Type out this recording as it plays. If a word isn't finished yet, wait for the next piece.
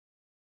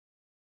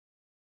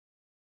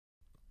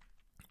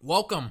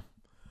Welcome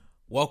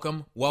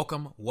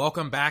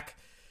back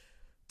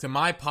to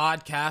my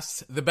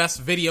podcast, the best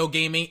video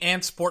gaming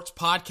and sports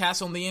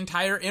podcast on the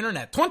entire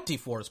internet,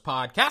 24's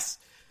podcast.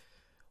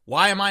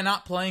 Why am I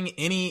not playing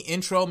any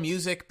intro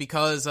music?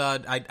 Because I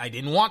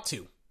didn't want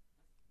to.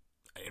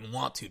 I didn't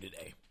want to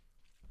today.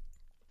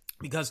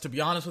 Because to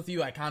be honest with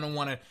you, I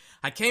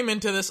came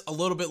into this a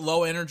little bit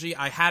low energy.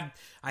 I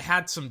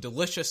had some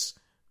delicious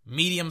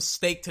medium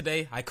steak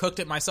today. I cooked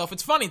it myself.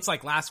 It's funny, it's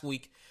like last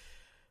week.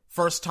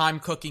 First time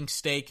cooking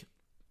steak,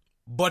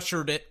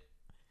 butchered it.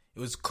 It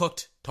was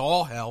cooked to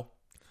all hell.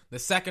 The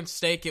second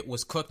steak, it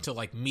was cooked to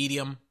like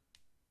medium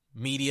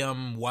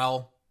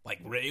well. Like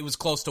it was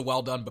close to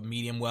well done, but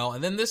medium well.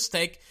 And then this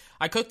steak,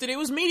 I cooked it, it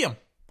was medium.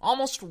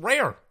 Almost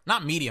rare.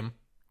 Not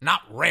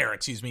rare,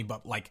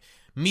 but like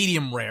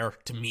medium rare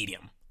to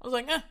medium. I was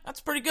like,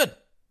 that's pretty good.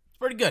 It's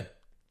pretty good.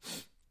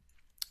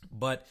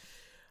 But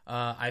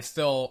I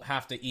still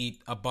have to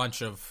eat a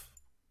bunch of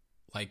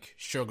like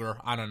sugar.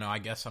 I don't know. I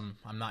guess I'm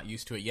not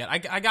used to it yet.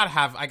 I gotta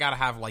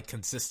have like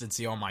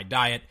consistency on my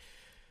diet.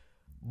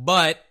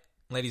 But,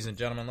 ladies and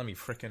gentlemen, let me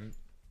frickin'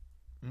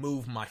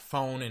 move my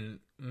phone and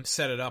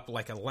set it up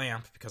like a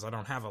lamp because I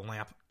don't have a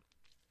lamp.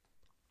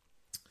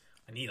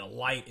 I need a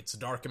light. It's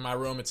dark in my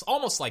room. It's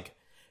almost like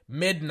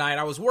midnight.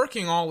 I was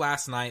working all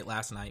last night.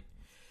 I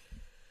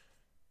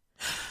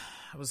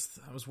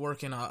was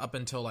working up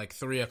until like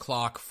 3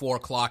 o'clock, 4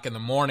 o'clock in the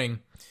morning.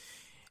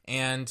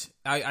 And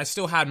I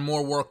still had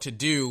more work to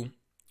do,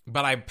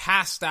 but I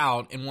passed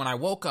out, and when I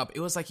woke up,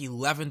 it was like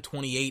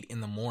 11:28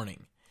 in the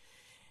morning.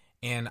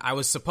 And I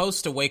was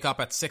supposed to wake up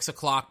at 6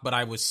 o'clock, but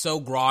I was so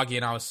groggy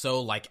and I was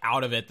so like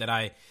out of it that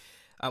I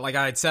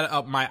had set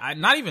up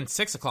not even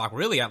 6 o'clock,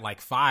 really at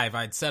like 5.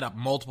 I'd set up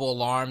multiple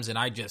alarms, and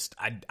I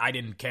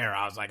didn't care.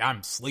 I was like,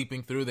 I'm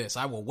sleeping through this.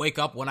 I will wake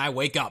up when I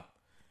wake up.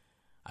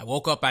 I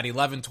woke up at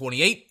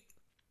 11:28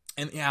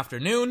 in the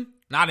afternoon,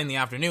 not in the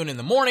afternoon, in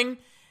the morning.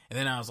 And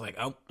then I was like,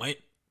 oh, wait,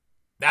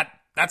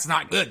 that's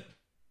not good.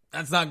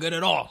 That's not good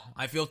at all.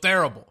 I feel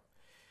terrible.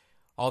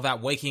 All that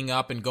waking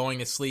up and going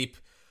to sleep.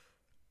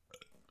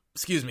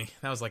 Excuse me,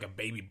 that was like a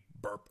baby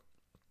burp.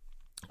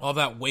 All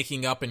that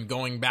waking up and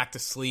going back to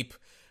sleep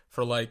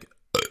for like,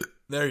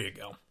 there you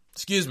go.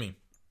 Excuse me.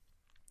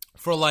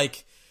 For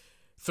like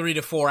 3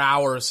 to 4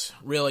 hours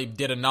really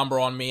did a number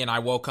on me, and I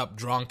woke up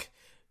drunk.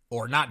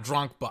 Or not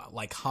drunk, but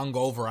like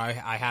hungover. I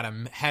had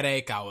a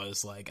headache. I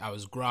was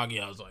groggy.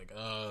 I was like,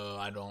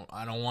 I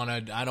don't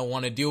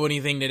want to do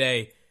anything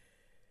today.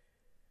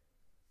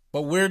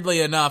 But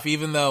weirdly enough,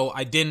 even though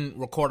I didn't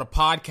record a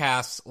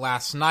podcast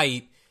last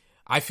night,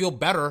 I feel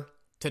better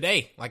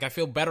today. Like I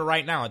feel better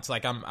right now. It's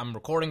like I'm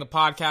recording a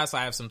podcast.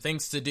 I have some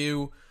things to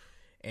do,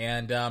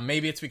 and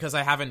maybe it's because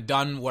I haven't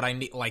done what I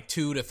need, like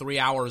 2 to 3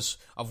 hours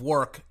of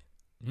work,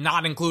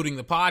 not including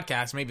the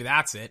podcast. Maybe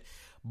that's it.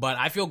 But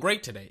I feel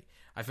great today.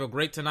 I feel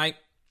great tonight.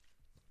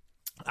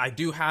 I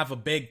do have a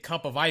big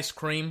cup of ice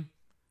cream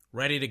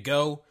ready to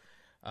go.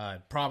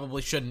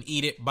 Probably shouldn't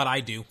eat it, but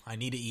I do. I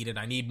need to eat it.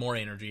 I need more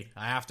energy.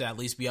 I have to at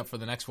least be up for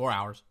the next 4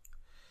 hours.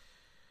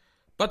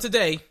 But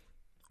today,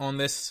 on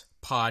this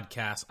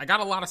podcast, I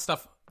got a lot of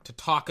stuff to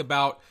talk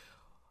about.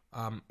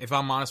 If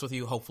I'm honest with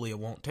you, hopefully it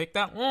won't take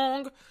that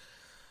long.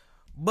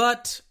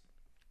 But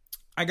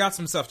I got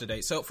some stuff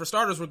today. So for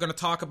starters, we're going to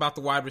talk about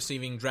the wide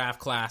receiving draft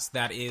class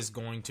that is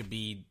going to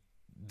be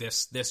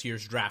this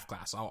year's draft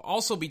class. I'll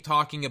also be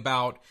talking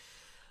about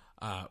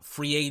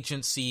free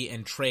agency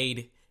and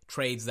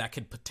trades that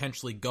could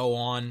potentially go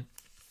on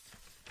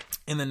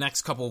in the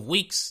next couple of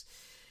weeks.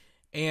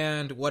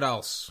 And what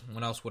else?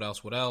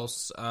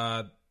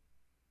 I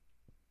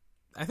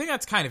think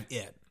that's kind of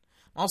it.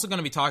 I'm also going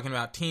to be talking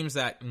about teams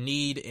that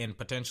need and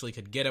potentially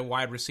could get a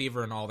wide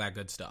receiver and all that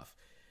good stuff.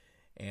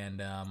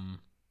 And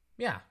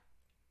yeah,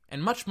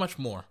 and much, much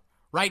more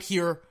right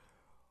here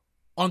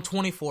on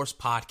 24's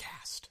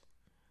podcast.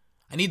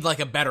 I need like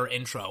a better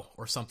intro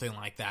or something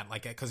like that.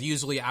 Like, because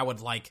usually I would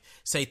like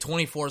say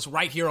 24's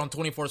right here on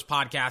 24's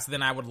podcast.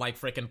 Then I would like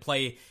freaking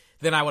play.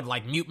 Then I would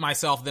like mute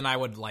myself. Then I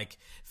would like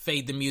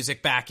fade the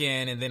music back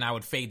in. And then I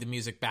would fade the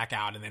music back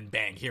out. And then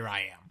bang, here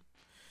I am.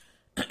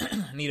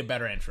 I need a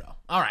better intro.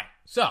 All right.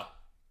 So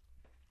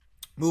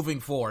moving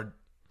forward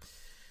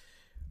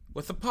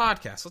with the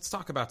podcast, let's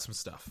talk about some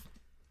stuff.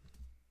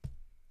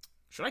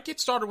 Should I get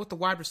started with the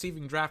wide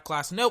receiving draft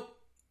class? Nope.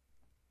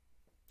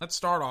 Let's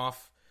start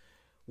off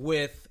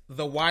with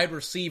the wide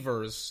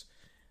receivers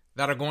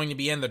that are going to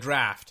be in the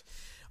draft.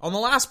 On the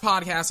last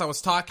podcast, I was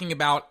talking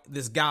about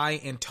this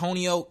guy,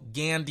 Antonio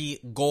Gandy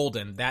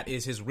Golden. That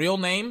is his real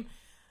name.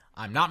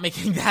 I'm not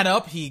making that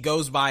up. He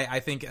goes by, I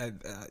think,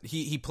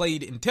 he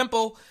played in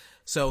Temple,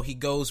 so he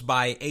goes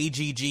by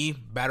AGG,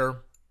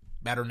 better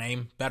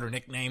name, better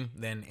nickname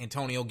than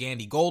Antonio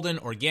Gandy Golden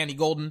or Gandy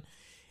Golden.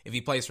 If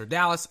he plays for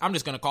Dallas, I'm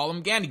just going to call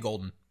him Gandy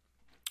Golden.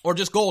 Or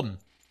just Golden.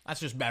 That's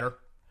just better.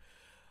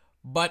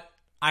 But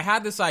I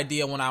had this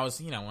idea when I was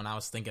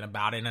thinking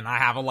about it, and I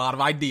have a lot of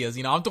ideas.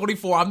 I'm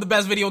 24. I'm the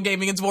best video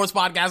gaming and sports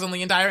podcast on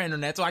the entire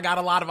internet, so I got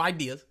a lot of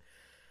ideas.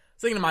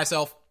 Thinking to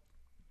myself,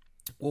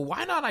 well,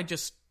 why not I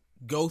just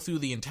go through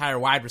the entire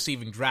wide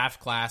receiving draft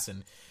class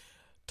and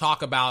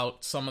talk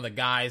about some of the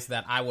guys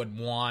that I would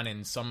want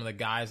and some of the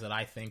guys that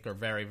I think are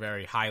very,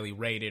 very highly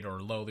rated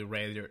or lowly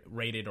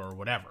rated or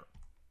whatever.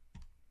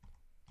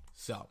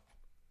 So,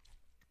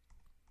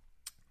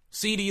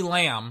 CeeDee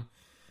Lamb,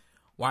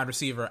 wide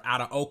receiver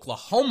out of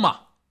Oklahoma.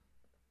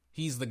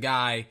 He's the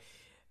guy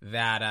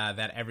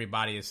that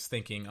everybody is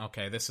thinking,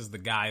 okay, this is the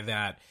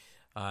guy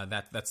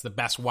that's the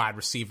best wide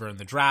receiver in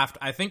the draft.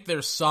 I think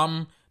there's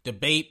some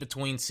debate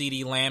between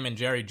CeeDee Lamb and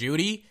Jerry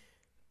Jeudy.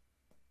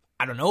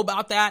 I don't know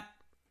about that.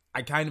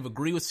 I kind of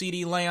agree with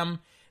CeeDee Lamb.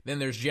 Then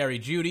there's Jerry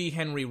Jeudy,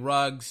 Henry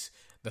Ruggs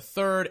the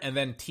third, and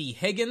then T.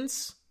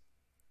 Higgins.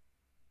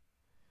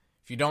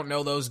 If you don't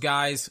know those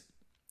guys,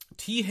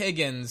 T.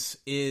 Higgins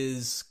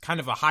is kind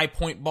of a high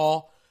point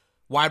ball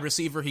wide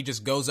receiver. He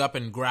just goes up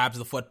and grabs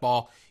the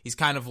football. He's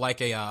kind of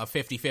like a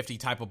 50-50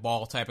 type of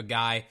ball type of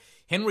guy.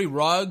 Henry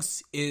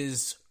Ruggs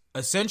is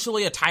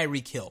essentially a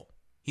Tyreek Hill.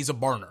 He's a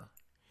burner.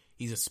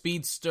 He's a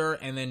speedster,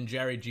 and then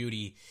Jerry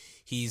Jeudy,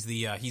 he's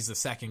the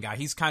second guy.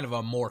 He's kind of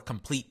a more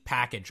complete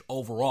package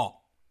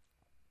overall.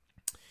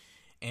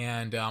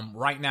 And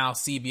right now,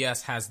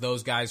 CBS has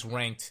those guys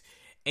ranked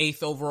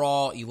 8th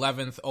overall,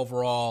 11th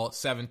overall,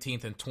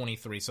 17th, and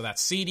 23. So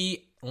that's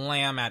CeeDee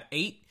Lamb at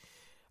 8,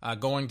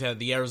 going to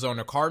the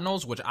Arizona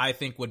Cardinals, which I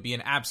think would be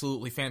an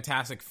absolutely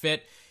fantastic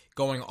fit,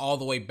 going all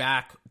the way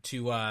back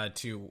to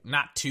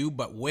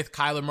but with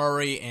Kyler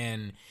Murray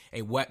and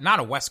not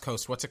a West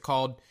Coast, what's it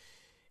called?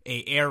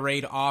 A air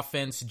raid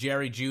offense.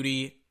 Jerry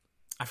Jeudy,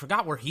 I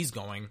forgot where he's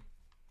going.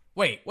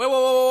 Wait,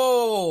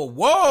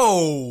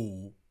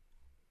 whoa.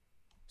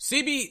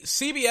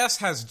 CBS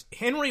has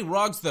Henry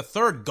Ruggs the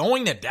third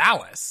going to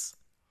Dallas.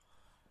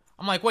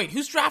 I'm like, wait,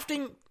 who's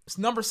drafting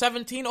number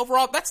 17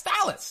 overall? That's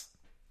Dallas.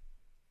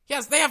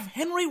 Yes, they have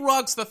Henry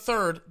Ruggs the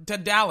third to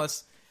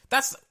Dallas.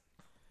 That's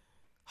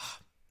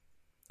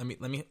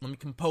let me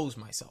compose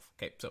myself.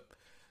 Okay, so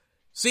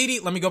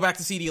let me go back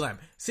to CeeDee Lamb.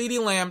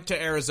 CeeDee Lamb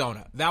to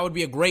Arizona. That would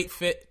be a great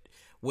fit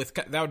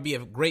Kyler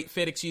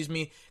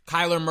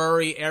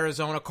Murray,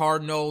 Arizona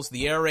Cardinals,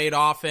 the air raid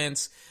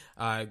offense,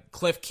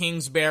 Cliff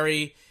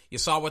Kingsbury. You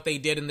saw what they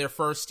did in their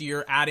first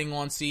year, adding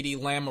on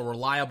CeeDee Lamb, a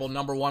reliable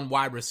number one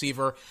wide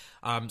receiver.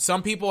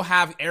 Some people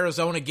have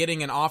Arizona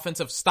getting an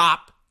offensive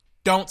stop.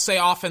 Don't say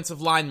offensive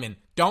lineman.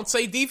 Don't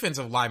say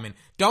defensive lineman.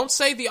 Don't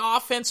say the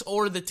offense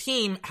or the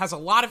team has a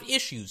lot of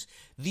issues.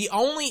 The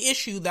only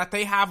issue that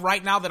they have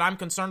right now that I'm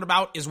concerned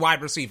about is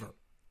wide receiver.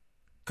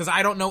 Because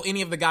I don't know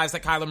any of the guys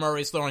that Kyler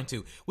Murray is throwing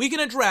to. We can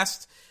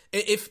address,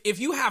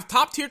 if you have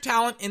top-tier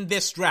talent in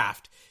this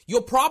draft,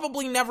 you'll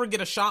probably never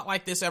get a shot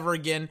like this ever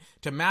again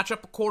to match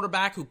up a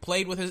quarterback who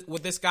played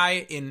with this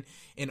guy in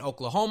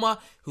Oklahoma,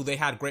 who they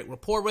had great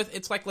rapport with.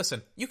 It's like,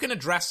 listen, you can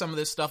address some of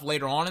this stuff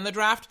later on in the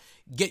draft,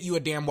 get you a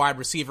damn wide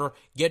receiver,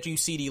 get you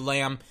CeeDee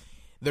Lamb.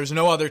 There's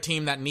no other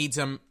team that needs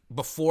him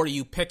before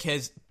you pick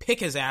his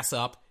ass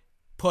up,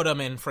 put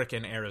him in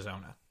frickin'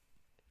 Arizona.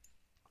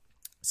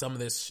 Some of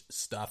this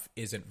stuff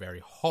isn't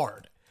very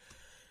hard,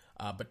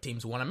 but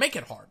teams want to make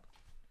it hard.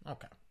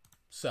 Okay.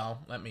 So,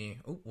 I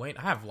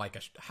have I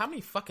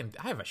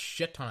have a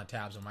shit ton of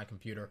tabs on my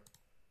computer.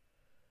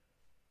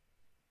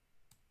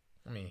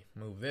 Let me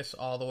move this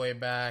all the way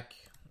back.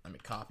 Let me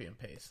copy and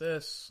paste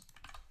this.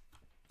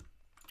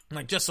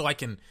 Just so I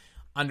can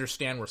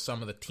understand where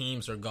some of the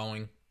teams are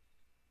going.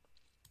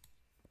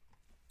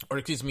 Or,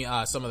 excuse me,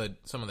 some of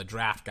the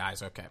draft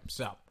guys. Okay,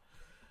 so.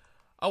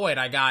 Oh, wait,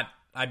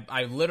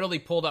 I literally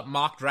pulled up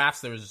mock drafts.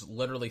 There's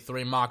literally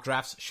 3 mock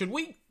drafts. Should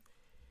we...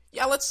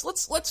 Yeah,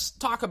 let's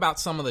talk about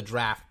some of the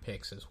draft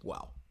picks as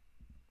well.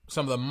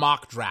 Some of the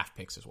mock draft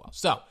picks as well.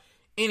 So,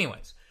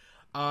 anyways,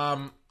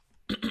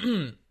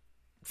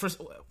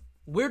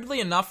 weirdly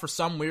enough, for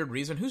some weird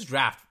reason, whose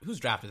draft is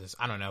this?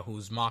 I don't know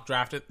whose mock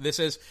draft this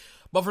is,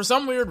 but for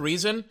some weird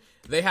reason,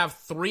 they have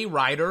 3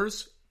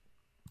 writers,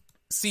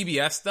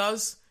 CBS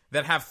does,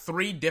 that have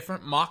 3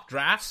 different mock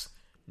drafts.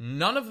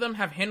 None of them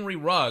have Henry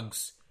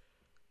Ruggs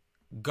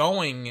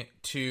going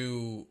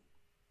to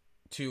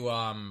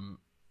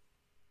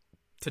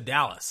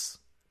Dallas.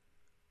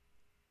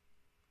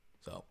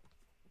 So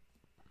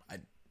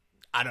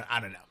I don't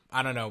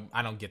know.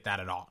 I don't get that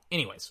at all.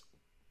 Anyways,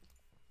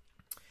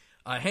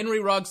 Henry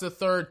Ruggs the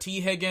third,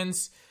 T.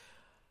 Higgins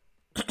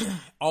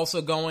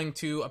also going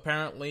to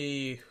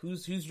apparently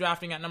who's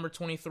drafting at number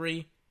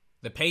 23?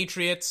 The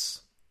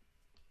Patriots.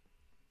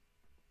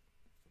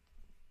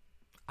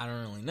 I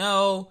don't really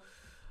know.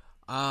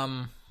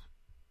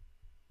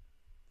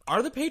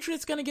 Are the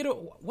Patriots going to get a...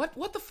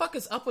 What the fuck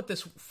is up with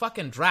this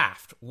fucking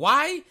draft?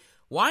 Why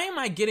am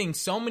I getting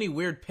so many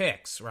weird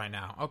picks right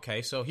now?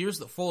 Okay, so here's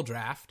the full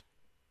draft.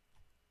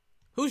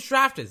 Whose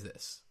draft is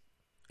this?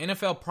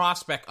 NFL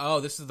prospect.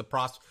 Oh, this is the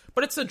prospect.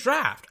 But it's the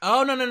draft.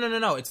 Oh,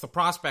 no. It's the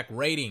prospect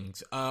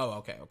ratings. Oh,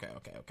 okay.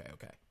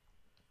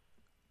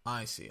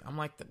 I see. I'm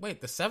like,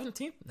 wait, the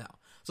 17th? No.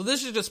 So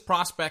this is just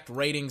prospect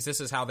ratings. This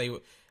is how they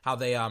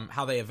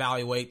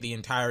evaluate the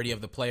entirety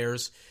of the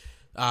players.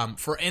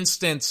 For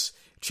instance,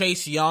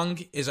 Chase Young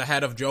is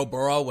ahead of Joe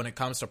Burrow when it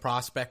comes to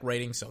prospect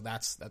rating, so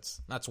that's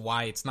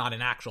why it's not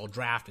an actual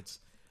draft. It's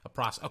a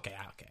process. Okay,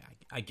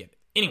 I get it.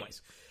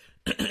 Anyways,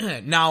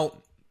 now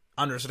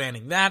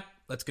understanding that,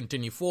 let's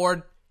continue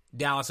forward.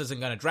 Dallas isn't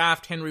going to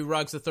draft Henry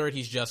Ruggs III.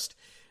 He's just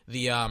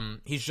the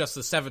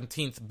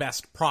 17th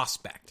best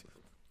prospect,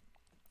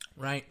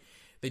 right?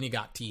 Then you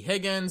got T.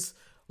 Higgins,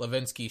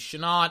 Levinsky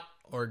Shenault,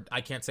 or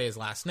I can't say his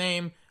last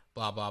name,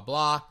 blah, blah,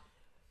 blah.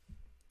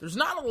 There's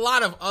not a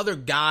lot of other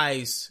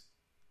guys,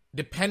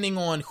 depending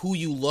on who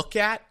you look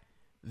at,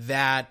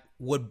 that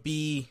would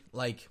be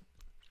like,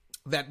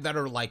 that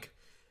are like,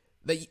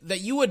 that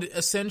you would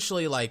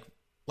essentially like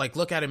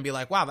look at and be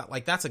like, wow,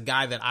 that's a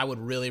guy that I would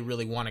really,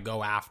 really want to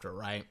go after,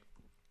 right?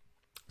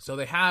 So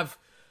they have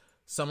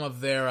some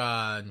of their,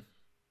 I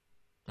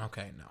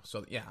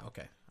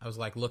was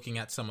like looking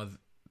at some of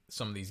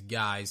these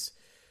guys'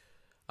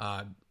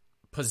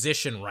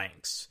 position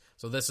ranks.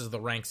 So this is the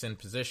ranks in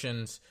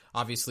positions.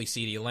 Obviously,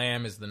 CeeDee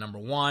Lamb is the number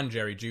 1,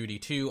 Jerry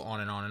Jeudy 2, on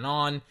and on and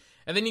on.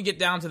 And then you get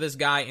down to this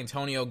guy,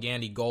 Antonio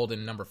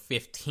Gandy-Golden, number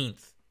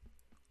 15th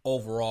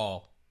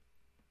overall.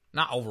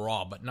 Not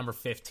overall, but number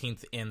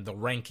 15th in the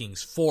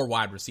rankings for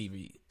wide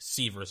receivers.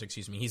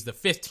 He's the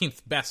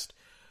 15th best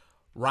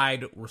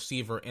wide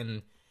receiver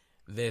in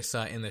this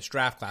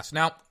draft class.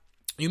 Now,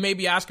 you may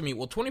be asking me,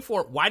 well,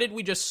 24, why did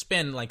we just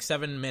spend like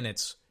 7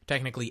 minutes,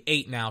 technically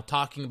 8 now,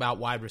 talking about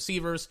wide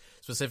receivers,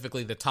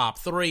 specifically the top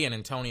 3 and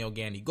Antonio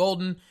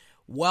Gandy-Golden?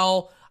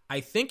 Well,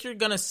 I think you're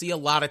going to see a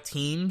lot of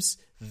teams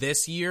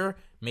this year,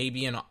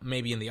 maybe in the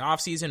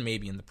offseason,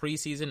 maybe in the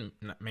preseason,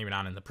 maybe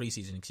not in the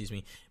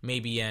preseason,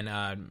 maybe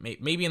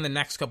in the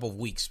next couple of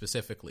weeks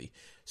specifically,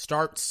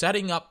 start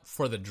setting up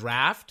for the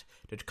draft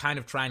to kind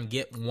of try and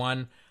get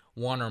one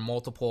or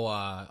multiple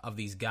of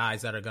these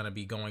guys that are going to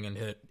be going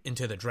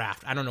into the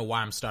draft. I don't know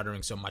why I'm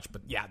stuttering so much,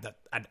 but yeah,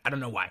 I don't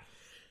know why.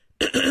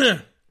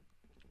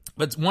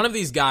 But one of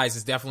these guys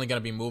is definitely going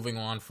to be moving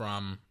on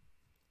from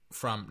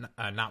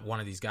not one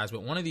of these guys,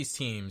 but one of these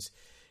teams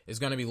is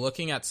going to be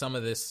looking at some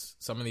of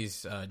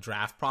these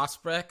draft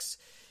prospects,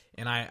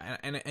 and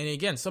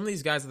again, some of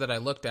these guys that I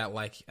looked at,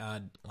 like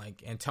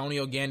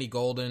Antonio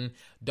Gandy-Golden,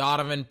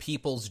 Donovan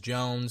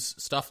Peoples-Jones,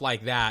 stuff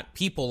like that,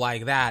 people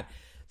like that,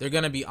 they're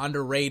going to be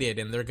underrated,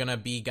 and they're going to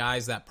be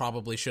guys that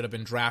probably should have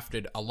been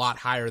drafted a lot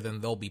higher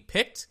than they'll be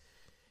picked,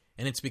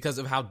 and it's because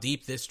of how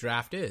deep this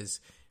draft is,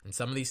 and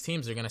some of these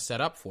teams are going to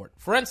set up for it.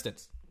 For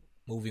instance,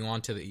 moving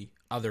on to the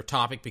other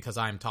topic, because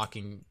I'm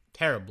talking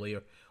terribly,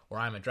 or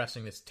I'm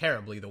addressing this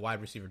terribly, the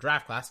wide receiver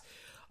draft class.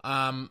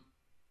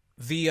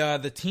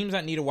 The teams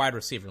that need a wide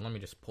receiver. Let me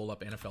just pull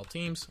up NFL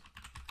teams.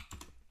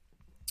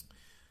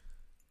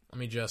 Let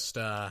me just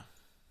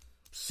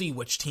see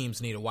which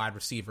teams need a wide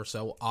receiver.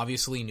 So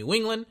obviously New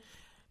England,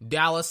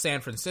 Dallas, San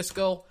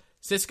Francisco,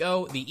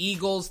 the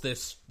Eagles,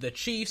 the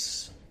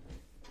Chiefs.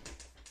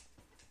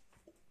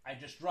 I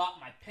just dropped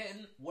my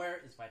pen.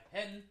 Where is my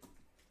pen?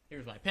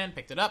 Here's my pen.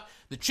 Picked it up.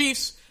 The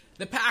Chiefs,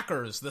 the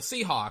Packers, the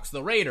Seahawks,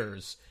 the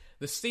Raiders,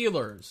 the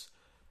Steelers,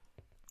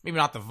 maybe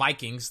not the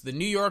Vikings, the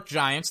New York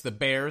Giants, the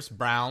Bears,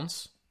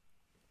 Browns.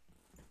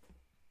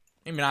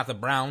 Maybe not the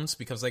Browns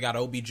because they got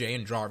OBJ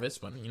and Jarvis,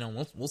 but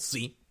we'll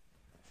see.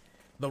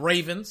 The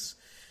Ravens,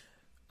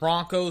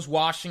 Broncos,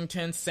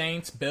 Washington,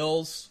 Saints,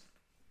 Bills,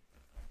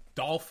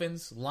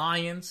 Dolphins,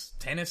 Lions,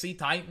 Tennessee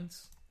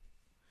Titans,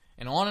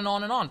 and on and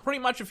on and on. Pretty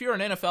much if you're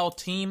an NFL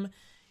team,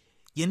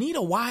 you need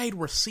a wide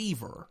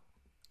receiver.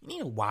 You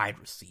need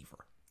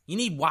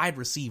wide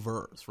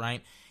receivers,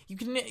 right? You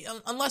can,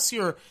 unless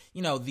you're,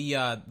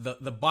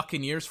 the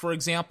Buccaneers, for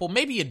example,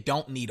 maybe you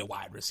don't need a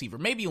wide receiver.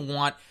 Maybe you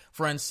want,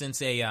 for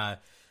instance, a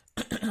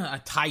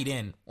tight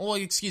end. Well,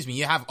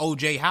 you have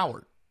O.J.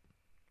 Howard.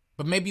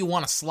 But maybe you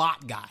want a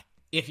slot guy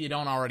if you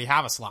don't already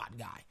have a slot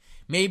guy.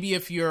 Maybe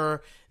if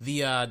you're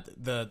the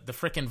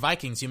frickin'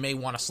 Vikings, you may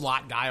want a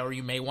slot guy or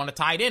you may want a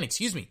tight end.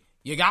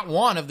 You got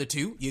one of the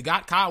two. You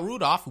got Kyle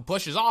Rudolph who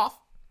pushes off.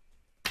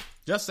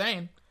 Just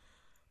saying.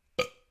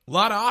 A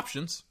lot of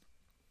options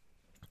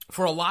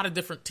for a lot of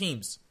different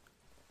teams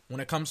when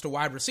it comes to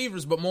wide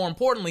receivers, but more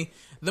importantly,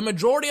 the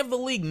majority of the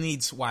league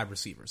needs wide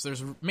receivers.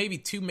 There's maybe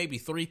 2, maybe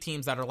 3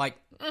 teams that are like,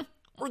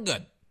 we're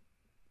good.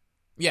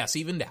 Yes,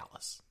 even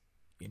Dallas.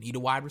 You need a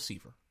wide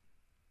receiver.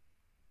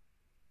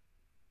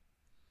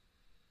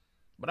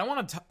 But I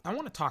want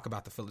to talk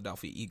about the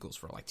Philadelphia Eagles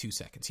for like 2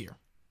 seconds here.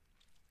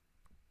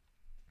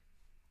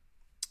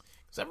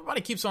 Because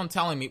everybody keeps on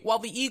telling me, well,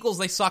 the Eagles,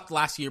 they sucked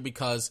last year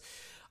because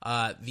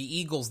the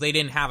Eagles, they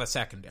didn't have a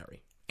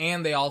secondary.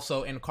 And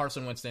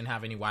Carson Wentz didn't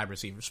have any wide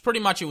receivers.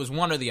 Pretty much it was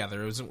one or the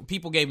other.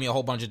 People gave me a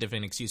whole bunch of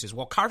different excuses.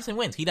 Well, Carson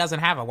Wentz, he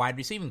doesn't have a wide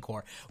receiving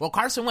core. Well,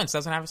 Carson Wentz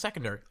doesn't have a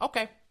secondary.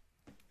 Okay.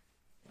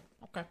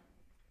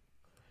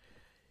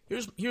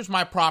 Here's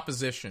my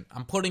proposition.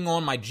 I'm putting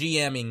on my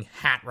GMing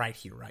hat right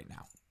here, right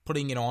now.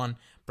 Putting it on,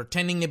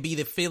 pretending to be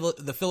the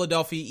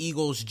Philadelphia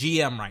Eagles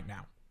GM right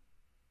now.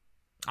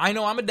 I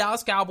know I'm a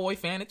Dallas Cowboy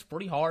fan. It's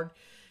pretty hard,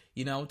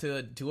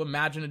 to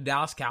imagine a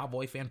Dallas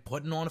Cowboy fan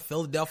putting on a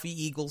Philadelphia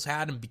Eagles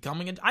hat and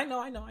becoming I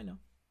know.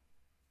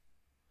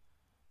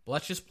 But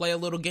let's just play a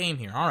little game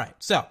here. All right,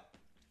 so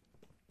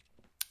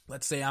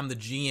let's say I'm the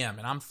GM,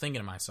 and I'm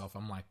thinking to myself,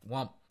 I'm like,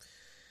 well,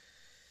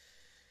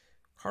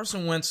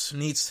 Carson Wentz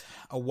needs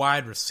a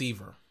wide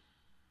receiver.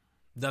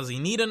 Does he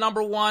need a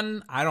number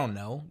one? I don't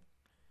know.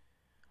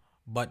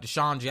 But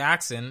Deshaun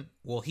Jackson,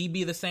 will he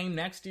be the same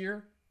next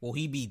year? Will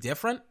he be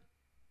different?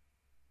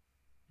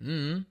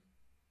 But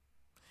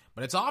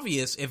it's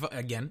obvious, if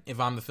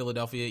I'm the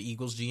Philadelphia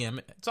Eagles GM,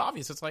 it's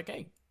obvious. It's like,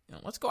 hey,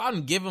 let's go out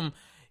and get him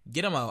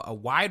a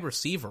wide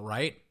receiver,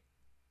 right?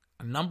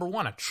 A number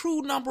one, a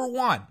true number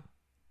one.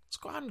 Let's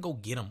go out and go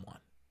get him one.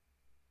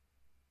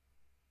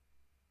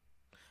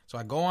 So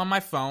I go on my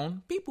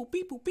phone, beep, boop,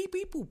 beep, boop, beep,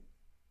 beep, boop.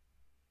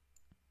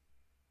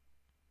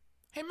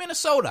 Hey,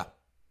 Minnesota,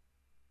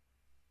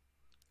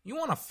 you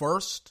want a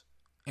first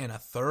and a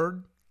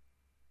third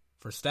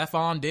for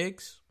Stephon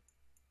Diggs?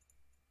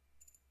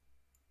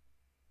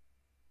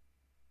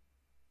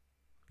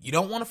 You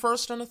don't want a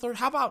first and a third?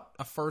 How about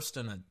a first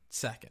and a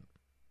second?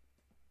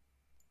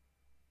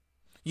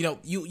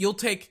 You'll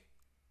take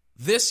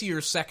this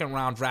year's second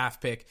round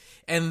draft pick,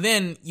 and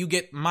then you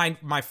get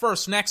my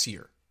first next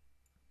year.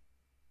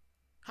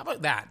 How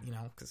about that?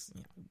 Because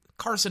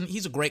Carson,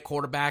 he's a great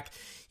quarterback.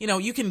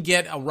 You can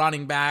get a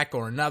running back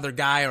or another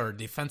guy or a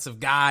defensive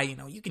guy.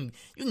 You can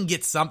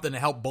get something to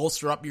help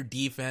bolster up your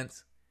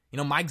defense.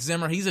 Mike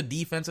Zimmer, he's a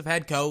defensive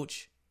head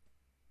coach.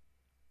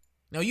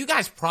 You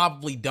guys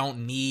probably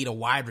don't need a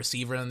wide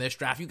receiver in this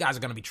draft. You guys are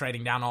going to be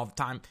trading down all the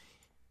time.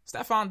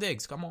 Stephon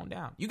Diggs, come on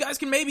down. You guys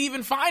can maybe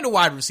even find a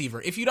wide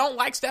receiver. If you don't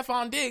like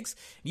Stephon Diggs,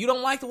 you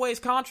don't like the way his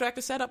contract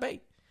is set up,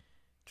 hey,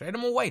 trade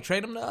him away.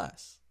 Trade him to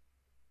us.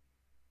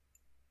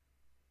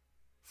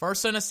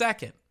 First and a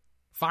second,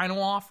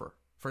 final offer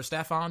for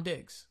Stephon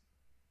Diggs.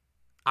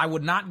 I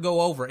would not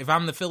go over, if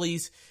I'm the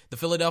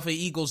Philadelphia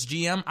Eagles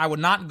GM, I would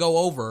not go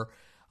over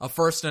a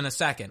first and a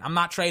second. I'm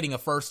not trading a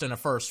first and a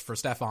first for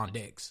Stephon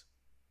Diggs.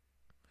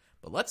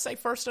 But let's say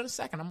first and a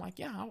second. I'm like,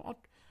 yeah, I'll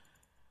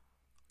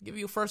give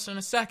you a first and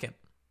a second.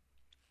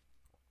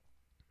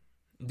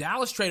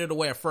 Dallas traded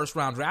away a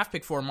first-round draft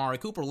pick for Amari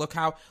Cooper. Look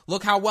how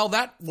well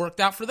that worked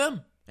out for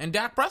them. And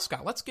Dak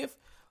Prescott. Let's give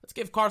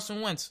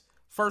Carson Wentz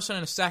first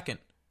and a second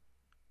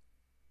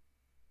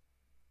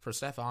for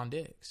Stephon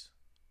Diggs.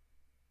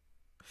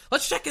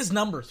 Let's check his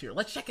numbers here.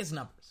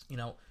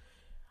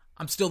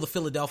 I'm still the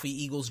Philadelphia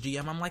Eagles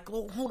GM. I'm like,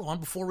 well, hold on.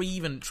 Before we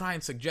even try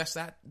and suggest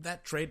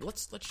that trade,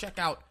 let's check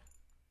out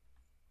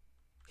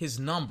his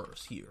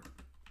numbers here.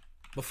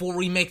 Before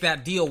we make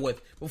that deal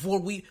before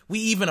we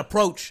even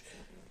approach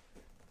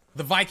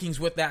the Vikings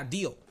with that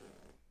deal.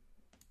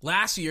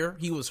 Last year,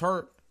 he was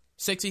hurt.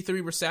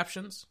 63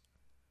 receptions.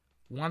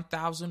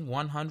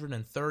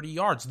 1,130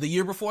 yards. The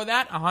year before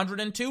that,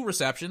 102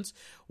 receptions,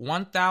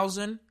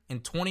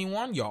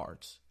 1,021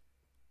 yards.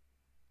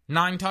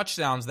 9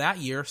 touchdowns that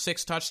year,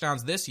 6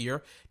 touchdowns this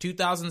year.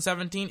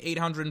 2017,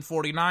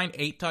 849,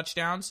 8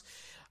 touchdowns.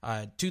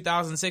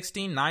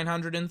 2016,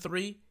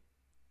 903,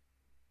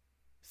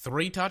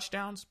 3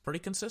 touchdowns. Pretty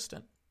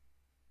consistent.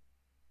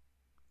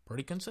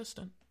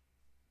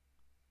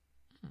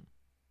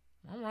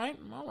 All right.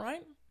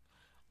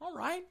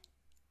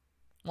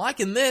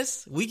 Liking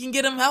this. We can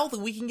get him healthy.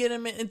 We can get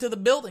him into the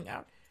building.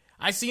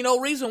 I see no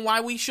reason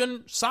why we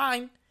shouldn't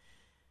sign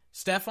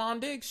Stephon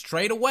Diggs.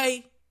 Trade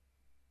away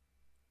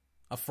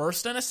a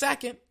first and a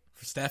second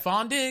for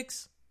Stephon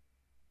Diggs.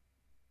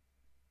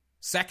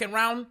 Second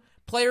round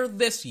player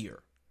this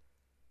year.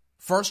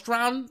 Second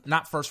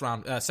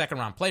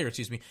round player,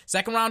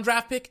 Second round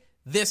draft pick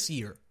this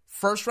year.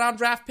 First round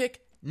draft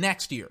pick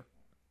next year.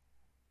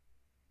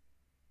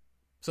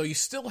 So you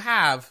still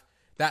have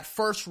that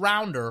first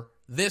rounder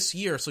this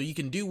year, so you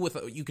can do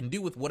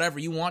with whatever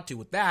you want to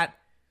with that.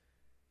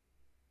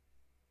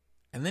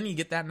 And then you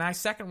get that nice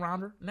second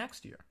rounder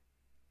next year.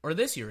 Or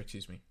this year,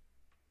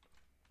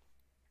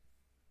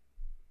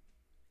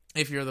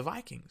 If you're the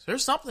Vikings.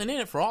 There's something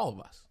in it for all of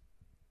us.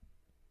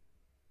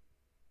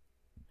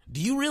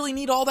 Do you really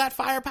need all that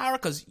firepower?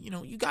 Because,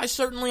 you guys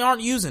certainly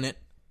aren't using it.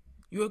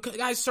 You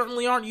guys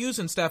certainly aren't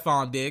using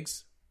Stephon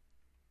Diggs.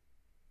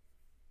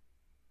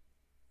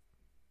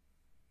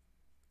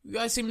 You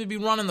guys seem to be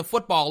running the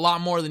football a lot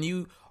more than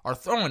you are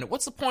throwing it.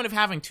 What's the point of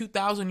having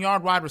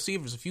 2,000-yard wide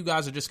receivers if you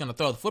guys are just going to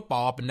throw the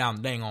football up and down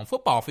the dang on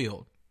football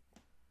field?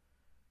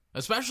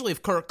 Especially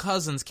if Kirk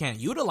Cousins can't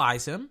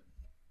utilize him.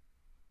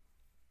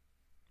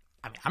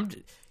 I mean, I'm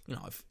just,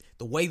 if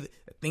the way that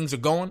things are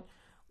going,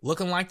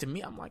 looking like to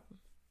me, I'm like,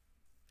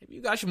 maybe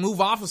you guys should move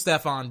off of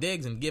Stephon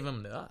Diggs and give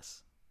him to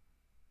us.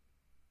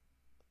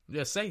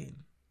 Just saying.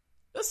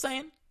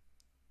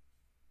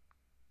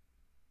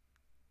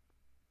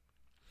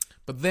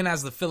 But then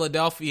as the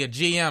Philadelphia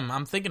GM,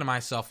 I'm thinking to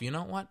myself, you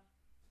know what?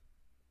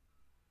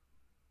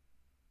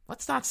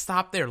 Let's not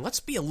stop there. Let's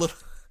be a little,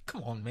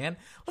 come on, man.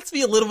 Let's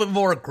be a little bit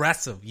more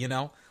aggressive,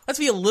 Let's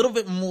be a little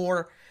bit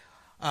more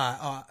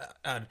on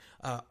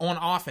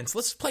offense.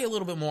 Let's play a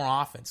little bit more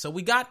offense. So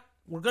we're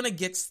going to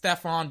get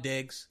Stephon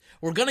Diggs.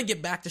 We're going to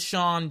get back to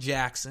Deshaun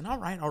Jackson. All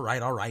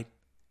right.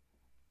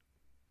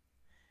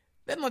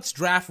 then let's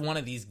draft one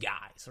of these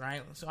guys,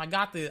 right? So I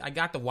got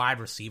the wide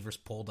receivers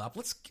pulled up.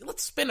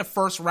 Let's spin a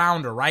first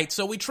rounder, right?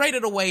 So we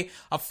traded away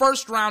a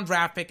first round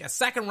draft pick, a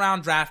second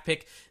round draft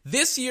pick,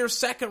 this year's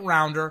second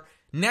rounder,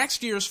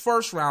 next year's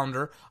first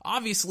rounder,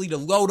 obviously to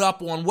load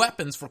up on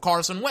weapons for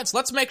Carson Wentz.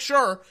 Let's make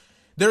sure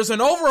there's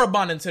an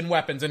overabundance in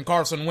weapons in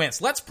Carson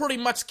Wentz. Let's pretty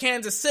much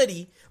Kansas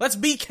City. Let's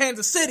beat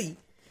Kansas City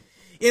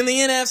in the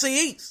NFC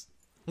East.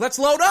 Let's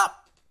load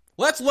up.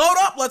 Let's load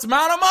up. Let's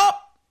mount them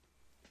up.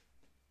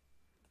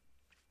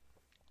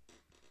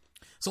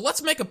 So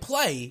let's make a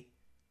play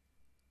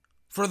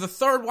for the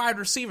third wide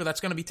receiver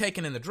that's going to be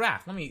taken in the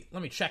draft. Let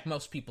me check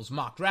most people's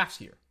mock drafts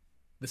here.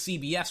 The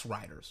CBS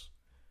writers.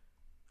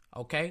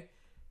 Okay?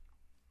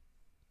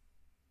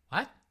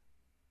 What?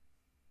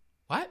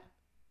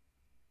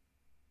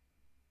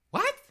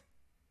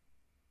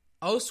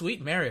 Oh,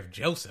 sweet Mary of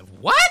Joseph.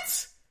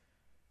 What?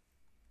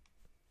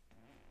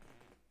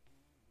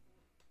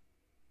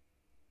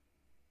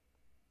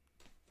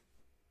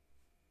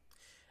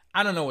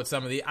 I don't know what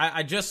some of the...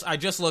 I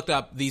just looked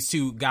up these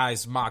two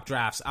guys' mock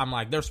drafts. I'm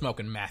like, they're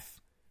smoking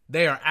meth.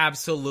 They are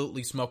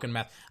absolutely smoking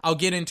meth. I'll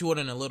get into it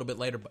in a little bit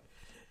later, but...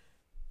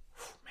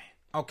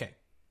 man. Okay.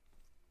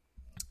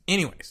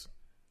 Anyways.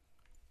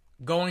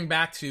 Going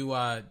back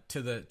to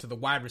the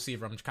wide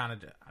receiver,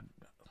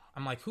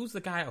 I'm like, who's the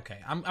guy? Okay.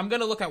 I'm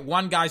going to look at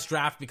one guy's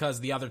draft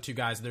because the other two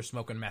guys, they're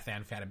smoking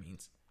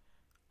methamphetamines.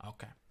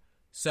 Okay.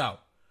 So,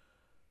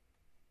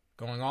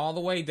 going all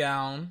the way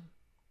down...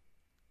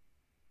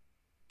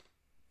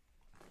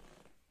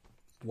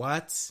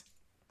 What?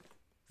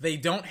 They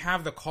don't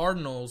have the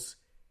Cardinals.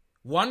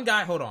 One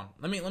guy, hold on.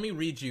 Let me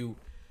read you.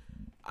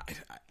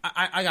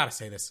 I gotta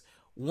say this.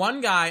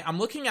 One guy, I'm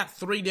looking at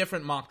 3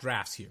 different mock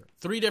drafts here.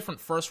 3 different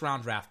first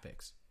round draft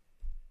picks.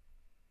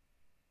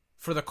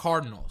 For the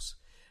Cardinals.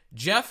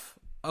 Jeff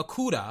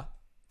Okudah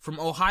from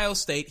Ohio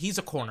State, he's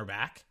a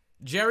cornerback.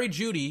 Jerry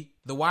Jeudy,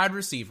 the wide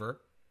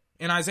receiver.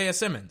 And Isaiah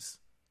Simmons.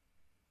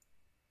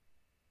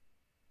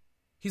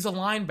 He's a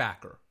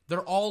linebacker.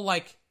 They're all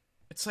like,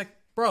 it's like,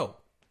 bro.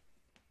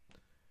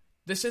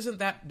 This isn't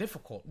that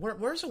difficult.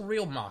 Where's a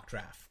real mock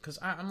draft? Because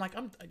I'm like,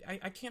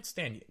 I can't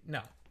stand you.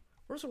 No.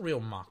 Where's a real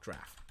mock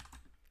draft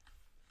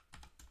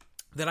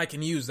that I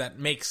can use that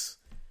makes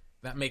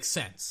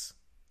sense?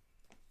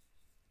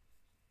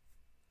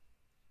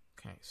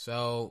 Okay,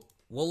 so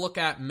we'll look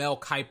at Mel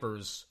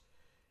Kiper's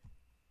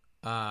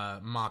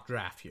mock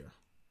draft here.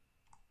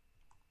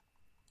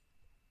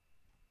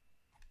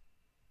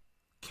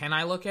 Can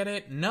I look at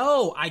it?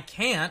 No, I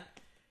can't,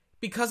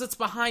 because it's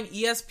behind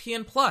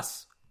ESPN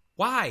Plus.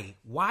 Why?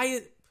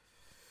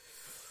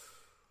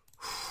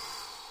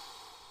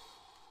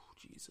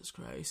 Jesus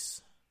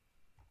Christ.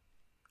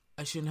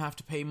 I shouldn't have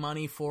to pay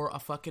money for a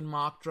fucking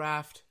mock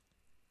draft.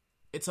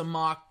 It's a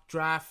mock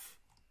draft.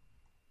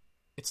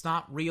 It's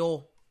not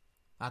real.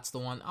 That's the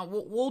one.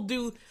 We'll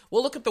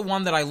look at the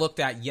one that I looked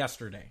at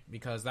yesterday,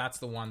 because that's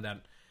the one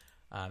that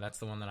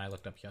I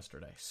looked up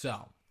yesterday.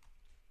 So,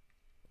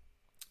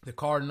 the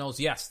Cardinals,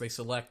 yes, they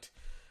select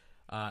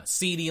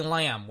CeeDee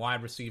Lamb,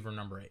 wide receiver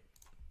number 8.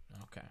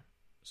 Okay,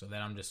 so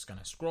then I'm just going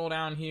to scroll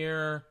down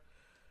here.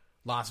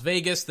 Las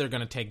Vegas, they're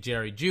going to take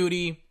Jerry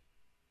Jeudy.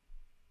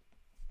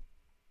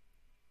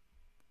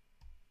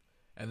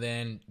 And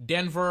then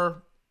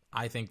Denver,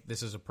 I think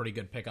this is a pretty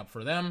good pickup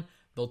for them.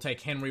 They'll take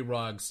Henry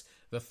Ruggs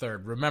the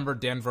third. Remember,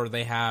 Denver,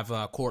 they have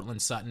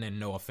Cortland Sutton and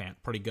Noah Fant.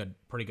 Pretty good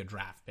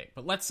draft pick.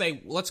 But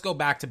let's go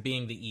back to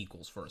being the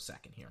Eagles for a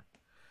second here.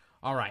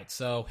 All right,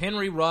 so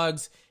Henry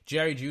Ruggs,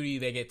 Jerry Jeudy,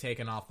 they get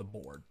taken off the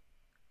board.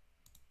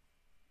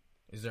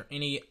 Is there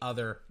any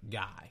other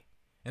guy?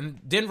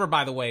 And Denver,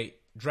 by the way,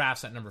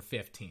 drafts at number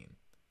 15.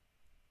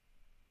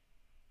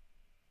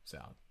 So,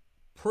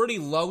 pretty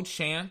low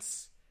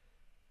chance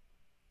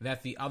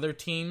that the other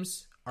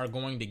teams are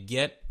going to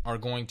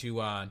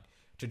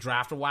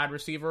draft a wide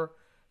receiver.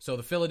 So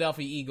the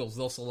Philadelphia Eagles,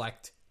 they'll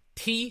select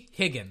T.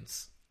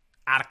 Higgins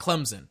out of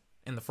Clemson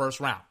in the first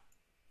round.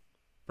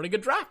 Pretty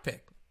good draft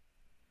pick.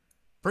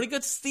 Pretty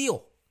good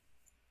steal.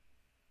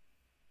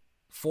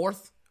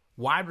 4th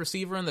wide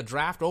receiver in the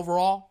draft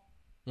overall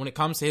when it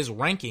comes to his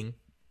ranking,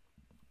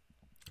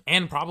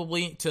 and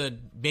probably to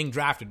being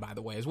drafted, by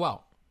the way, as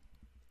well.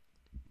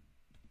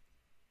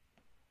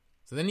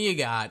 So then you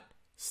got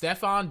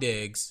Stephon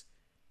Diggs,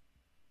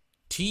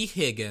 T.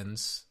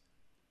 Higgins,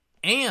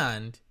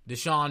 and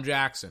Deshaun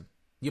Jackson.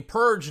 You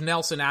purge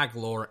Nelson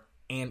Agholor,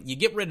 and you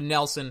get rid of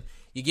Nelson,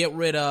 you get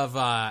rid of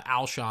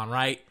Alshon,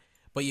 right?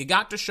 But you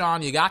got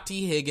Deshaun, you got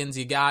T. Higgins,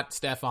 you got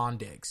Stephon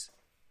Diggs.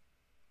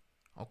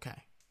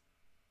 Okay.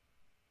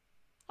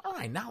 All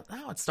right, now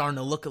it's starting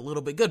to look a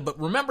little bit good. But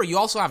remember, you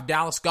also have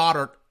Dallas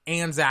Goedert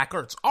and Zach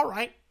Ertz. All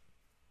right.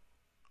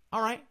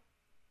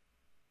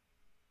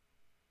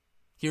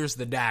 Here's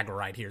the dagger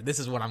right here. This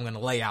is what I'm going to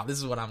lay out. This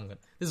is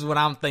what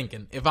I'm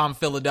thinking. If I'm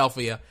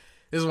Philadelphia,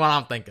 this is what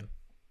I'm thinking.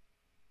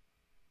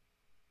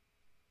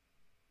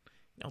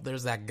 You know,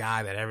 there's that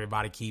guy that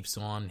everybody keeps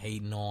on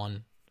hating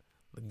on.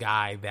 The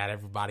guy that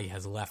everybody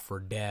has left for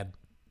dead.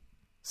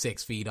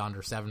 6 feet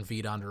under, 7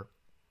 feet under.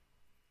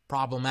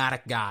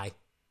 Problematic guy.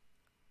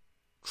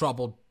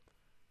 troubled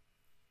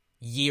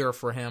year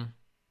for him.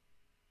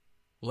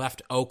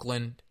 Left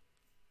Oakland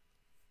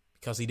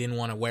because he didn't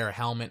want to wear a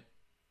helmet.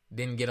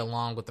 Didn't get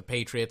along with the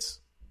Patriots.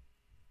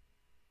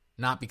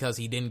 Not because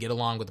he didn't get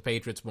along with the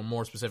Patriots, but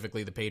more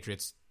specifically the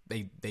Patriots,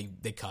 they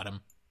cut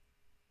him.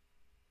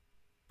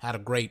 Had a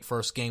great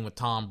first game with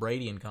Tom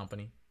Brady and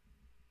company.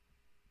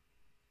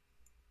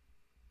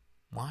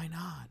 Why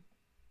not?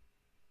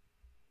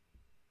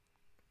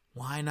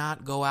 Why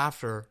not go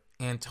after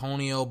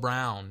Antonio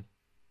Brown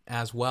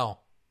as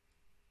well?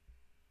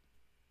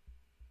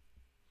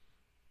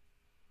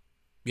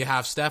 You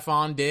have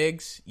Stephon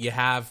Diggs, you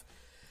have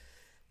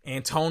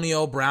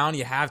Antonio Brown,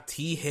 you have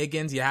T.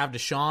 Higgins, you have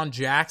Deshaun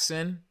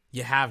Jackson,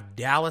 you have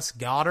Dallas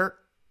Goedert.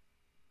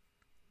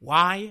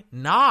 Why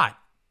not?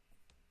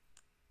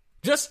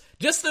 Just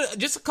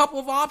a couple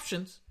of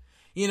options,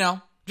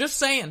 just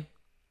saying.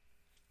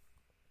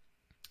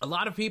 A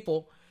lot of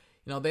people,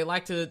 they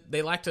like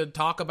to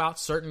talk about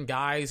certain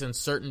guys and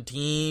certain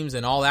teams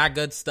and all that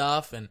good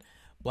stuff and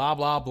blah,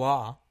 blah,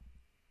 blah.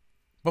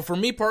 But for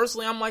me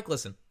personally, I'm like,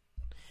 listen,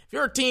 if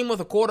you're a team with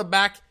a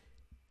quarterback,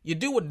 you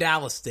do what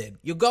Dallas did.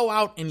 You go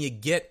out and you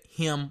get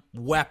him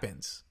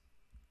weapons.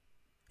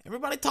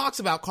 Everybody talks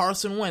about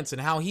Carson Wentz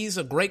and how he's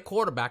a great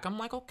quarterback. I'm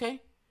like,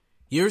 okay,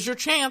 here's your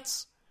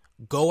chance.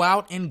 Go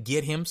out and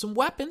get him some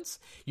weapons.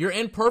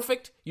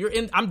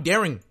 I'm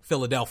daring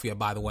Philadelphia,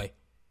 by the way.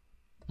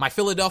 My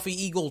Philadelphia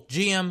Eagle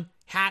GM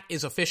hat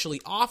is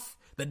officially off.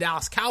 The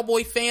Dallas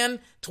Cowboy Fan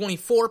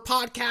 24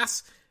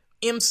 podcast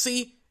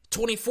MC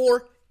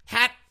 24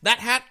 hat, that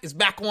hat is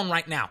back on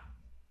right now.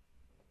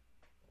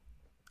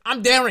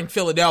 I'm daring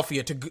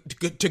Philadelphia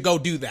to go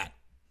do that.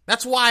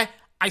 That's why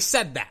I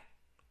said that.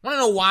 Want to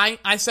know why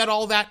I said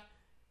all that?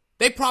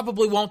 They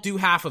probably won't do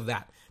half of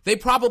that. They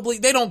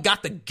don't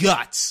got the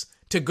guts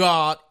to go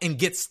out and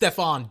get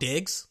Stephon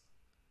Diggs.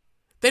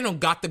 They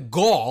don't got the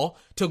gall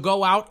to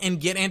go out and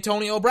get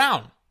Antonio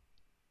Brown.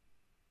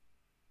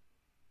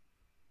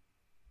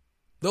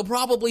 They'll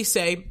probably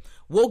say,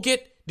 we'll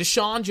get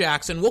Deshaun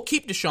Jackson, we'll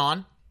keep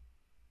Deshaun,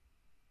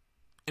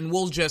 and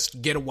we'll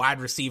just get a wide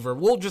receiver.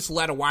 We'll just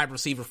let a wide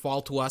receiver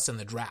fall to us in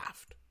the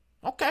draft.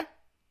 Okay.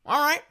 All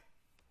right.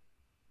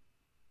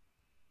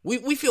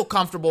 We feel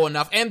comfortable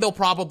enough, and they'll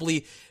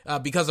probably,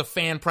 because of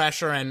fan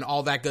pressure and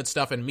all that good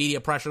stuff and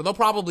media pressure, they'll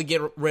probably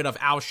get rid of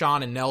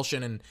Alshon and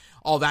Nelson and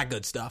all that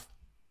good stuff.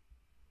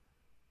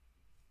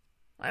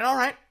 All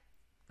right.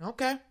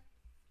 Okay.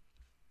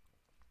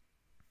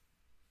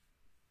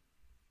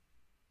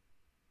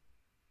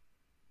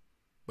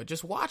 But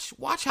just watch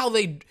how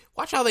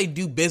they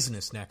do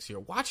business next year.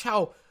 Watch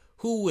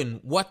who and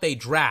what they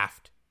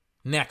draft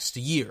next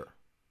year.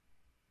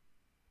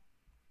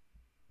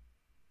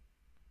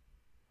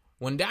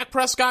 When Dak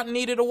Prescott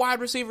needed a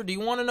wide receiver, do you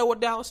want to know what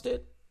Dallas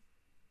did?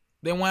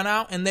 They went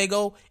out and they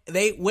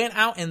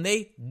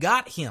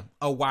got him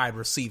a wide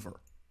receiver.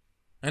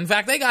 In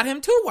fact, they got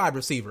him 2 wide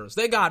receivers.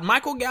 They got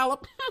Michael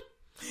Gallup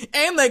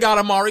and they got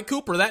Amari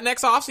Cooper. That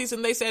next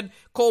offseason, they said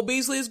Cole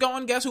Beasley is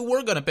going. Guess who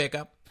we're going to pick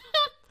up?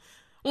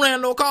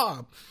 Randall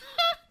Cobb.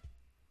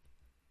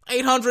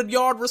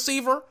 800-yard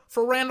receiver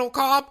for Randall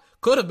Cobb.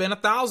 Could have been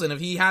 1,000 if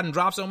he hadn't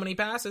dropped so many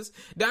passes.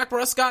 Dak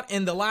Prescott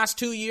in the last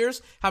 2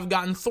 years have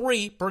gotten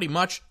 3 pretty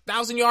much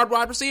 1,000-yard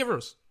wide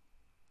receivers.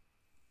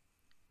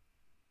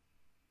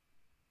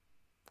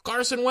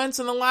 Carson Wentz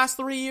in the last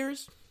 3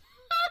 years.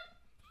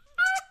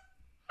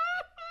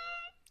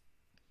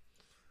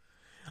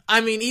 I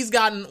mean, he's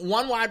gotten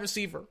 1 wide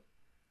receiver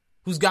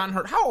who's gotten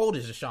hurt. How old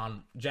is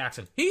Deshaun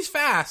Jackson? He's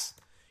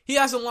fast. He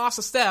hasn't lost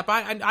a step.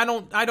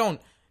 I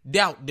don't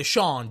doubt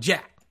Deshaun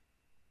Jack.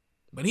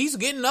 But he's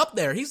getting up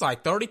there. He's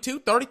like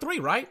 32, 33,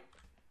 right?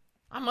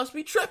 I must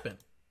be tripping.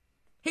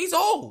 He's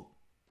old.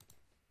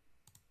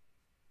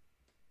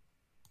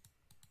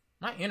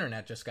 My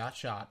internet just got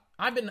shot.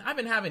 I've been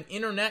having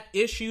internet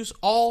issues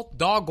all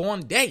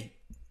doggone day.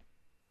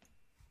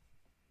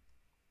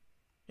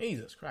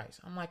 Jesus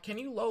Christ. I'm like, can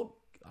you load?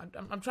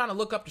 I'm trying to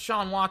look up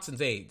Deshaun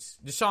Watson's age.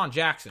 Deshaun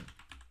Jackson.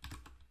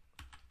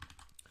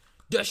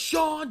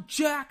 Deshaun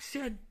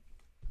Jackson.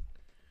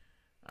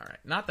 All right,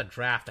 not the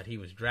draft that he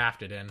was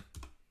drafted in.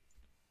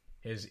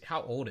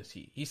 How old is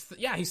he? He's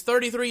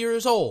 33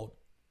 years old.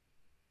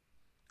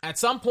 At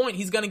some point,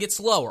 he's going to get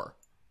slower.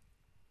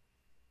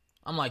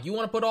 I'm like, you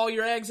want to put all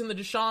your eggs in the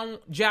Deshaun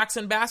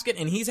Jackson basket?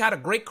 And he's had a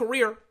great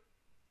career.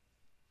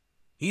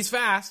 He's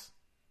fast.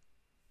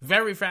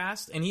 Very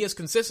fast. And he is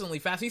consistently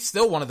fast. He's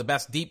still one of the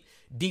best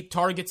deep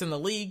targets in the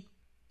league.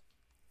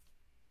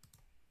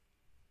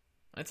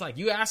 It's like,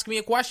 you ask me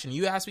a question.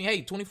 You ask me,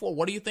 hey, 24,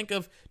 what do you think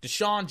of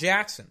Deshaun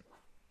Jackson?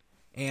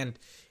 And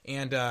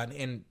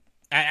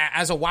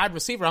as a wide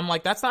receiver, I'm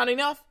like, that's not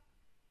enough.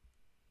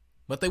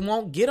 But they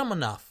won't get him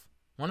enough.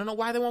 Want to know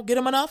why they won't get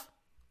him enough?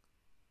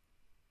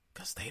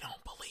 Because they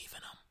don't believe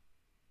in him.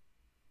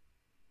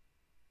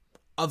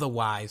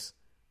 Otherwise,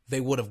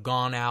 they would have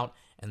gone out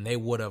and they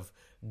would have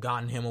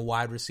gotten him a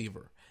wide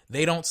receiver.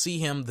 They don't see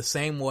him the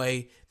same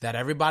way that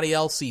everybody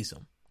else sees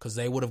him, because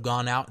they would have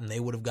gone out and they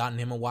would have gotten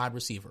him a wide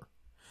receiver.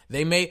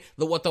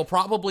 What they'll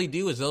probably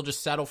do is they'll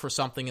just settle for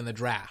something in the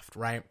draft,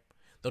 right?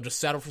 They'll just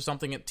settle for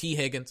something at T.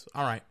 Higgins.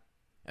 All right.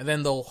 And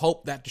then they'll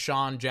hope that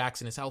Deshaun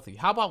Jackson is healthy.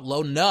 How about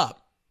loading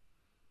up?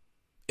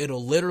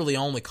 It'll literally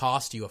only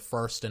cost you a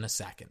first and a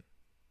second.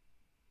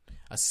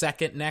 A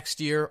second next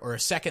year, or a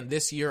second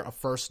this year, a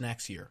first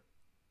next year.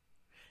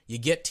 You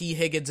get T.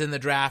 Higgins in the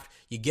draft,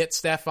 you get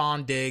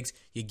Stephon Diggs,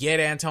 you get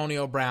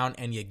Antonio Brown,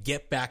 and you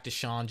get back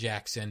Deshaun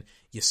Jackson.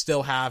 You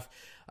still have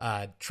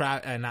not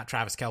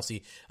Travis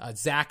Kelce,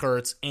 Zach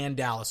Ertz, and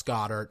Dallas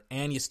Goedert,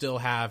 and you still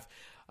have,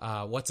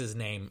 what's his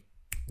name?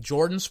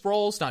 Jordan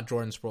Sproles? Not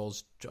Jordan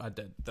Sproles.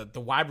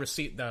 The wide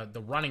receiver,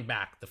 the running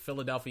back, the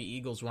Philadelphia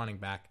Eagles running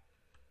back.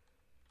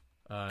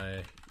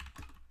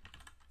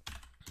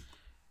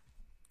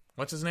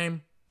 What's his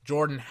name?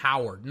 Jordan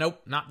Howard.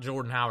 Nope, not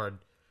Jordan Howard.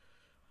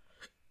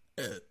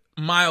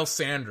 Miles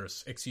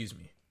Sanders, excuse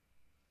me.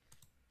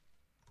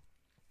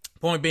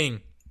 Point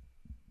being,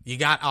 you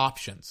got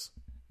options.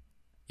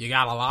 You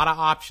got a lot of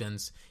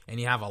options, and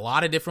you have a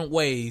lot of different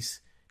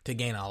ways to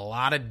gain a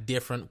lot of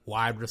different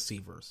wide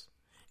receivers.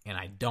 And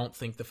I don't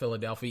think the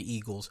Philadelphia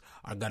Eagles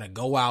are going to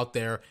go out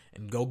there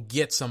and go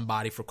get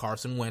somebody for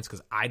Carson Wentz,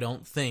 because I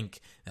don't think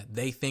that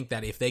they think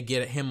that if they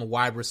get him a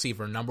wide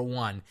receiver, number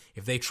one,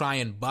 if they try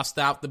and bust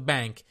out the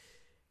bank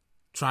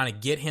trying to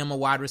get him a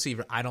wide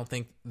receiver, I don't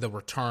think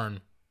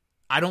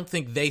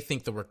they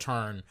think the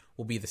return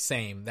will be the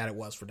same that it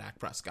was for Dak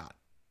Prescott.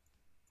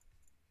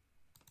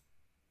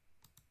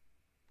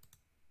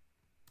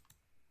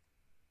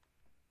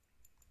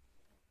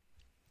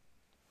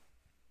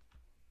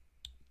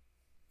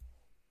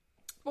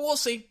 But we'll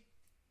see.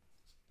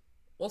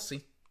 We'll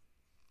see.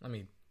 Let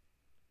me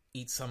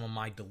eat some of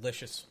my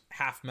delicious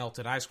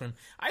half-melted ice cream.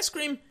 Ice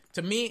cream,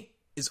 to me,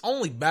 is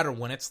only better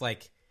when it's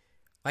like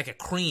a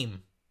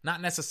cream,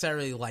 not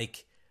necessarily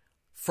like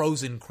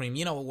frozen cream,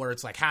 you know, where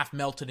it's like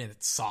half-melted and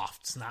it's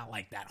soft. It's not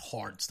like that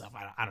hard stuff.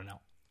 I don't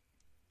know.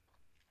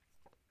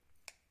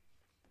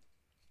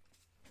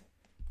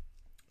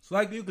 It's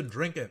like you can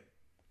drink it.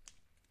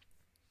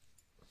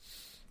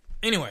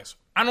 Anyways,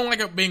 I don't like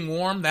it being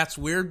warm. That's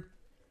weird.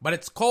 But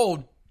it's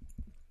cold.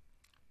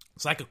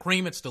 It's like a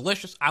cream. It's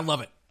delicious. I love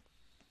it.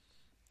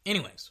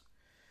 Anyways,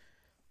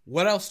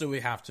 what else do we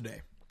have today?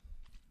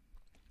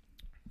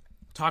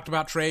 Talked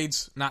about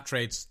teams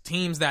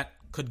that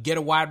could get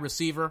a wide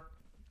receiver.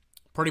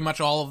 Pretty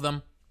much all of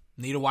them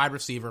need a wide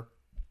receiver.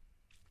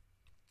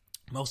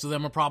 Most of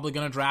them are probably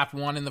going to draft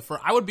one in the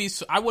first. I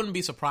wouldn't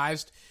be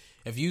surprised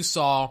if you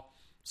saw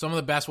some of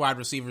the best wide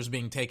receivers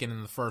being taken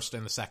in the first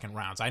and the second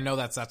rounds. I know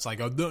that's like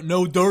a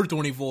no dirt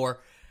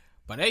 24,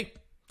 but hey,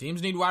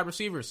 teams need wide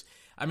receivers.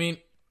 I mean,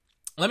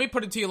 let me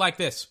put it to you like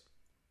this.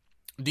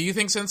 Do you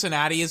think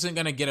Cincinnati isn't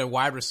going to get a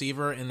wide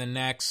receiver in the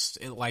next,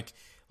 like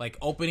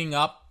opening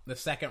up the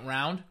second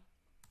round?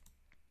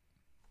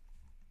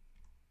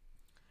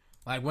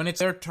 Like when it's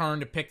their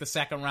turn to pick the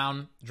second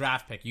round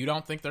draft pick, you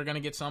don't think they're going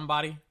to get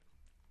somebody?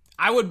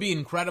 I would be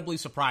incredibly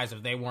surprised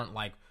if they weren't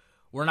like,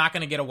 we're not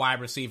going to get a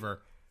wide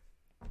receiver.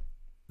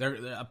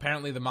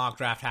 Apparently the mock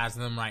draft has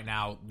them right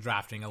now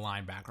drafting a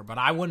linebacker, but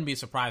I wouldn't be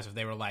surprised if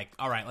they were like,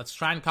 all right, let's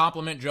try and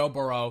compliment Joe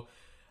Burrow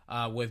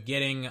with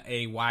getting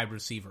a wide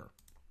receiver,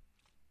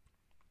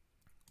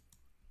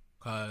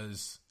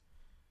 because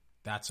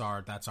that's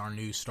our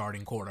new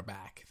starting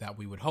quarterback that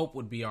we would hope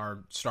would be our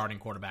starting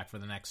quarterback for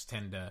the next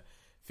 10 to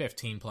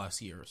 15 plus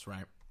years,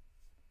 right?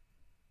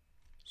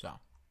 So,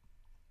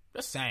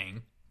 just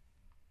saying.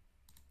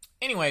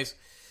 Anyways,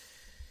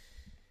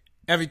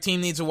 every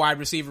team needs a wide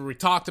receiver. We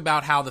talked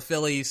about how the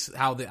Phillies,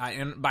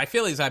 and by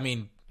Phillies I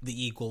mean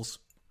the Eagles.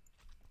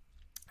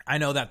 I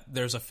know that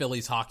there's a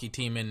Phillies hockey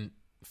team in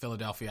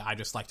Philadelphia. I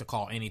just like to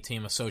call any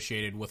team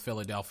associated with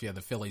Philadelphia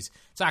the Phillies.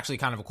 It's actually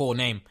kind of a cool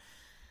name.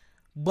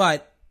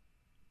 But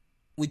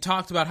we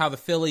talked about how the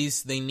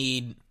Phillies, they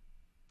need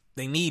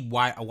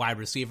a wide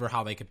receiver,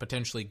 how they could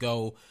potentially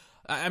go.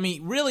 I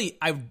mean, really,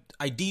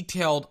 I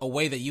detailed a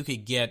way that you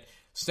could get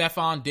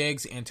Stephon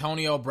Diggs,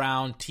 Antonio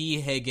Brown, T.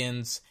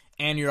 Higgins,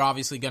 and you're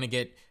obviously going to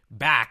get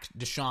back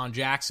Deshaun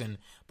Jackson.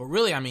 But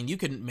really, I mean, you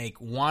could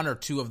make one or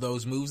two of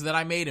those moves that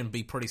I made and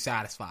be pretty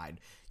satisfied.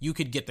 You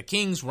could get the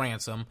King's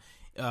ransom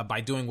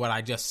by doing what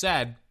I just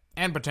said,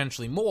 and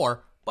potentially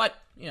more. But,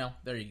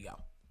 there you go.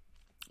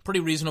 Pretty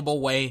reasonable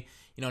way,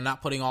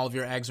 not putting all of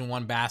your eggs in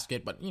one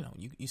basket. But,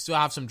 you still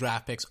have some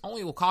draft picks.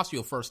 Only will cost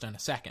you a first and a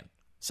second.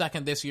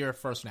 Second this year,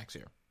 first next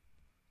year.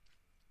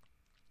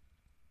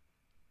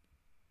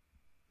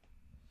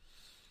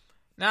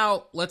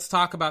 Now, let's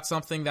talk about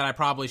something that I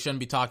probably shouldn't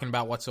be talking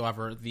about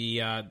whatsoever.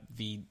 The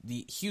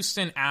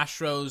Houston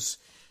Astros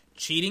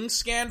cheating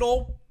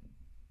scandal,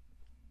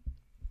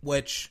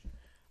 which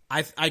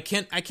I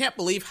can't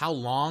believe how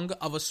long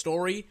of a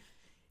story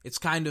it's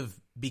kind of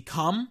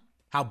become,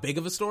 how big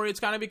of a story it's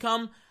kind of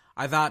become.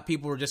 I thought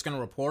people were just going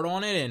to report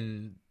on it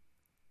and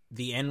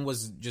the end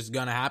was just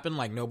going to happen,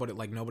 like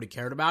nobody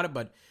cared about it,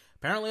 but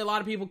apparently a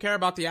lot of people care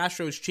about the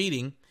Astros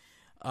cheating.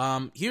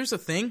 Here's the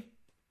thing.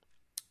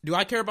 Do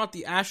I care about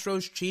the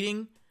Astros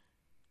cheating?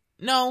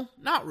 No,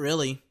 not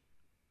really.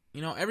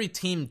 Every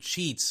team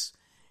cheats,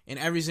 in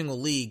every single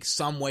league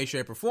some way,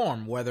 shape, or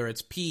form, whether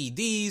it's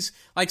PEDs.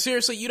 Like,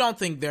 seriously, you don't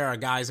think there are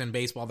guys in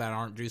baseball that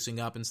aren't juicing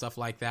up and stuff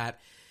like that.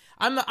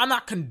 I'm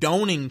not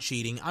condoning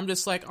cheating. I'm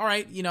just like, all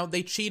right,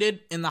 they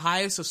cheated in the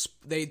highest,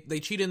 they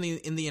cheated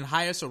in the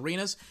highest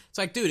arenas. It's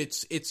like, dude,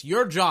 it's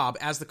your job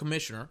as the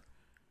commissioner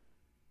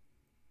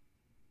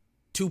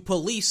to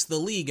police the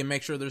league and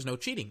make sure there's no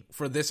cheating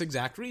for this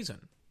exact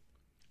reason.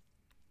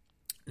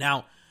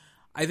 Now,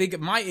 I think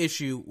my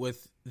issue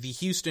with the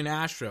Houston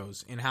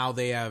Astros and how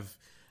they have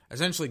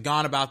essentially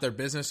gone about their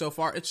business so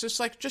far, it's just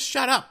like, just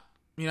shut up,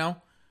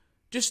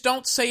 Just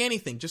don't say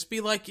anything. Just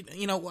be like,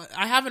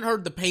 I haven't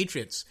heard the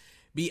Patriots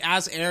be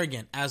as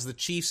arrogant as the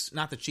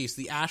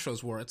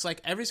Astros were. It's like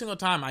every single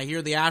time I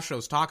hear the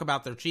Astros talk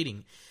about their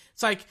cheating,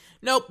 it's like,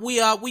 nope,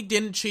 we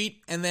didn't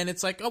cheat. And then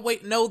it's like, oh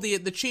wait, no,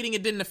 the cheating,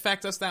 it didn't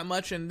affect us that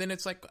much. And then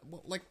it's like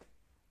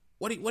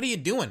what are you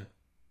doing?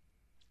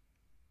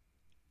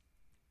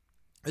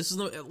 This is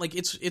like,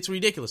 it's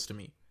ridiculous to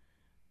me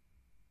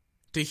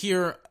to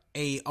hear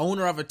a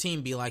owner of a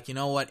team be like, you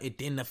know what, it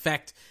didn't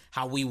affect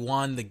how we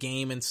won the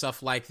game and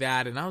stuff like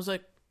that. And I was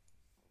like,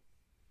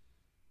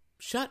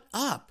 shut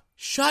up.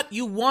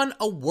 You won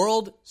a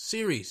World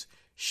Series.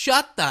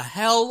 Shut the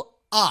hell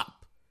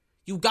up.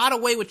 You got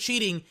away with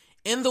cheating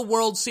in the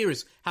World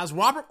Series. Has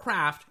Robert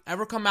Kraft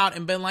ever come out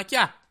and been like,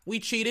 yeah, we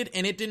cheated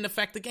and it didn't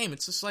affect the game?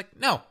 It's just like,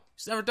 no,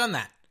 he's never done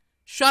that.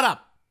 Shut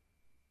up.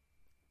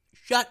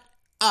 Shut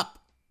up.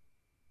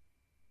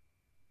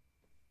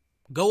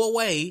 Go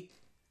away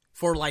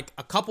for like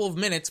a couple of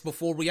minutes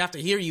before we have to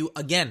hear you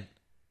again.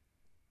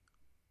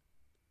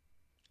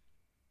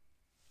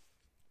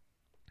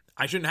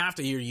 I shouldn't have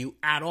to hear you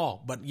at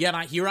all, but yet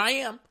here I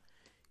am,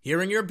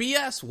 hearing your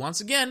BS once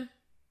again.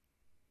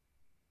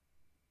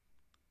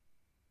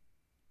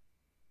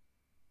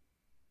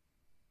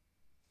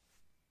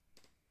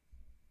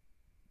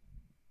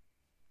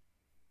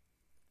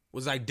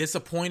 Was I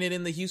disappointed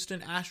in the Houston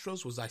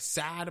Astros? Was I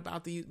sad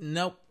about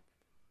Nope.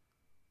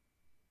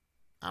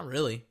 Not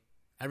really.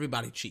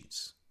 Everybody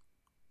cheats.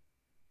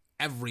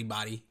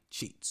 Everybody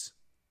cheats.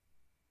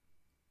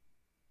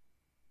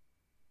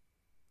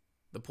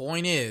 The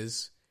point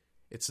is,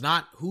 it's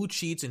not who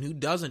cheats and who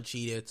doesn't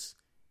cheat. It's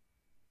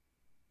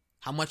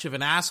how much of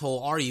an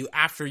asshole are you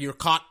after you're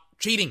caught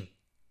cheating?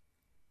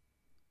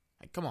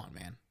 Like, come on,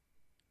 man.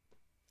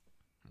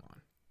 Come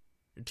on.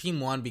 Your team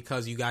won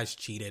because you guys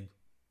cheated.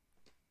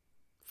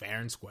 Fair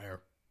and square.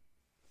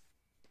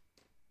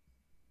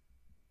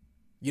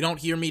 You don't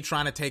hear me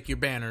trying to take your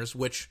banners,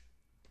 which,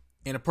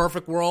 in a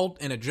perfect world,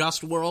 in a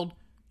just world,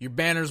 your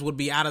banners would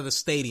be out of the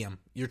stadium.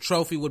 Your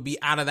trophy would be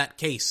out of that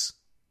case.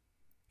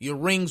 Your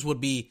rings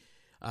would be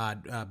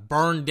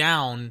burned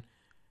down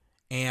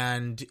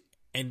and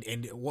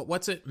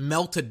what's it?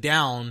 Melted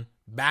down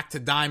back to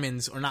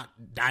diamonds, or not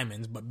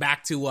diamonds, but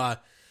back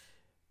to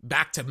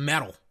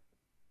metal.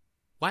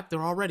 What?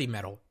 They're already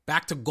metal.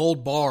 Back to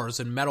gold bars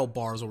and metal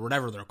bars, or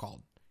whatever they're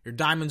called. Your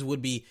diamonds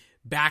would be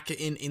back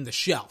in the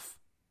shelf.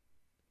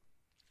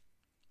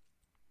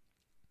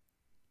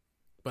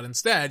 But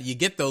instead, you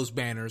get those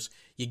banners,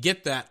 you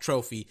get that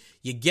trophy,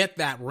 you get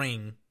that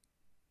ring.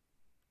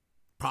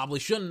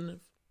 Probably shouldn't have.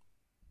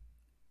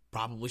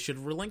 Probably should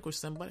have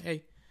relinquished them, but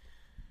hey,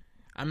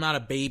 I'm not a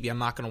baby. I'm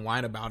not going to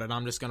whine about it.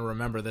 I'm just going to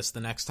remember this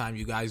the next time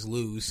you guys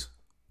lose,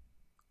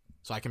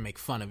 so I can make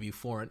fun of you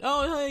for it.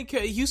 Oh,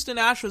 hey, Houston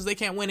Astros, they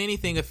can't win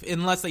anything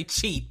unless they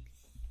cheat.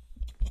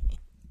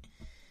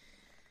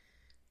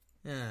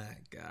 Ah,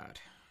 God.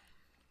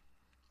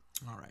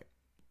 All right.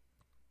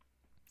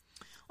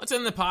 Let's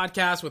end the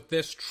podcast with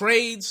this.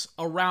 Trades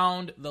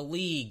around the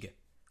league.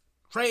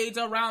 Trades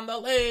around the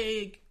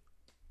league.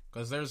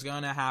 Because there's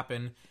going to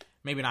happen,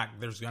 maybe not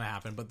there's going to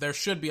happen, but there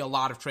should be a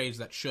lot of trades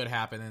that should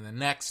happen in the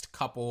next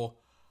couple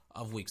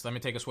of weeks. Let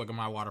me take a swig of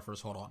my water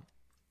first. Hold on.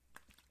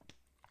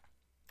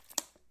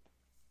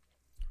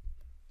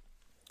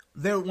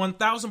 There,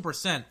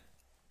 1,000%.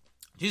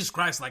 Jesus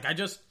Christ, like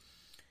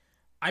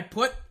I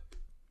put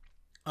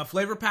a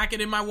flavor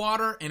packet in my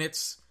water, and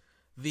it's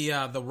the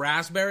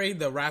raspberry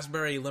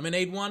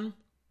lemonade one.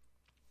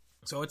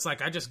 So it's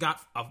like I just got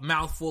a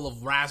mouthful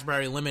of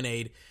raspberry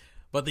lemonade.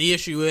 But the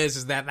issue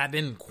is that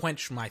didn't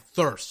quench my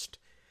thirst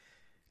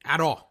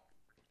at all.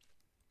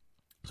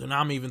 So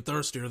now I'm even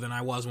thirstier than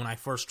I was when I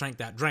first drank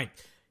that drink.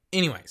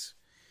 Anyways,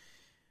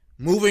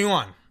 moving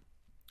on.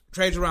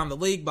 Trades around the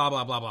league, blah,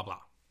 blah, blah, blah,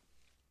 blah.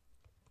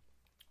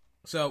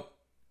 So,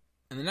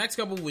 in the next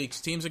couple of weeks,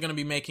 teams are going to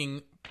be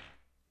making,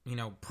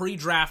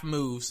 pre-draft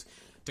moves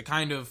to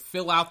kind of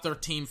fill out their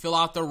team, fill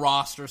out their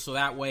roster, so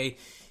that way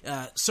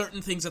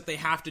certain things that they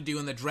have to do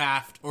in the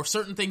draft, or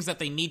certain things that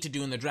they need to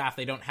do in the draft,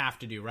 they don't have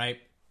to do, right?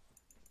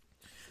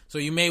 So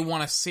you may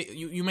want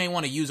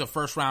to use a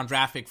first round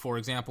draft pick, for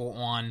example,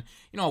 on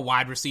a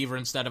wide receiver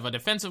instead of a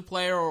defensive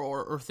player,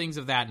 or things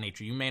of that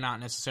nature. You may not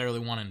necessarily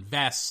want to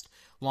invest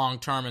long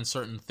term in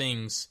certain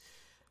things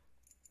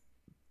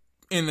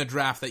in the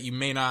draft that you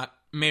may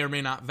or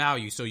may not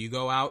value. So you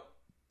go out,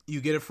 you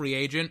get a free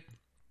agent.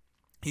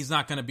 He's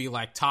not going to be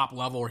like top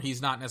level, or he's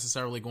not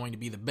necessarily going to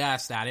be the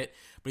best at it,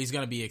 but he's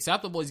going to be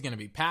acceptable. He's going to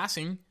be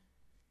passing.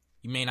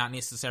 You may not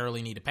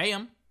necessarily need to pay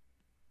him.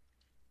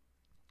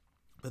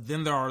 But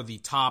then there are the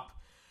top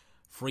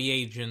free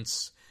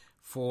agents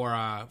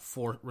for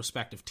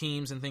respective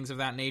teams and things of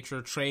that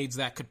nature, trades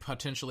that could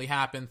potentially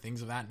happen,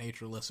 things of that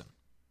nature. Listen,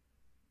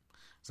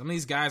 some of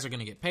these guys are going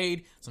to get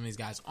paid, some of these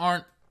guys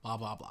aren't, blah,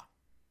 blah, blah.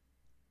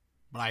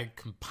 But I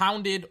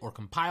compiled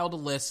a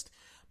list,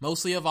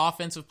 mostly of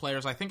offensive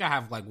players. I think I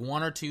have like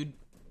one or two.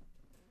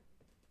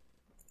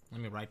 Let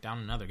me write down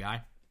another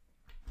guy.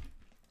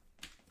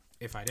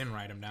 If I didn't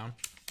write him down.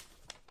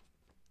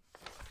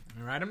 Let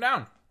me write him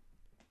down.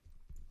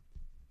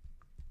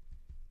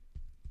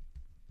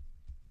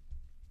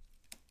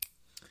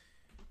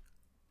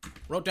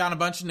 Wrote down a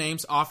bunch of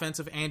names,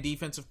 offensive and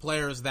defensive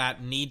players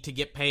that need to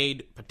get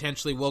paid,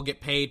 potentially will get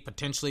paid,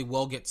 potentially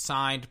will get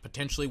signed,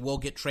 potentially will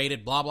get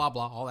traded, blah, blah,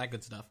 blah, all that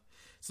good stuff.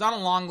 It's not a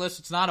long list.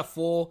 It's not a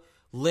full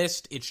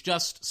list. It's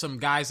just some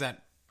guys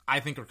that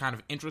I think are kind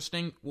of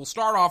interesting. We'll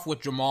start off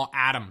with Jamal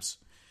Adams.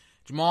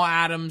 Jamal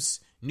Adams,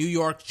 New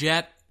York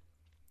Jet.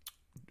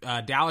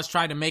 Dallas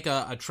tried to make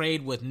a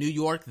trade with New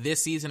York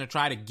this season to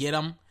try to get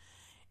him.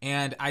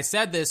 And I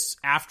said this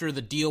after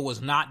the deal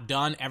was not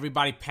done.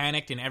 Everybody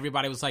panicked and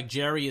everybody was like,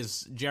 Jerry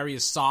is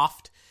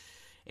soft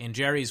and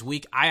Jerry is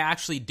weak. I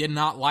actually did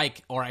not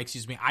like, or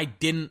excuse me, I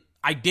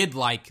did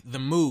like the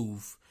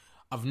move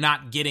of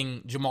not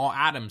getting Jamal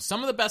Adams.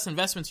 Some of the best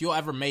investments you'll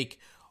ever make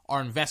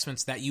are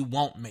investments that you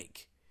won't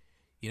make,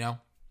 you know?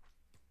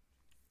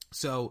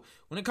 So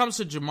when it comes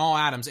to Jamal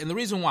Adams, and the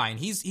reason why, and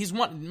he's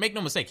one, make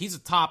no mistake, he's a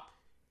top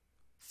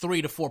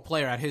 3 to 4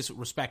 player at his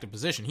respective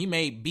position. He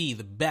may be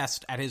the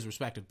best at his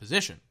respective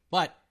position.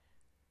 But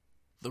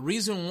the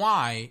reason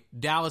why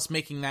Dallas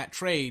making that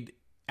trade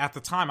at the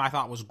time I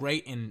thought was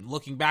great, and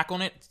looking back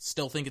on it,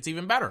 still think it's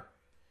even better.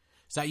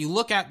 So that you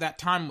look at that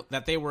time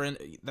that they were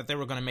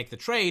going to make the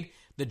trade,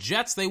 the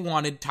Jets, they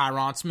wanted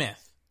Tyron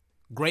Smith.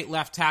 Great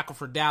left tackle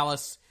for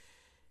Dallas.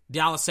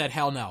 Dallas said,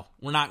 hell no.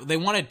 We're not. They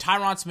wanted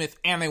Tyron Smith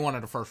and they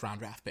wanted a first round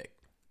draft pick.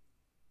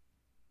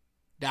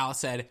 Dallas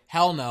said,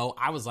 hell no.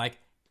 I was like,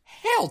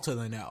 hell to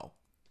the no.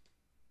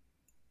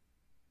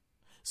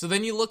 So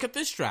then you look at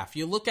this draft.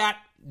 You look at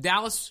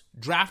Dallas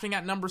drafting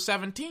at number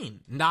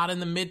 17, not in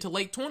the mid to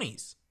late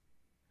 20s.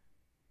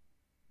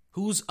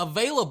 Who's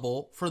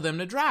available for them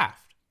to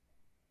draft?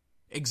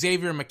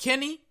 Xavier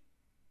McKinney,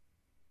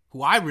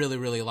 who I really,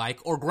 really like,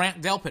 or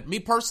Grant Delpit. Me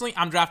personally,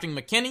 I'm drafting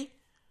McKinney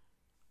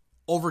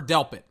over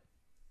Delpit.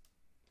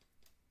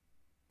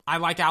 I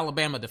like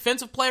Alabama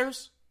defensive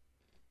players.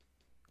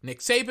 Nick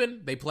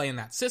Saban, they play in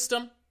that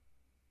system.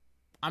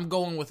 I'm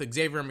going with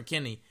Xavier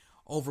McKinney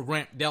over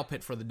Grant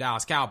Delpit for the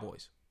Dallas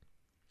Cowboys.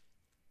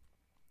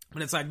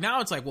 But it's like,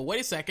 now it's like, well,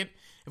 wait a second.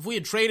 If we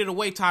had traded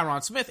away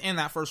Tyron Smith and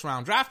that first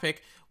round draft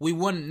pick, we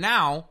wouldn't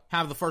now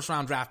have the first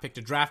round draft pick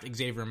to draft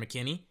Xavier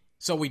McKinney,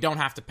 so we don't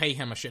have to pay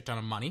him a shit ton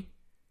of money.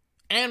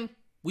 And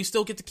we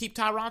still get to keep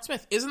Tyron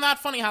Smith. Isn't that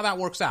funny how that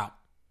works out?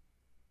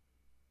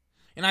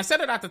 And I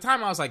said it at the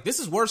time, I was like, this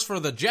is worse for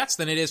the Jets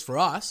than it is for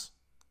us.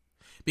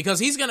 Because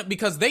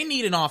they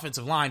need an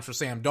offensive line for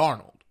Sam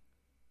Darnold.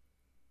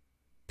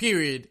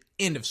 Period.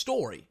 End of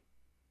story.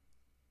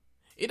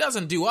 It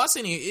doesn't do us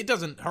it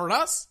doesn't hurt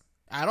us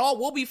at all.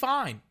 We'll be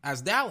fine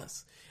as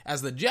Dallas.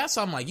 As the Jets,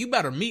 I'm like, you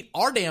better meet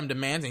our damn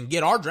demands and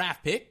get our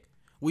draft pick.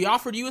 We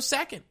offered you a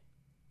second.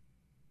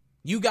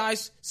 You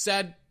guys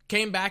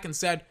came back and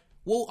said,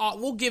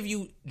 we'll give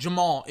you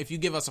Jamal if you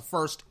give us a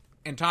first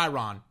and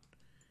Tyron.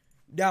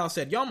 Dallas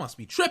said, y'all must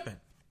be tripping.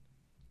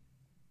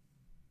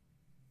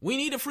 We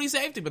need a free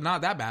safety, but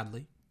not that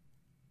badly.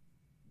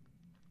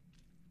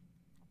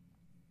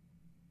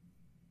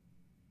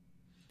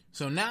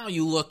 So now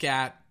you look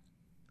at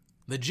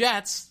the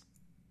Jets.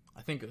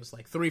 I think it was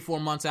like 3-4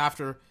 months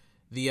after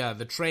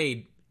the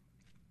trade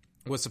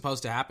was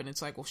supposed to happen.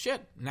 It's like, well,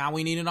 shit. Now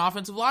we need an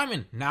offensive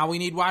lineman. Now we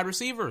need wide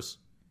receivers.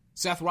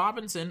 Seth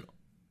Roberts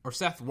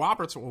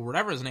or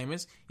whatever his name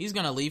is, he's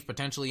going to leave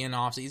potentially in the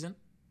offseason.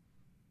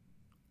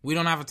 We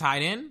don't have a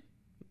tight end.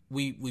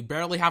 We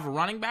barely have a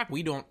running back.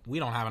 We don't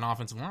have an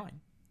offensive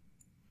line.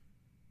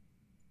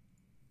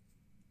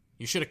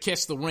 You should have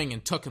kissed the ring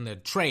and taken the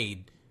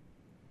trade.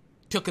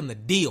 Taken the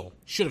deal.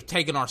 Should have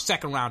taken our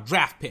second round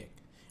draft pick.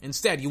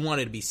 Instead, you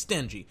wanted to be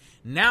stingy.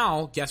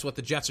 Now, guess what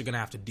the Jets are going to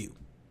have to do?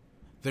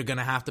 They're going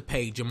to have to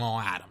pay Jamal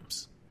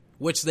Adams,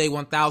 which they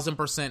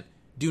 1,000%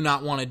 do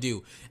not want to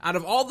do. Out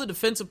of all the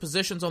defensive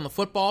positions on the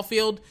football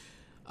field,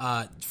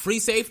 free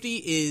safety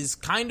is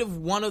kind of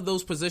one of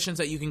those positions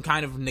that you can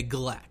kind of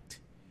neglect.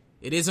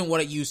 It isn't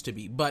what it used to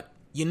be, but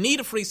you need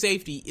a free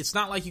safety. It's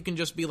not like you can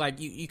just be like,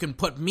 you can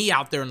put me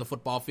out there in the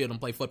football field and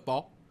play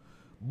football,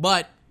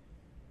 but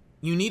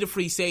you need a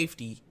free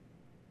safety.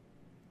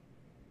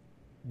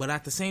 But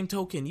at the same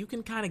token, you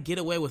can kind of get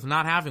away with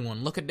not having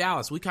one. Look at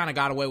Dallas. We kind of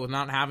got away with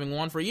not having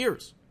one for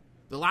years.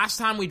 The last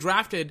time we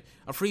drafted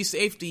a free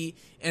safety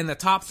in the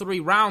top 3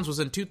 rounds was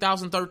in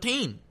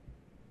 2013.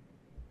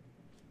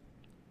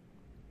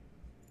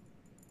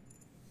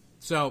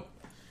 So,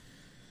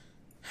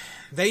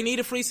 they need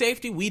a free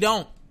safety. We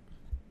don't.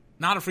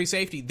 Not a free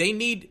safety.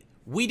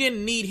 We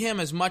didn't need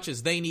him as much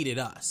as they needed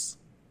us.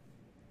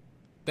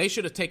 They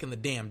should have taken the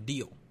damn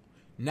deal.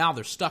 Now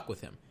they're stuck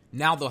with him.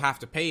 Now they'll have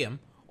to pay him,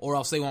 or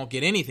else they won't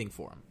get anything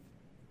for him.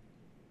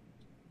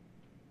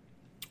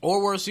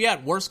 Or worse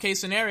yet, worst case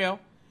scenario,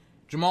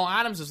 Jamal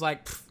Adams is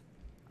like,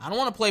 I don't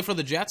want to play for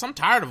the Jets. I'm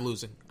tired of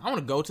losing. I want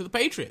to go to the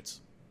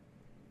Patriots.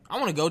 I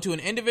want to go to an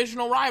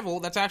in-divisional rival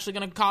that's actually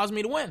going to cause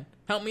me to win.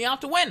 Help me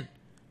out to win.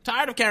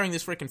 Tired of carrying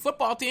this freaking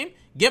football team.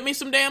 Get me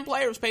some damn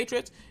players,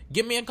 Patriots.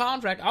 Give me a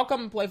contract. I'll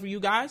come and play for you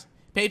guys.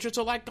 Patriots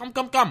are like,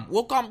 come.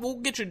 We'll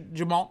get you,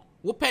 Jamal.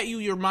 We'll pay you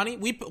your money.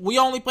 We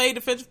only pay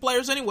defensive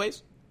players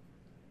anyways.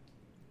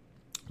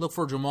 Look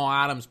for Jamal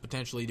Adams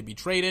potentially to be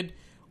traded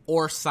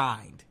or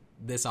signed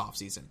this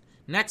offseason.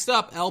 Next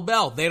up, L.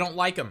 Bell. They don't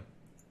like him.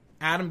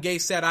 Adam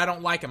Gase said, I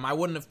don't like him. I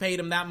wouldn't have paid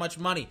him that much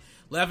money.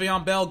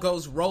 Le'Veon Bell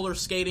goes roller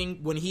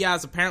skating when he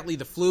has apparently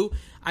the flu.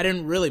 I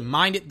didn't really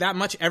mind it that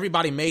much.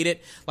 Everybody made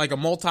it like a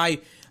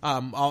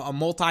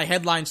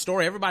multi-headline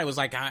story. Everybody was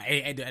like,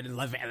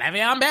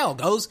 Le'Veon Bell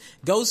goes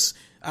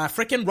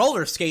freaking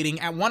roller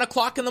skating at 1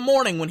 o'clock in the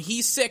morning when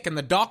he's sick and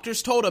the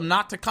doctors told him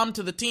not to come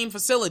to the team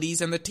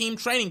facilities and the team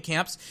training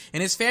camps,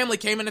 and his family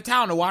came into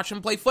town to watch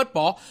him play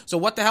football. So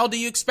what the hell do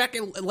you expect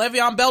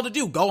Le'Veon Bell to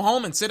do? Go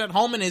home and sit at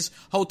home in his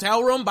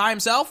hotel room by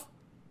himself?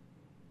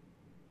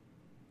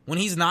 When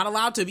he's not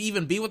allowed to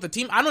even be with the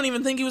team? I don't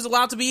even think he was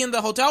allowed to be in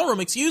the hotel room,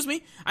 excuse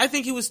me. I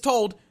think he was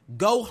told,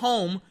 go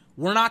home.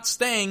 We're not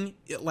staying,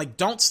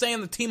 don't stay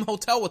in the team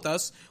hotel with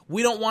us.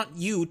 We don't want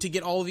you to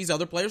get all of these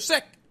other players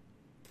sick.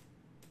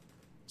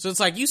 So it's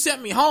like, you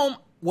sent me home.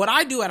 What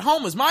I do at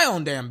home is my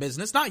own damn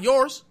business, not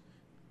yours.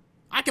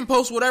 I can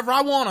post whatever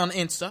I want on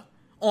Insta,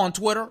 on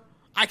Twitter.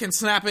 I can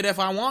snap it if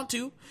I want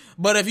to.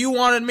 But if you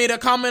wanted me to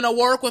come into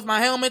work with my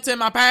helmets and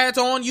my pads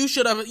on, you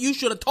should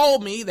have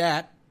told me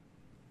that.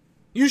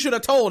 You should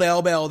have told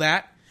L. Bell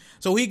that.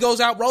 So he goes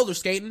out roller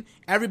skating.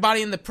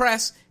 Everybody in the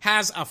press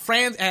has a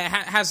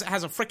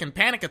freaking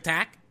panic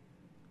attack.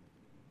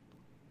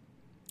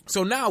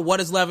 So now what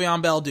does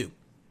Le'Veon Bell do?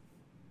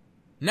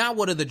 Now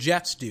what do the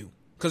Jets do?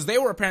 Because they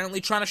were apparently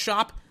trying to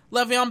shop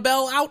Le'Veon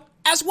Bell out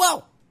as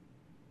well.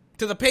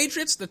 To the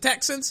Patriots, the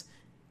Texans,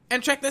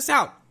 and check this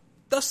out,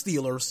 the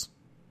Steelers.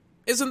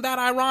 Isn't that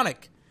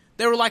ironic?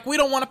 They were like, we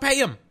don't want to pay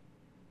him.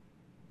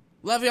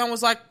 Le'Veon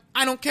was like,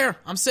 I don't care.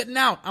 I'm sitting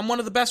out. I'm one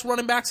of the best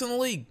running backs in the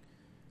league.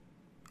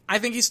 I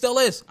think he still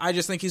is. I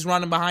just think he's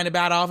running behind a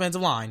bad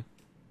offensive line.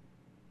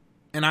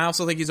 And I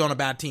also think he's on a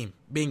bad team,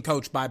 being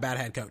coached by a bad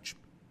head coach.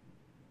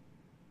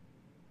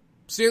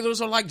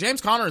 Steelers are like, James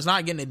Conner is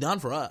not getting it done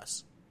for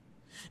us.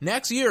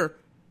 Next year,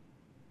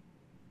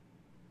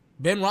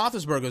 Ben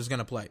Roethlisberger is going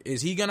to play.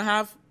 Is he going to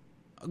have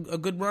a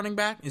good running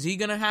back? Is he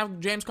going to have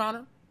James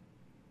Conner?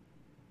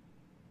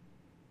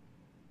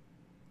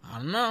 I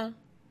don't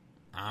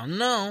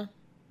know.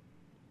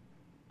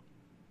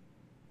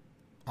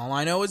 All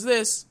I know is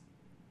this.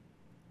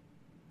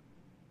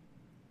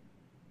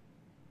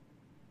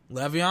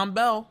 Le'Veon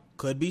Bell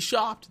could be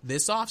shopped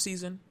this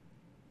offseason.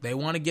 They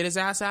want to get his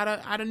ass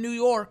out of New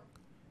York.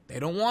 They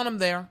don't want him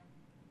there.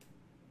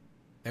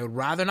 They would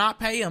rather not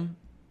pay him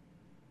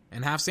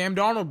and have Sam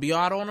Darnold be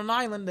out on an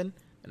island than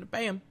to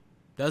pay him.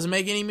 Doesn't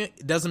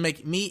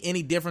make me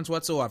any difference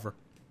whatsoever.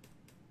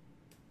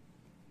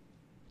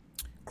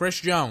 Chris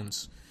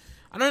Jones.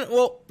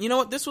 You know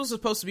what? This was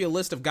supposed to be a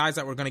list of guys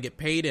that were going to get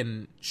paid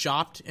and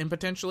shopped and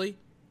potentially.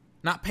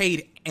 Not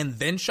paid and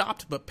then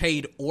shopped, but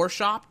paid or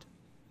shopped.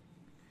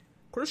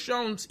 Chris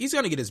Jones, he's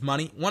going to get his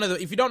money.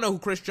 If you don't know who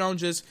Chris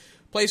Jones is,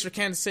 plays for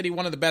Kansas City,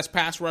 one of the best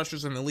pass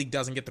rushers in the league,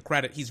 doesn't get the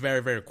credit. He's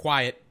very, very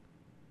quiet.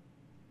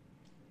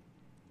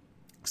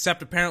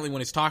 Except apparently when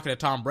he's talking to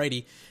Tom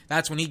Brady,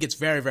 that's when he gets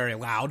very, very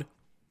loud.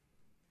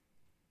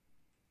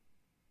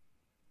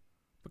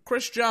 But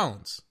Chris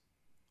Jones,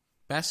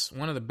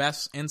 one of the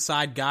best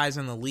inside guys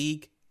in the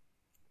league.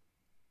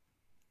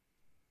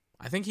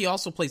 I think he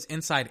also plays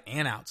inside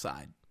and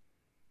outside.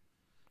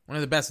 One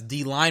of the best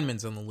D linemen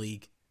in the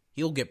league.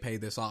 He'll get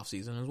paid this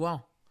offseason as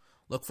well.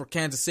 Look for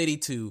Kansas City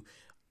to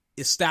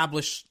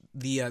establish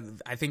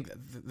I think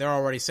they're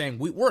already saying,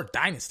 we're a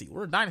dynasty.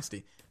 We're a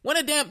dynasty.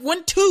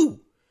 Win 2.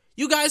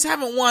 You guys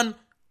haven't won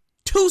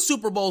 2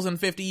 Super Bowls in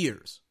 50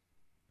 years.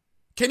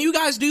 Can you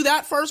guys do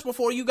that first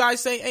before you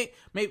guys say, hey,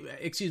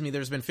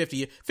 there's been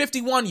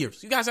 51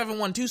 years. You guys haven't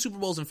won 2 Super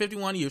Bowls in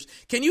 51 years.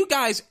 Can you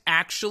guys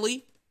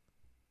actually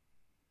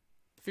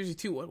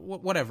 52,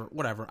 whatever.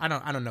 I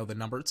don't know the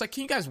number. It's like,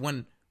 can you guys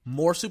win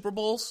more Super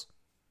Bowls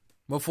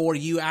before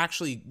you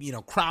actually,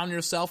 crown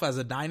yourself as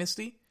a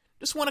dynasty?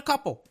 Just win a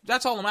couple.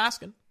 That's all I'm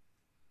asking.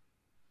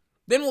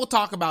 Then we'll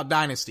talk about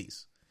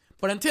dynasties.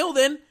 But until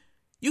then,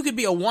 you could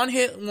be a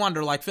one-hit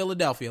wonder like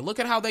Philadelphia. Look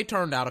at how they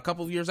turned out a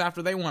couple of years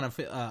after they won a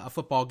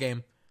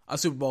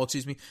Super Bowl,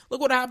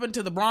 Look what happened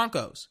to the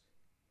Broncos.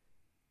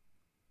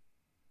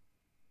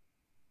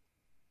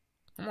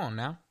 Come on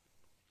now.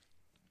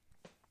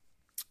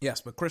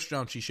 Yes, but Chris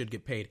Jones, he should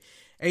get paid.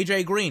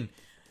 A.J. Green.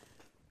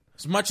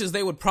 As much as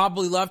they would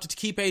probably love to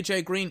keep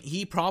A.J. Green,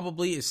 he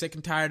probably is sick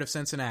and tired of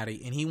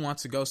Cincinnati, and he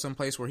wants to go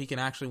someplace where he can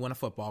actually win a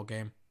football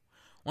game.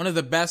 One of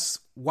the best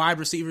wide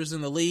receivers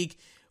in the league,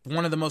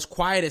 one of the most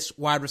quietest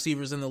wide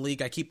receivers in the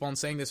league. I keep on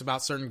saying this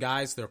about certain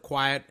guys. They're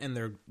quiet and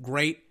they're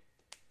great.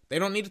 They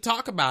don't need to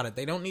talk about it.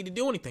 They don't need to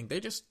do anything. They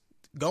just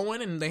go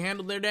in and they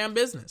handle their damn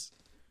business.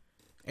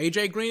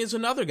 AJ Green is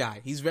another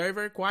guy. He's very,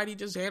 very quiet. He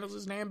just handles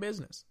his damn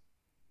business.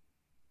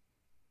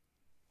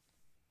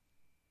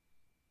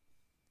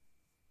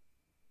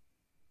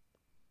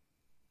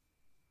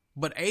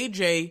 But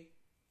AJ,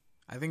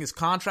 I think his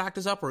contract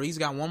is up, or he's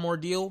got one more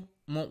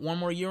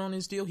year on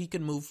his deal. He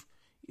could move.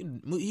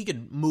 He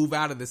could move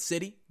out of the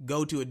city,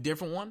 go to a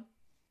different one,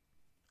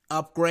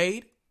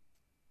 upgrade.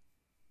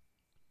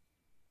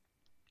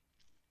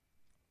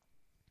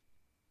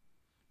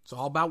 It's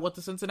all about what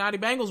the Cincinnati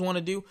Bengals want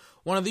to do.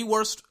 One of the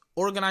worst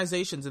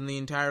organizations in the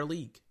entire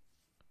league.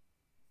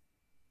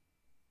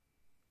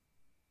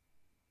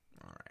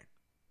 All right.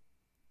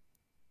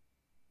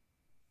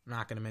 I'm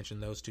not going to mention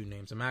those two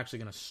names. I'm actually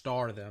going to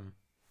star them.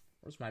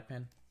 Where's my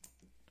pen?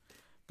 I'm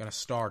going to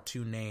star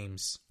two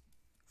names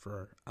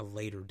for a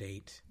later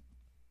date.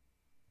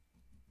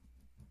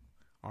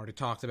 Already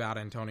talked about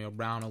Antonio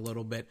Brown a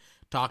little bit.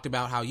 Talked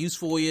about how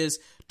useful he is.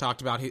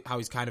 Talked about how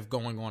he's kind of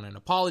going on an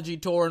apology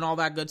tour and all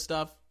that good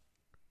stuff.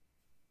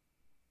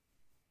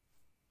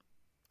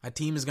 A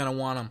team is going to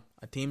want him.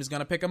 A team is going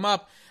to pick him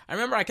up. I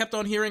remember I kept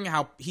on hearing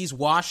how he's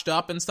washed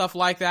up and stuff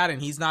like that,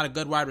 and he's not a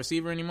good wide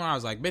receiver anymore. I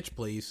was like, bitch,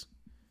 please.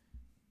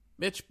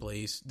 Bitch,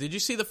 please. Did you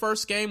see the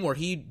first game where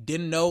he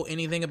didn't know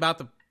anything about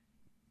the...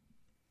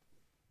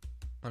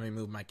 Let me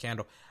move my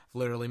candle. I've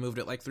literally moved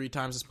it like 3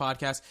 times this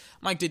podcast.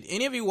 Mike, did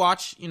any of you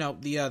watch,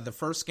 the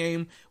first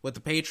game with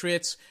the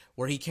Patriots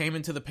where he came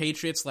into the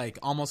Patriots like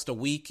almost a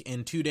week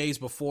and 2 days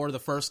before the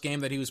first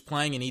game that he was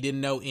playing, and he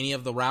didn't know any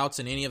of the routes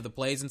and any of the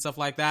plays and stuff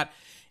like that?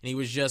 And he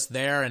was just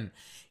there, and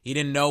he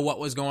didn't know what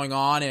was going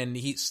on, and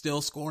he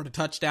still scored a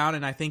touchdown,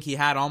 and I think he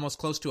had almost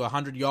close to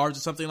 100 yards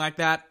or something like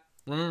that.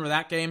 Remember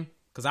that game?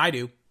 Because I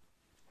do.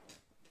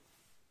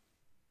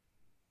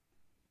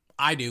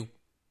 I do.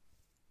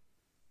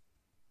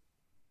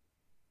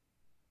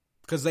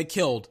 Because they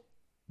killed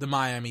the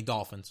Miami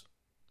Dolphins.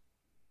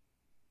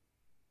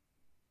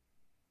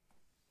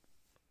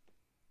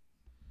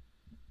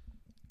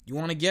 You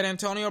want to get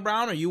Antonio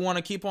Brown, or you want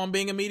to keep on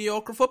being a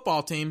mediocre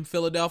football team,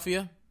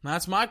 Philadelphia?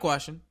 That's my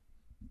question.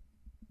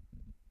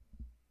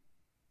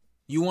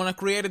 You want to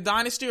create a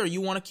dynasty, or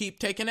you want to keep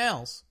taking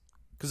L's?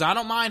 Because I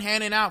don't mind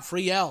handing out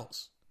free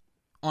L's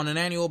on an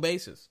annual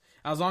basis,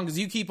 as long as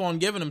you keep on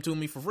giving them to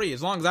me for free.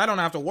 As long as I don't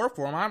have to work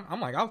for them, I'm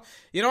like,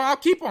 I'll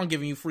keep on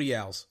giving you free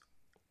L's.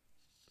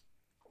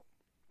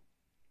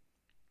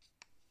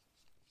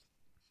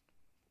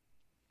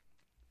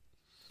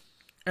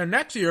 And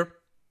next year,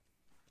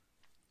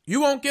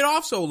 you won't get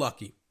off so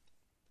lucky.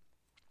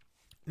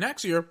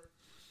 Next year,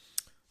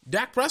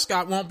 Dak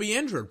Prescott won't be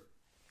injured.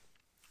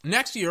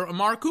 Next year,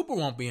 Amari Cooper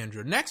won't be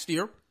injured. Next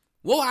year,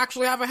 we'll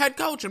actually have a head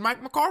coach in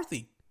Mike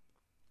McCarthy.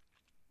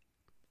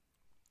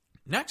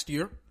 Next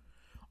year,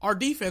 our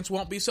defense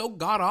won't be so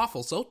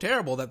god-awful, so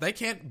terrible that they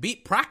can't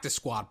beat practice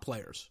squad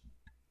players.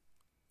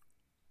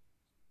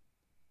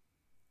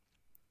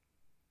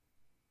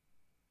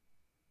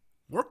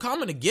 We're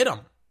coming to get them.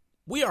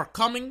 We are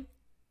coming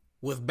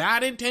with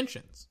bad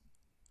intentions.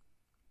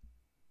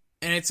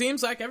 And it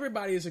seems like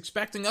everybody is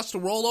expecting us to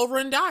roll over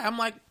and die. I'm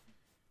like,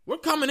 we're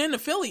coming into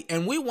Philly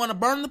and we want to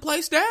burn the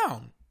place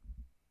down.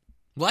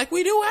 Like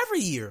we do every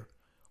year.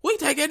 We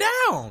take it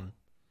down.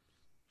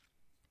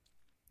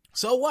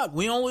 So what?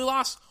 We only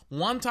lost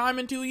one time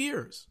in 2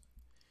 years.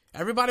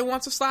 Everybody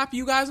wants to slap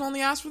you guys on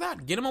the ass for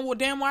that. Get him a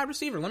damn wide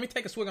receiver. Let me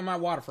take a swig of my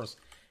water first.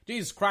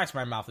 Jesus Christ,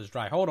 my mouth is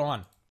dry. Hold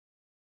on.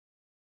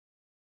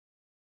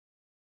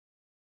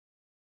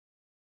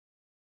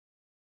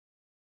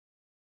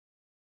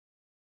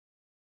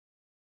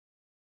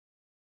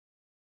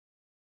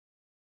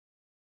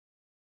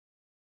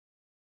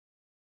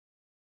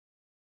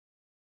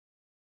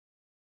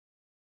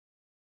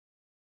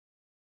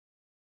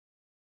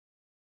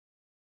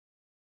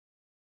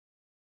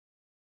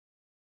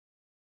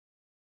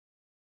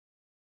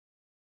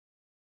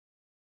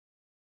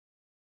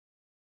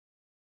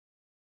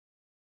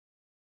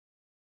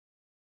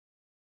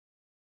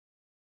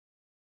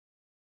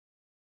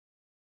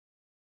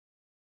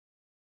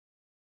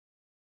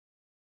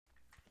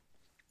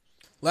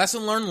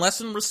 Lesson learned,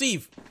 lesson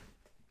received.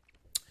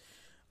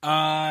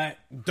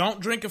 Don't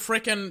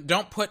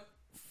put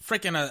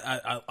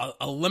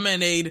a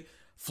lemonade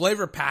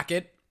flavor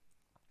packet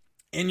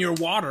in your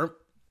water.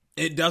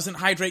 It doesn't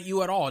hydrate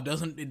you at all.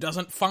 It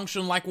doesn't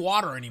function like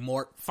water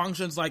anymore. It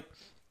functions like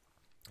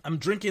I'm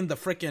drinking the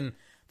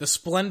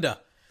Splenda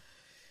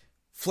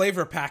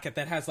flavor packet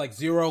that has like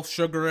 0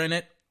 sugar in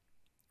it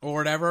or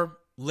whatever.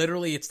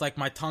 Literally, it's like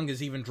my tongue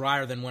is even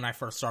drier than when I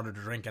first started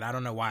to drink it. I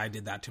don't know why I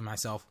did that to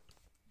myself.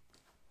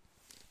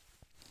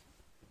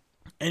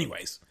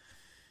 Anyways,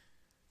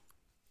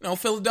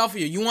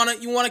 Philadelphia, you want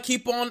to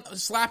keep on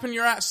slapping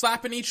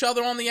each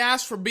other on the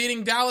ass for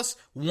beating Dallas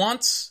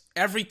once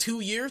every 2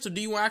 years, or do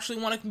you actually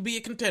want to be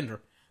a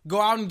contender? Go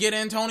out and get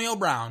Antonio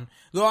Brown.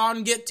 Go out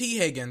and get T.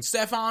 Higgins,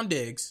 Stephon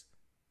Diggs.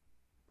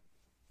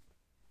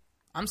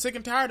 I'm sick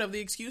and tired of the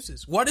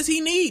excuses. What does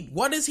he need?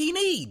 What does he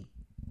need?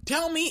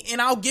 Tell me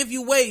and I'll give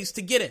you ways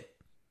to get it.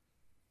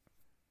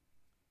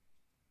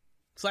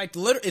 It's like,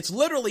 it's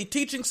literally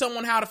teaching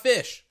someone how to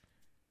fish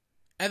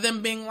and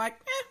then being like,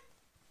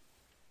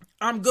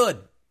 I'm good.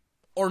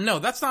 Or no,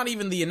 that's not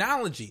even the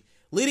analogy.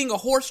 Leading a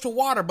horse to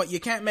water, but you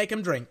can't make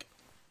him drink.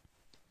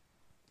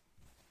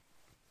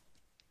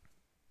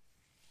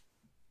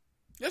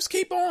 Just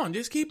keep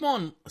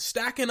on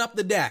stacking up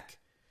the deck.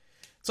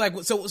 It's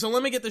like, so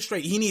let me get this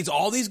straight. He needs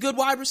all these good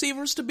wide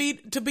receivers to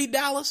beat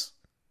Dallas?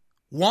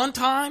 One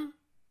time?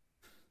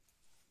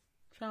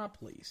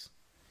 Please.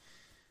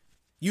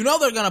 You know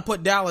they're going to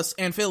put Dallas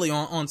and Philly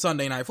on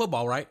Sunday Night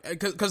Football, right?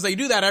 Because they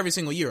do that every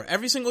single year.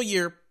 Every single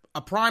year,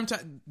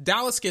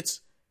 Dallas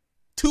gets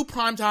 2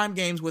 primetime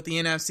games with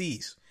the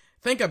NFCs.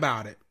 Think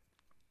about it.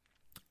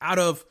 Out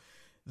of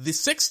the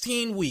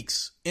 16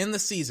 weeks in the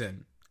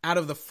season, out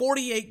of the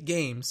 48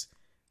 games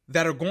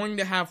that are going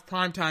to have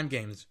primetime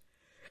games,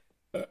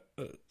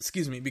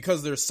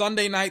 because there's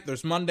Sunday night,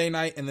 there's Monday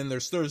night, and then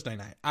there's Thursday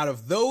night. Out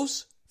of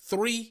those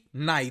 3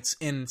 nights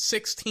in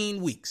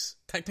 16 weeks,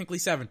 technically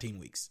 17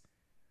 weeks,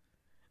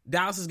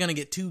 Dallas is going to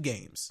get 2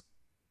 games.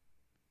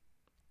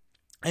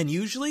 And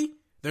usually,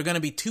 they're going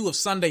to be 2 of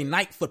Sunday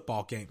night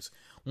football games.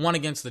 One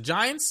against the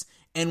Giants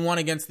and one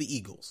against the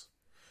Eagles.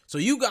 So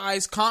you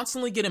guys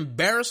constantly get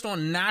embarrassed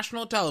on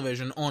national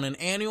television on an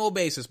annual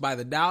basis by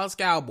the Dallas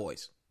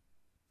Cowboys.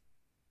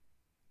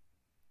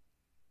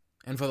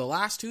 And for the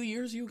last 2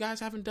 years, you guys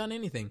haven't done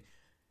anything.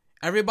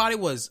 Everybody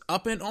was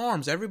up in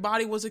arms.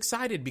 Everybody was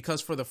excited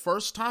because for the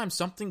first time,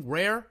 something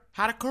rare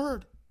had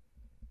occurred.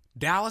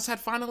 Dallas had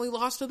finally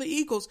lost to the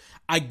Eagles.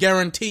 I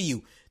guarantee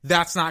you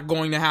that's not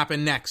going to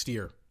happen next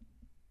year.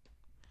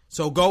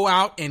 So go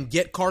out and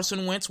get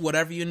Carson Wentz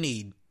whatever you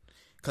need.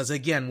 Because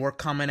again, we're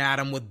coming at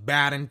him with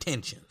bad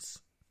intentions.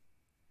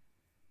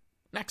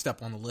 Next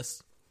up on the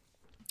list,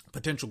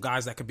 potential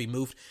guys that could be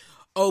moved.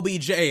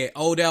 OBJ,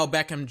 Odell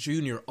Beckham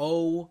Jr.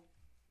 Oh,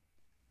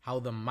 how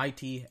the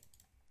mighty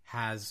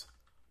has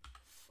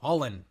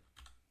fallen.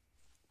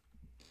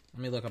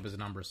 Let me look up his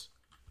numbers.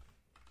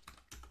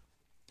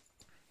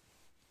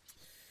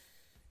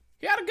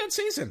 He had a good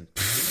season.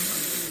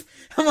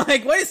 I'm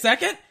like, wait a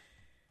second.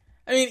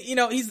 I mean, you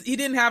know, he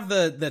didn't have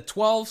the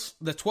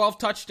 12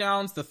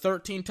 touchdowns, the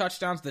 13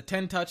 touchdowns, the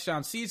 10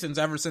 touchdown seasons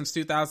ever since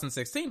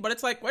 2016. But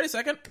it's like, wait a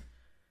second.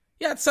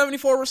 He had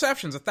 74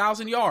 receptions,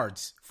 1,000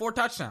 yards, 4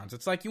 touchdowns.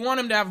 It's like you want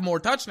him to have more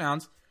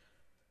touchdowns,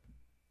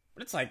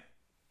 but it's like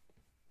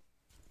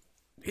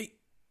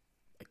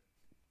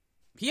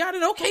he had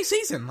an okay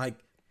season. Like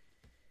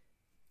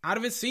out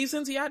of his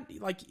seasons, he had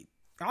like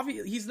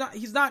he's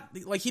not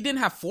like he didn't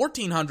have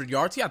 1,400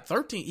 yards. He had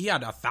 13. He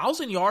had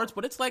 1,000 yards,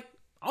 but it's like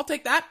I'll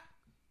take that.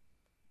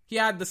 He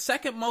had the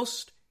second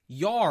most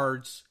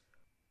yards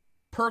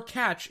per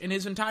catch in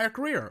his entire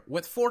career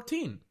with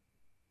 14.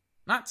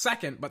 Not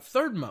second, but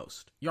third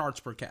most yards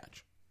per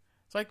catch.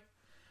 It's like,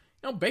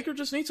 you know, Baker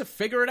just needs to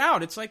figure it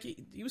out. It's like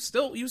he was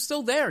still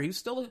there. He was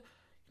still,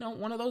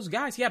 one of those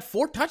guys. He had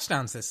 4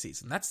 touchdowns this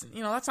season. That's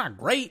not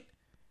great.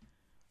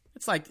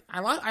 It's like I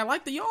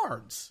like the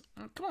yards.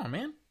 Come on,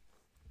 man.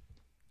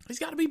 He's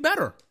got to be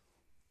better.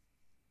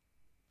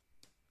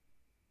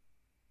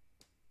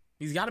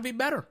 He's got to be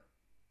better.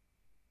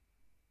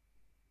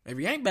 If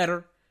he ain't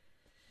better,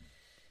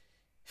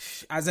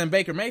 as in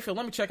Baker Mayfield,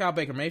 let me check out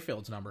Baker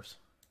Mayfield's numbers.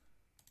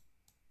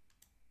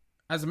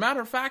 As a matter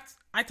of fact,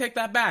 I take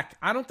that back.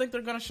 I don't think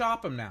they're going to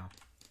shop him now.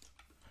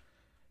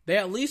 They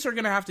at least are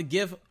going to have to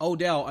give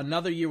Odell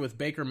another year with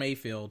Baker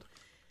Mayfield.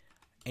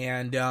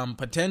 And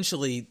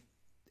potentially,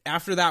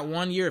 after that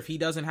 1 year, if he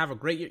doesn't have a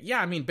great year.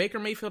 Yeah, I mean, Baker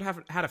Mayfield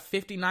had a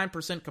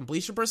 59%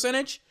 completion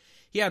percentage.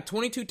 He had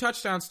 22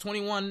 touchdowns,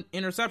 21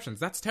 interceptions.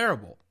 That's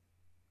terrible.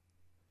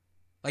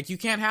 Like, you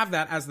can't have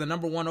that as the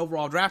number 1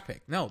 overall draft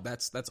pick. No,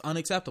 that's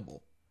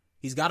unacceptable.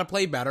 He's got to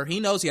play better. He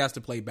knows he has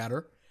to play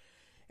better.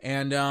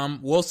 And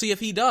we'll see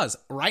if he does.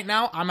 Right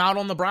now, I'm out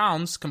on the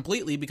Browns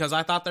completely because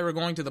I thought they were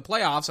going to the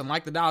playoffs. And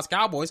like the Dallas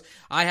Cowboys,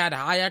 I had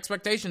high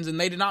expectations and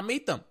they did not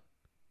meet them.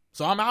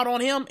 So I'm out on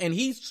him, and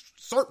he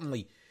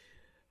certainly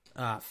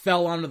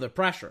fell under the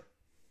pressure.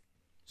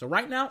 So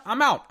right now,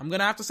 I'm out. I'm going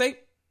to have to say,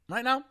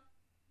 right now,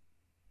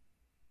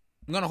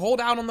 I'm going to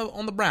hold out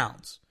on the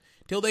Browns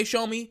till they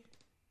show me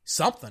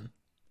something.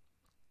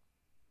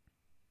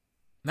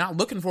 Not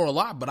looking for a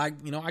lot, but I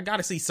got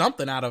to see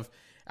something out of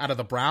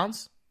the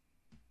Browns.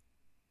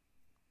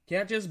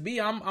 Can't just be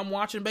I'm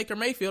watching Baker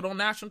Mayfield on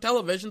national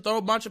television throw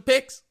a bunch of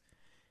picks.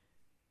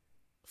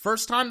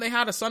 First time they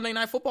had a Sunday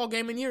night football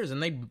game in years,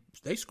 and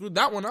they screwed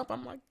that one up.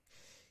 I'm like,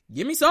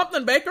 give me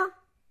something, Baker.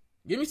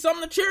 Give me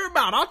something to cheer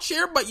about. I'll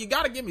cheer, but you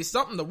got to give me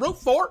something to root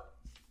for.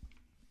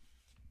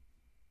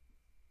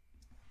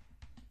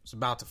 It's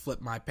about to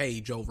flip my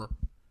page over.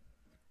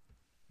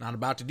 Not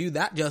about to do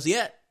that just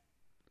yet.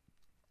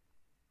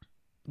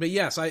 But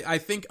yes, I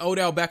think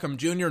Odell Beckham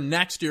Jr.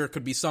 next year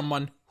could be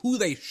someone who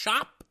they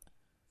shop.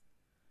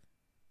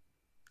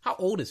 How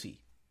old is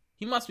he?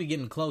 He must be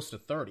getting close to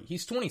 30.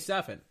 He's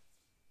 27.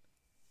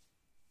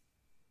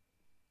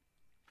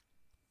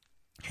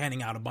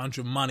 handing out a bunch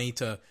of money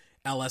to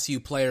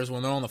LSU players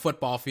when they're on the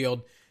football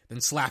field, then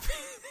slapping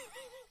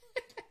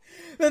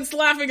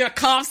a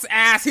cop's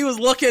ass. He was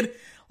looking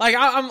like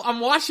I'm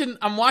watching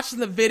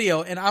the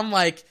video, and I'm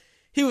like,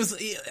 I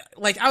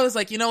was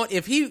like, you know what?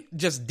 If he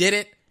just did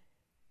it,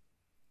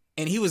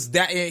 and he was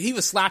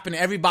slapping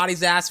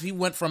everybody's ass, if he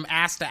went from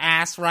ass to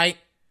ass, right?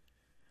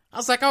 I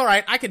was like, all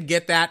right, I could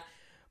get that.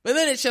 But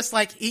then it's just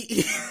like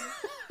he's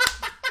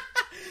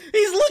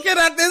looking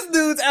at this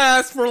dude's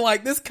ass for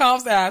like this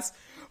cop's ass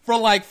for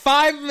like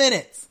 5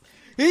 minutes.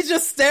 He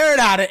just stared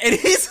at it, and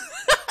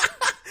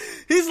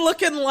he's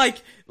looking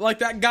like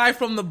that guy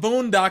from the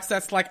Boondocks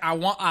that's like, I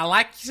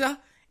like ya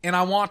and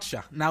I want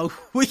ya. Now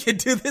we can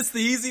do this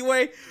the easy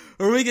way,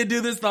 or we can do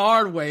this the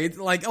hard way. It's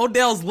like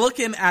Odell's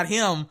looking at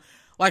him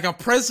like a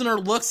prisoner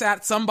looks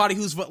at somebody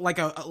who's like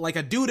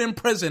a dude in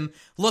prison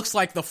looks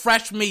like the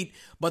fresh meat,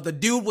 but the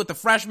dude with the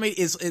fresh meat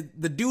is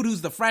the dude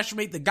who's the fresh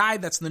meat, the guy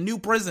that's the new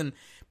prisoner.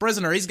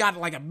 He's got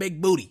like a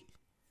big booty.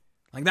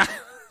 Like that.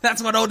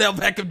 That's what Odell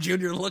Beckham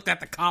Jr. looked at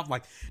the cop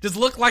like. Just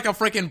looked like a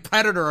freaking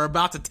predator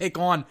about to take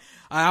on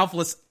an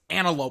alphaless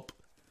antelope.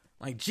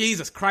 Like,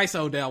 Jesus Christ,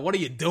 Odell, what are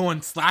you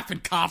doing slapping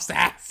cops'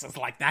 asses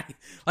like that?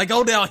 Like,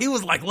 Odell, he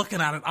was like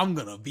looking at it, I'm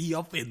gonna be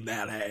up in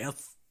that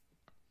ass.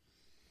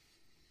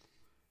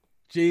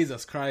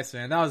 Jesus Christ,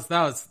 man. That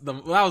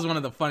was one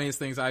of the funniest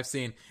things I've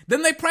seen.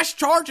 Then they pressed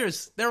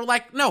charges. They were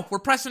like, no, we're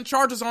pressing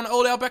charges on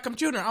Odell Beckham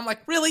Jr. I'm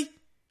like, really?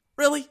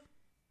 Really?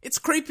 It's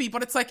creepy,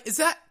 but it's like, is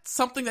that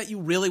something that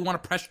you really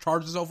want to press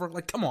charges over?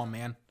 Like, come on,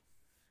 man.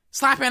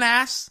 Slapping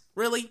ass?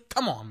 Really?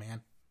 Come on,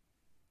 man.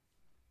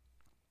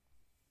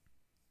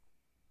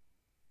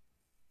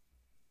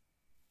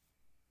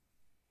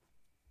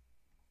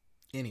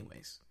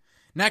 Anyways,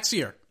 next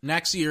year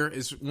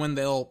is when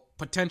they'll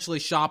potentially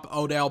shop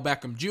Odell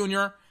Beckham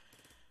Jr.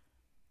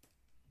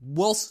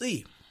 We'll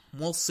see.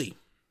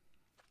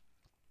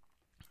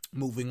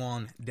 Moving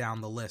on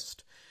down the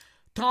list.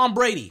 Tom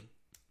Brady.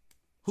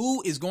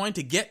 Who is going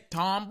to get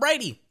Tom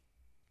Brady?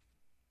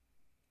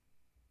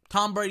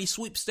 Tom Brady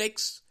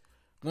sweepstakes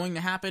going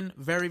to happen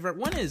very, very...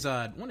 When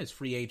is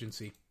free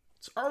agency?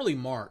 It's early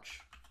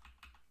March.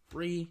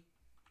 Free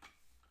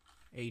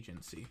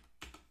agency.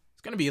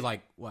 It's going to be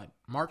like, what,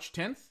 March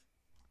 10th?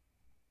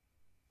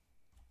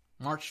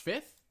 March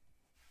 5th?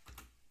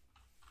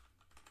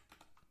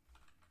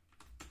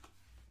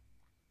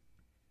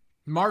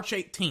 March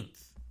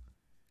 18th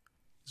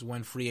is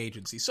when free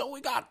agency. So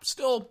we got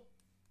still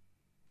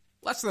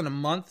less than a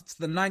month. It's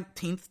the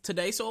 19th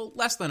today, so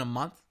less than a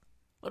month.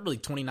 Literally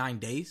 29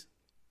 days.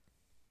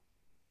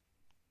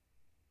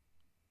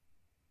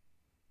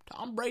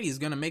 Tom Brady is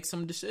going to make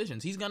some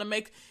decisions. He's going to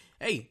make,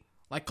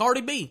 like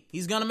Cardi B,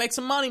 he's going to make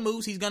some money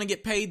moves. He's going to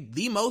get paid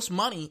the most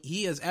money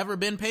he has ever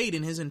been paid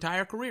in his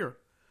entire career.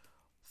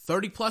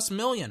 30 plus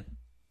million.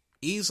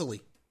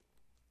 Easily.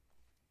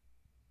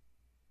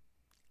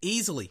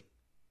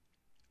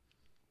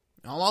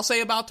 All I'll say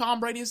about Tom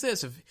Brady is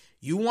this. If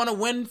you want to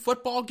win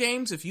football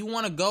games, if you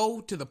want to go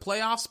to the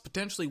playoffs,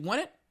 potentially win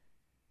it,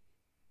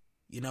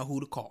 you know who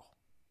to call.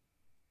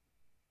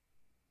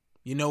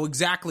 You know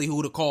exactly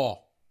who to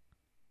call.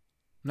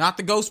 Not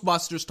the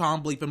Ghostbusters,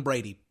 Tom Bleepin'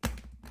 Brady.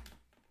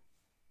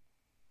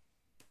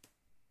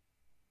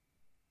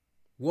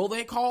 Will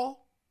they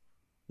call?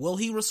 Will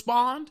he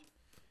respond?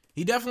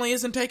 He definitely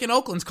isn't taking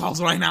Oakland's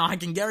calls right now. I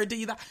can guarantee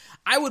you that.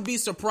 I would be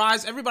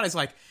surprised. Everybody's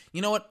like,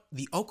 you know what?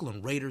 The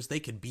Oakland Raiders, they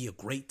could be a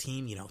great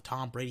team. You know,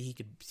 Tom Brady,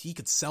 he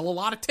could sell a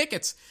lot of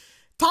tickets.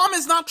 Tom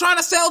is not trying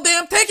to sell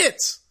damn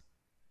tickets.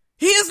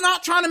 He is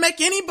not trying to make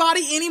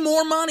anybody any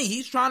more money.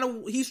 He's trying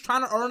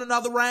to earn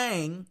another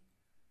ring.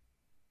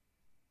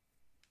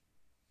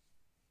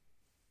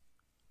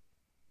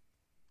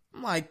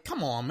 I'm like,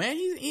 come on, man.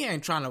 He's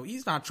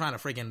not trying to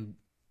freaking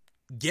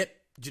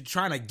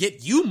trying to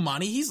get you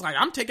money. He's like,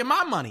 I'm taking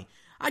my money.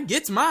 I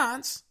gets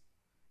mines.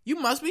 You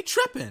must be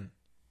tripping.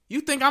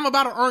 You think I'm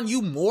about to earn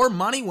you more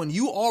money when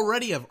you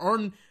already have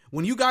earned,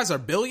 when you guys are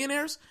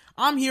billionaires?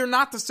 I'm here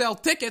not to sell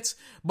tickets,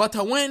 but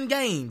to win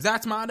games.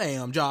 That's my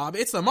damn job.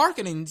 It's the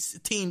marketing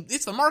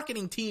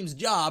team's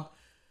job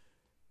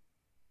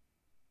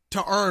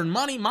to earn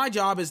money. My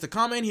job is to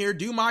come in here,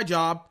 do my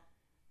job,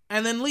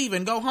 and then leave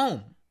and go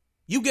home.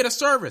 You get a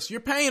service. You're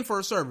paying for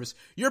a service.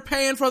 You're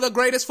paying for the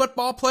greatest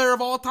football player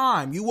of all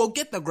time. You will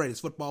get the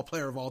greatest football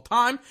player of all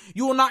time.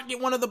 You will not get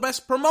one of the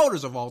best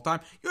promoters of all time.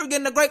 You're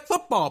getting a great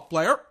football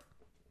player.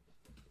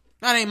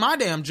 That ain't my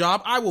damn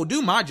job. I will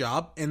do my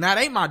job, and that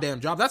ain't my damn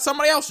job. That's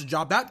somebody else's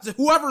job. That's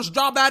whoever's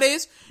job that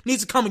is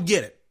needs to come and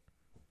get it.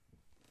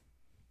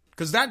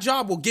 Because that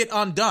job will get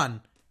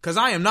undone. Because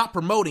I am not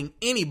promoting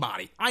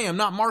anybody. I am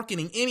not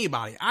marketing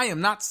anybody. I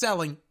am not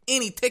selling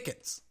any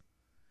tickets.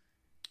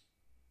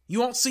 You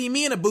won't see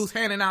me in a booth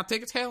handing out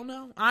tickets. Hell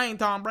no. I ain't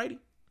Tom Brady.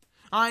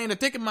 I ain't a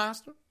ticket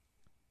master.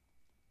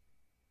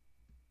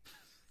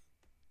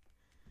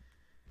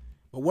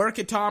 But where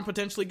could Tom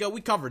potentially go?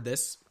 We covered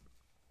this.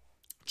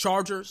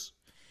 Chargers.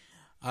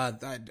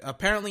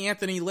 Apparently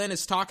Anthony Lynn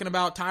is talking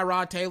about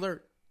Tyrod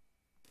Taylor.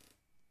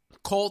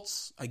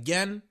 Colts,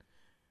 again.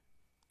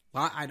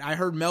 I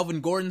heard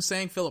Melvin Gordon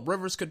saying Phillip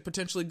Rivers could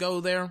potentially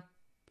go there.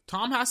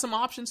 Tom has some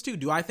options too.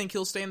 Do I think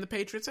he'll stay in the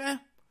Patriots?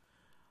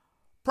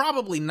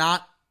 Probably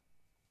not.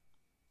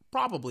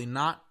 Probably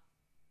not.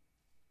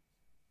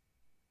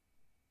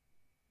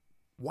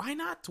 Why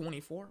not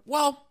 24?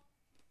 Well,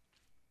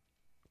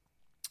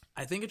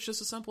 I think it's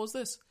just as simple as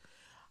this.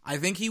 I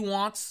think he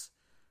wants,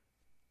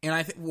 and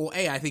I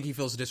think he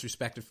feels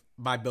disrespected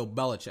by Bill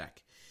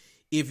Belichick.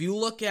 If you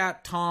look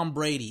at Tom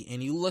Brady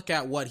and you look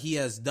at what he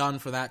has done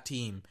for that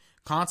team,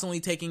 constantly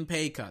taking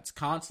pay cuts,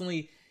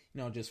 constantly,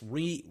 just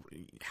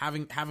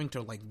having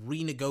to like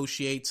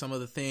renegotiate some of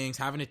the things,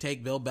 having to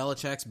take Bill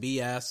Belichick's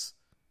BS,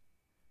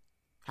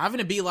 having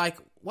to be like,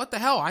 what the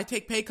hell? I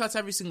take pay cuts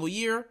every single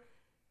year.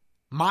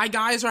 My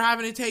guys are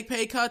having to take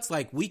pay cuts.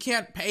 Like, we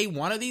can't pay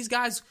one of these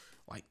guys.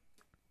 Like,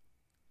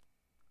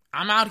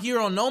 I'm out here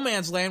on no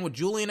man's land with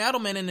Julian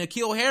Edelman and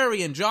N'Keal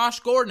Harry and Josh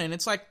Gordon, and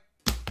it's like,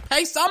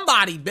 pay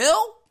somebody,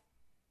 Bill.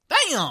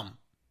 Damn.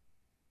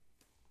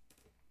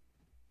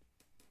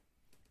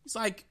 It's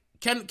like,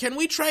 can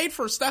we trade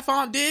for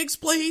Stephon Diggs,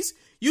 please?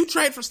 You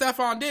trade for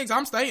Stephon Diggs,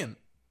 I'm staying.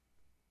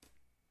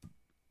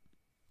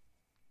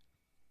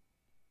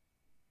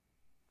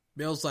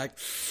 Bill's like,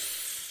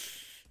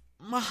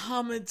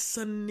 Mohamed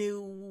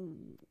Sanu.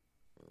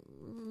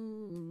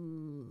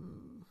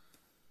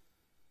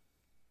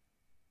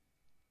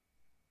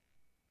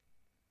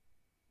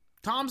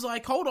 Tom's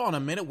like, hold on a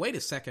minute, wait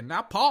a second,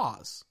 now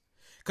pause.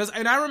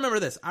 And I remember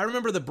this. I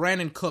remember the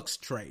Brandon Cooks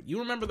trade. You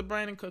remember the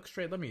Brandon Cooks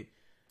trade? Let me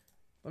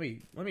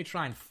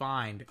try and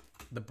find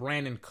the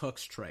Brandon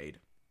Cooks trade.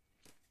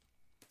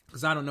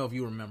 Because I don't know if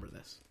you remember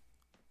this.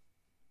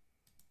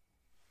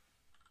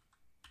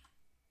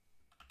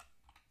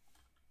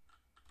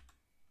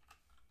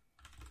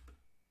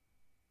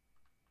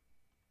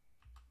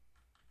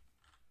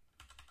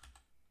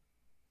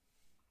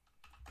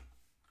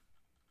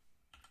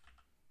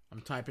 I'm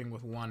typing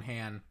with one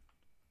hand.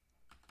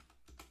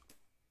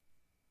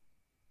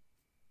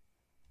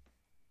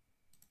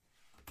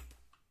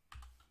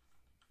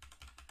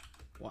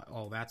 What?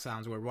 Oh, that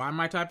sounds weird. Why am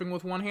I typing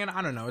with one hand?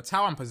 I don't know. It's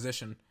how I'm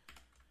positioned.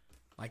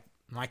 Like,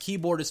 my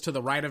keyboard is to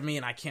the right of me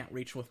and I can't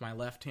reach with my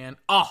left hand.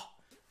 Oh,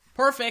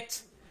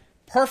 perfect.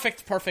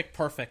 Perfect, perfect,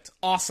 perfect.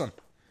 Awesome.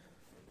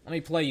 Let me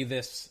play you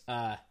this.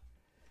 Let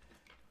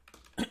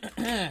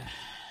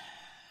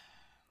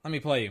me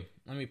play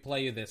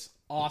you this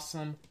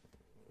awesome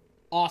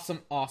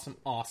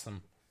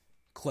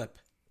clip.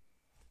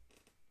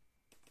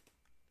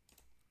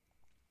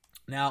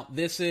 Now,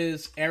 this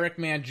is Eric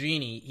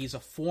Mangini. He's a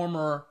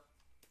former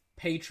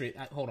Patriot.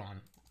 Hold on.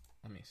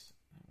 Let me see.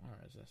 Where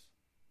is this?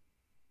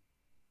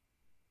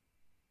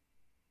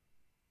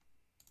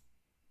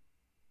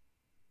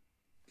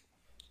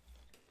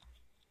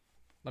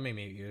 Let me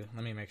mute you.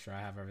 Let me make sure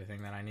I have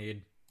everything that I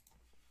need.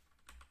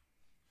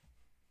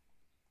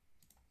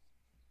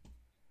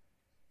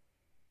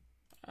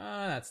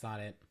 That's not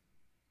it.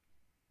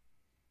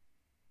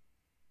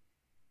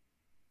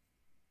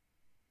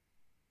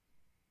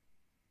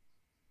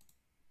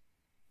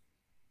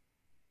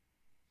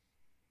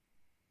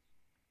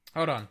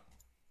 Hold on.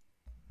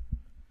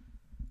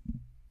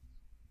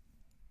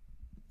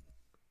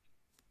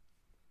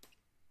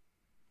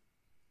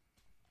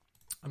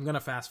 I'm going to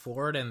fast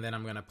forward and then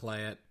I'm going to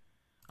play it.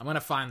 I'm going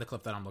to find the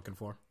clip that I'm looking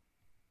for.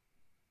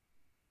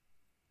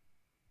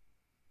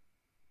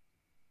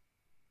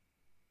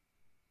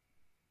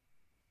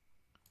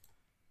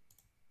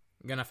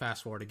 I'm going to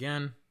fast forward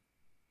again.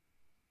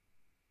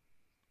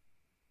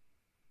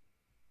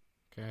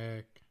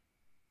 Okay.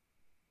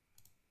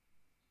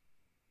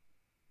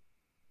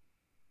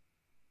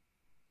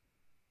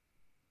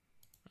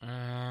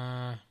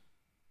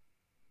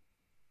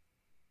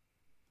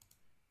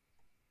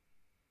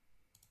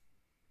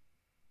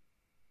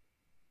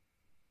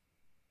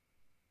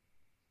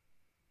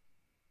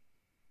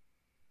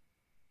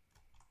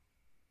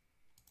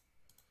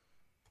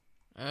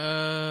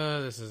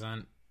 This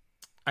isn't.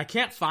 I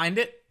can't find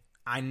it.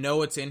 I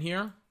know it's in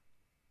here.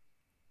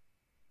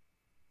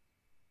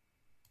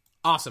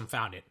 Awesome,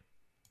 found it.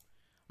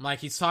 I'm like,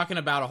 he's talking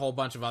about a whole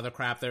bunch of other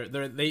crap.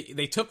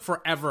 They took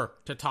forever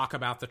to talk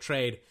about the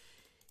trade.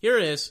 Here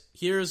it is.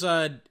 Here's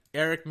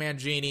Eric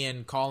Mangini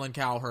and Colin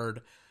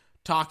Cowherd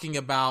talking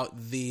about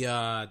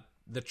the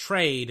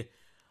trade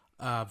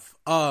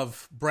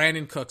of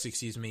Brandon Cooks,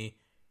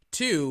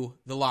 to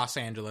the Los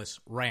Angeles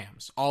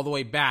Rams, all the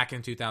way back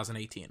in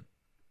 2018.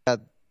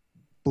 That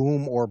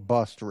boom or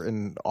bust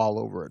written all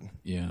over it.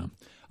 Yeah.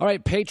 All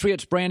right,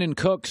 Patriots, Brandon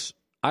Cooks.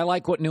 I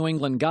like what New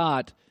England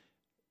got.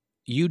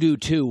 You do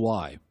too.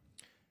 Why?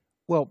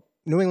 Well,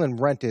 New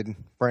England rented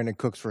Brandon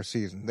Cooks for a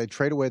season. They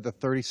trade away the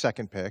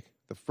 32nd pick,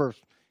 the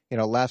first,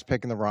 last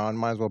pick in the round,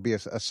 might as well be a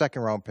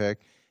second round pick.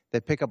 They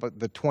pick up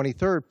the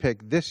 23rd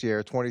pick this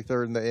year,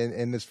 23rd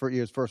in this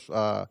year's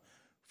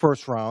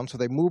first round. So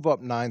they move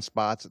up 9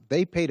 spots.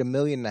 They paid $1.5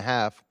 million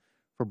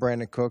for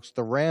Brandon Cooks.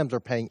 The Rams are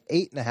paying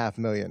 $8.5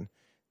 million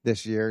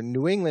this year.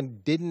 New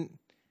England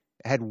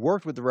had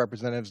worked with the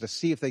representatives to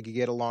see if they could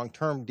get a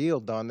long-term deal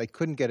done. They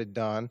couldn't get it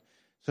done.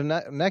 So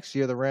next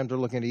year, the Rams are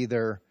looking at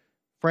either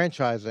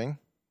franchising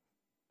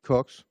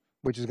Cooks,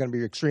 which is going to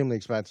be extremely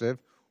expensive,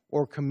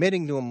 or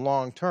committing to him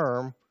long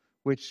term,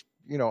 which,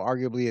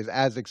 arguably is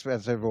as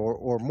expensive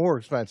or more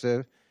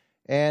expensive.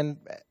 And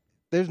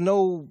there's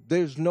no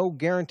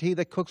guarantee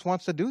that Cooks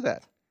wants to do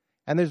that.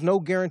 And there's no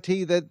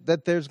guarantee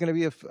that there's going to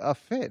be a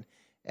fit.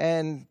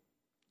 And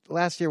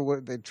last year,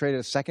 they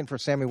traded a second for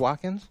Sammy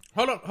Watkins.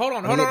 Hold on.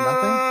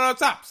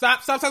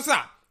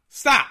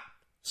 Stop.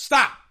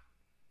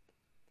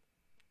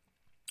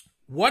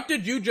 What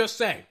did you just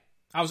say?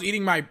 I was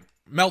eating my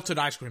melted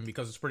ice cream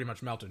because it's pretty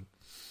much melted.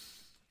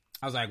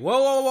 I was like,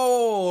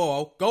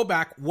 whoa. Go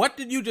back. What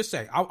did you just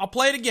say? I'll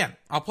play it again.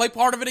 I'll play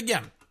part of it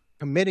again.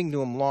 Committing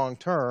to him long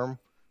term,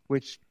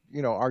 which,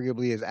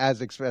 arguably is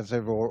as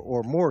expensive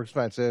or more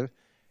expensive.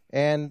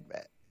 And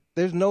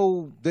there's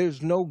no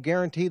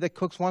guarantee that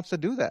Cooks wants to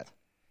do that.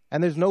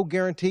 And there's no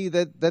guarantee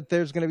that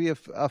there's going to be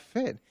a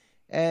fit.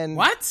 And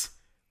What?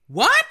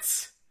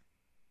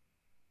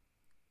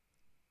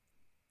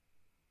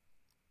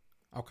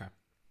 Okay.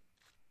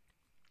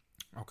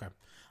 I'm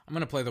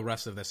going to play the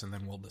rest of this and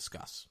then we'll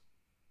discuss.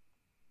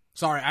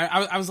 Sorry,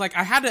 I was like,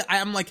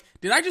 I'm like,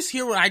 did I just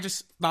hear what I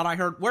just thought I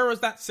heard? Where was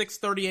that?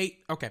 6:38?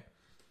 Okay.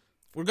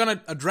 We're going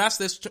to address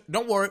this.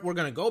 Don't worry. We're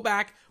going to go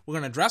back. We're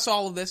going to address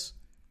all of this.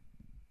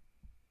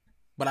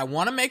 But I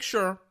want to make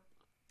sure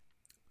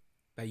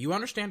that you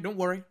understand. Don't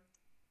worry.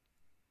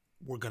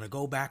 We're going to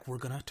go back. We're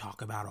going to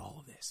talk about all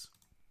of this.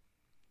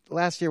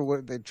 Last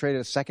year, they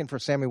traded a second for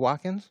Sammy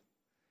Watkins,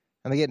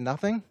 and they get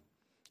nothing.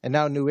 And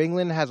now New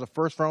England has a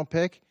first-round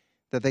pick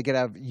that they could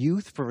have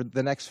youth for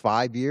the next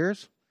 5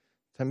 years.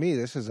 To me,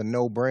 this is a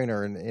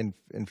no-brainer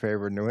in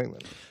favor of New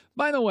England.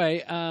 By the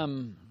way,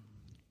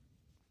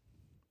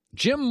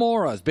 Jim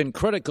Mora has been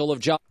critical of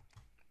John.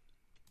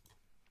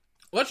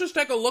 Let's just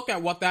take a look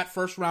at what that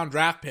first-round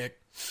draft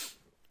pick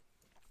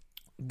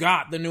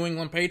got the New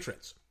England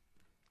Patriots.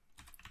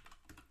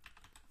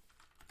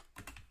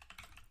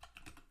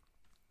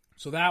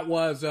 So that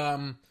was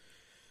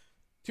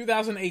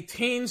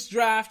 2018's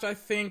draft, I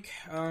think.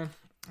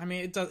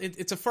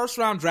 It's a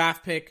first-round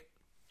draft pick.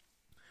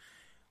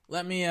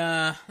 Let me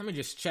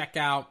just check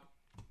out.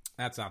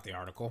 That's not the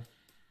article.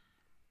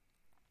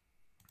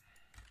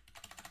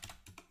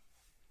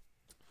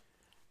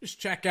 Just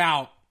check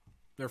out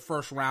their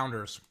first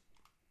rounders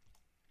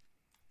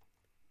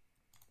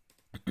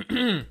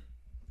in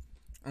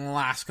the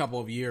last couple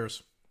of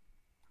years.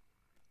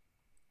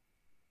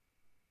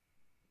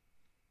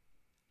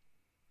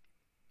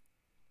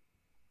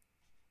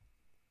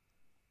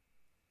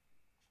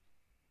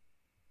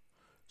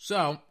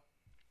 So,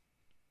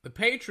 the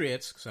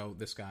Patriots, so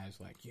this guy's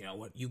like, you know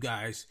what, you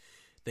guys,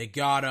 they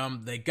got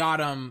him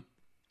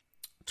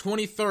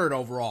 23rd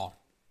overall.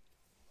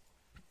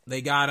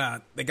 They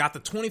got the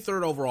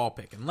 23rd overall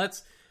pick. And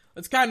let's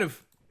kind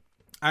of,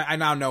 I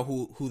now know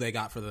who they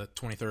got for the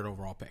 23rd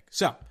overall pick.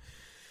 So,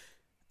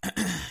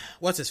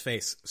 what's his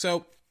face?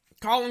 So,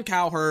 Colin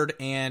Cowherd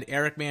and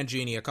Eric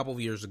Mangini a couple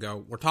of years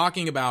ago were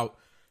talking about,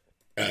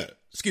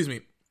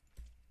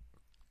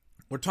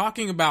 we're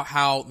talking about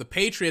how the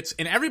Patriots,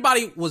 and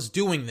everybody was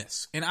doing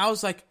this. And I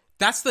was like,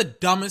 that's the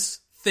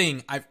dumbest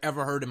thing I've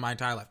ever heard in my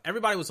entire life.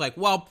 Everybody was like,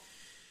 well,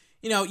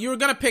 you know, you were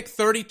going to pick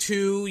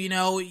 32, you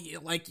know,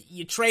 like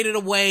you traded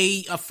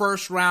away a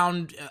first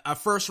round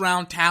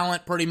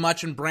talent pretty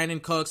much in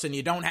Brandon Cooks, and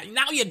you don't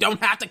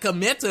have to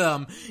commit to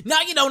him.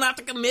 Now you don't have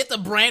to commit to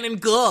Brandon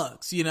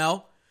Cooks, you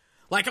know?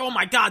 Like, oh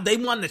my God, they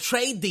won the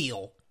trade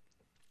deal.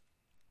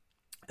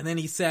 And then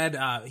he said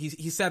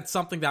he said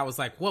something that was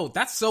like, whoa,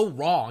 that's so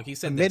wrong. He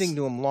said committing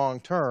to him long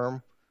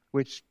term,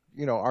 which,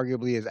 you know,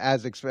 arguably is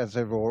as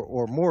expensive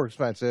or more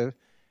expensive.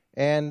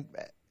 And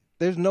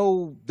there's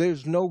no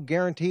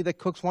guarantee that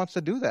Cooks wants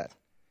to do that.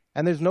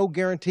 And there's no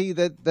guarantee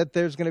that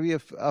there's going to be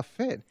a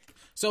fit.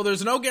 So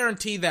there's no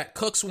guarantee that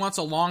Cooks wants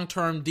a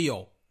long-term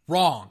deal.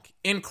 Wrong.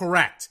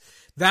 Incorrect.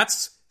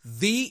 That's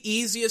the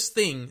easiest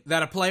thing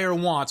that a player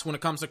wants when it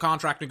comes to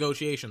contract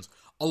negotiations.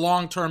 A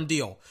long-term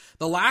deal.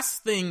 The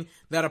last thing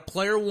that a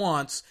player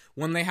wants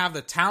when they have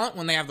the talent,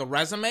 when they have the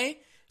resume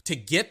to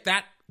get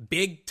that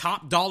big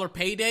top dollar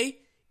payday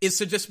is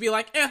to just be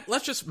like,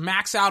 let's just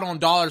max out on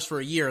dollars for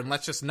a year and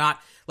let's just not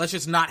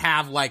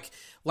have like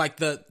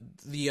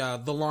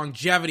the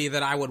longevity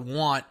that I would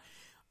want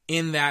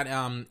in that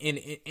in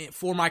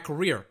for my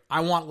career. I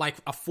want like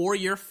a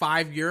 4-year,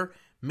 5-year,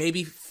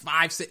 maybe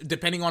 5, 6,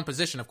 depending on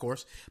position, of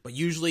course. But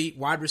usually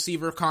wide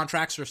receiver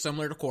contracts are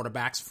similar to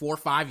quarterbacks, 4 or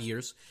 5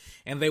 years.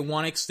 And they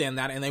want to extend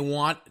that, and they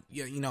want,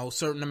 you know, a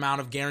certain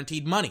amount of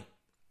guaranteed money.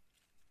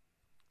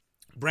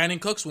 Brandon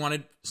Cooks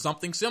wanted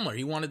something similar.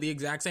 He wanted the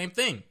exact same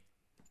thing.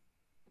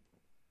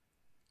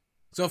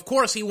 So, of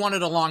course, he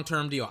wanted a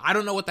long-term deal. I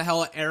don't know what the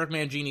hell Eric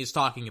Mangini is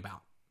talking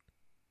about.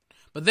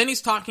 But then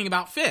he's talking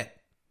about fit.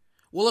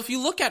 Well, if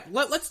you look at,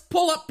 let's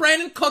pull up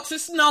Brandon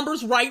Cooks'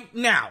 numbers right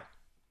now.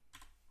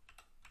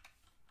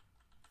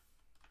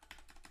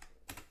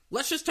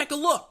 Let's just take a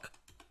look.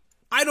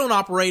 I don't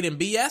operate in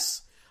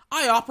BS.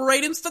 I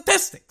operate in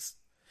statistics.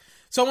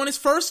 So in his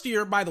first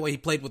year, by the way, he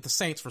played with the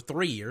Saints for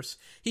 3 years.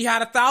 He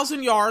had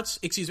 1,000 yards.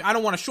 Excuse me, I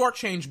don't want to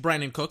shortchange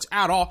Brandin Cooks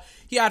at all.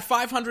 He had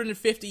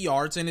 550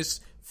 yards in his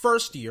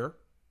first year,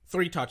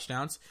 3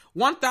 touchdowns.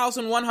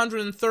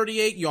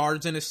 1,138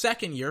 yards in his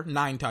second year,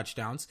 9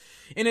 touchdowns.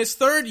 In his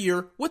third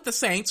year with the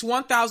Saints,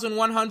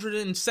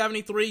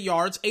 1,173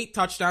 yards, 8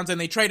 touchdowns,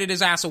 and they traded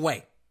his ass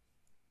away.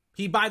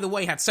 He, by the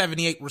way, had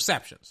 78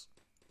 receptions.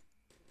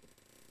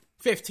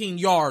 15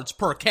 yards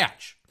per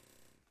catch.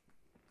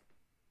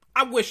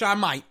 I wish I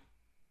might.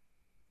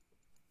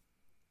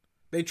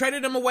 They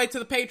traded him away to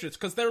the Patriots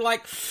because they're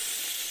like,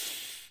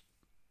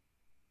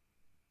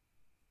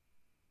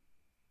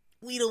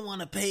 we don't want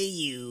to pay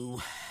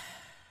you.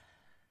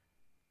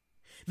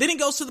 Then he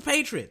goes to the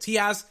Patriots. He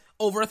has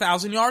over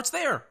 1,000 yards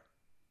there.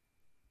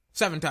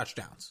 7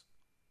 touchdowns.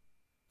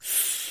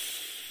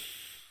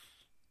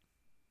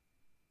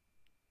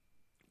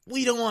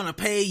 We don't want to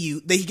pay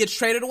you. Then he gets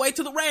traded away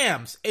to the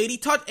Rams. 80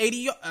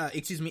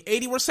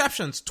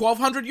 receptions,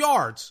 1,200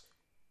 yards.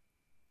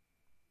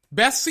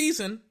 Best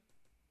season,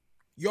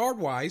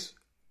 yard-wise,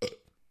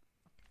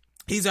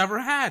 he's ever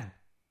had.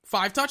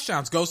 5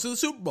 touchdowns, goes to the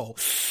Super Bowl.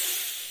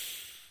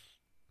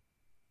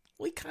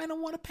 We kind of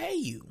want to pay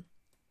you.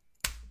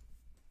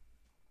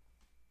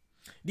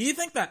 Do you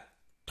think that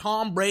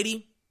Tom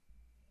Brady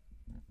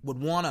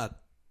would want a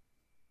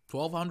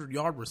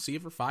 1,200-yard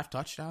receiver, 5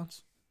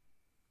 touchdowns?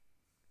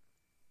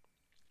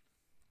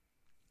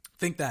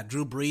 Think that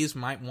Drew Brees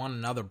might want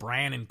another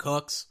Brandin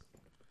Cooks?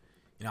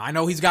 You know, I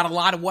know he's got a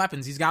lot of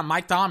weapons. He's got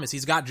Mike Thomas.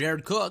 He's got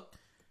Jared Cook.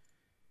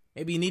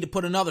 Maybe you need to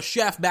put another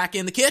chef back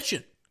in the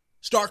kitchen.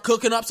 Start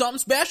cooking up something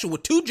special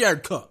with 2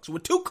 Jared Cooks,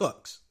 with 2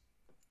 cooks.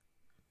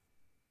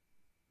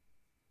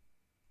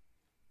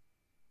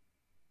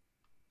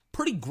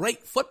 Pretty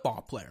great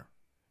football player.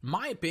 In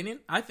my opinion,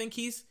 I think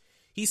he's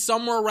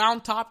somewhere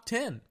around top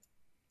 10.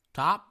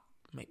 Top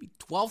maybe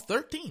 12,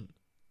 13.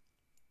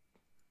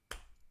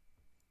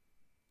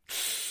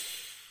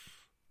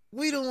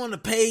 We don't want to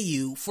pay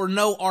you for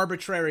no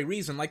arbitrary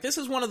reason. Like,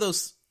 he's one of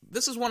those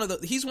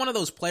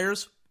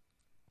players.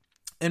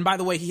 And by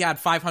the way, he had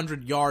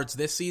 500 yards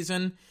this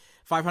season,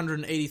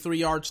 583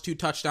 yards, 2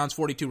 touchdowns,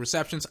 42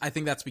 receptions. I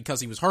think that's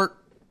because he was hurt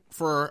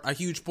for a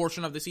huge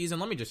portion of the season.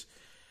 Let me just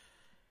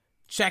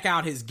check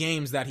out his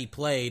games that he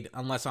played,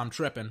 unless I'm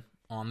tripping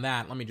on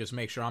that. Let me just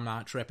make sure I'm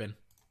not tripping.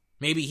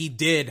 Maybe he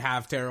did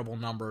have terrible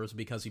numbers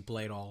because he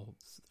played all...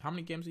 How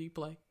many games did he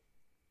play?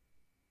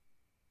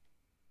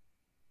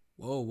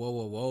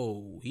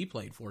 Whoa. He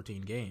played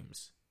 14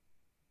 games.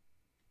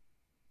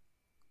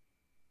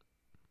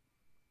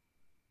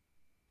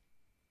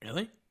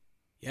 Really?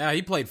 Yeah,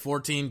 he played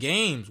 14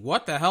 games.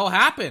 What the hell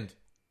happened?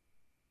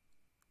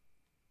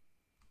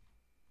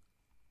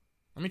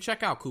 Let me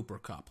check out Cooper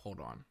Kupp. Hold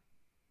on.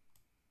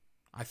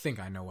 I think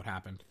I know what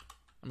happened.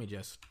 Let me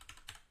just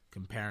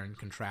compare and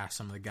contrast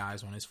some of the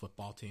guys on his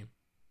football team.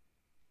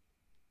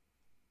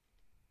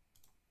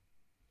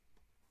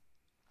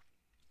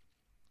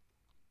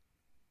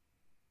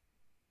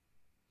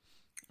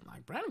 I'm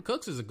like, Brandin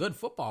Cooks is a good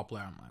football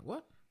player. I'm like,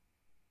 what?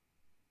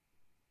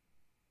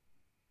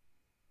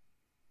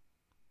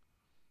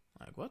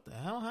 Like, what the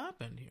hell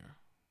happened here?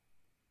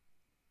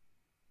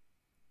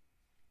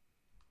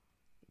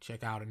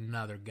 Check out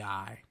another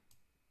guy.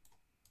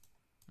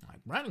 Like,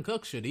 Brandin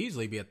Cooks should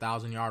easily be a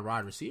 1,000-yard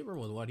wide receiver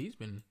with what he's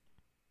been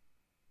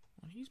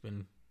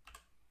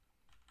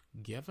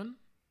given.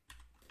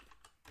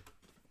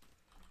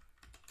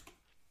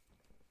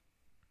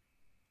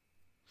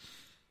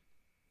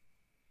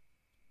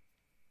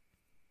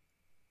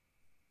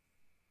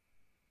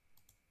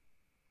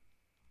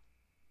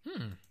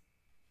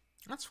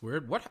 That's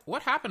weird.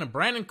 What happened to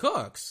Brandin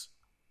Cooks?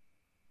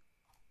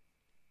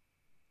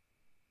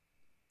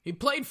 He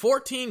played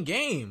 14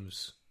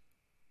 games.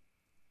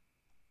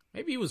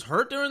 Maybe he was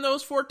hurt during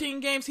those 14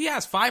 games. He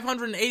has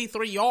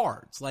 583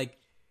 yards. Like,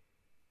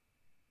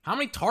 how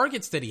many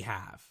targets did he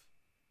have?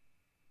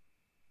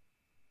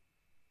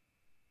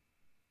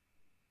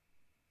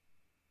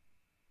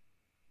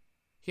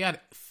 He had,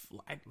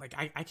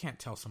 I can't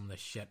tell some of this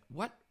shit.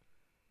 What?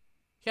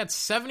 He had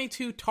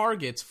 72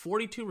 targets,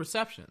 42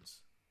 receptions.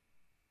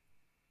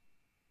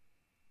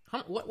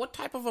 What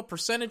type of a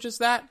percentage is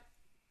that?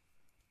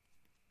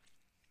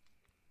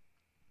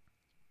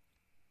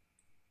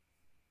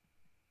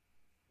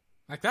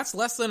 Like, that's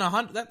less than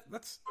 100.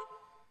 That's.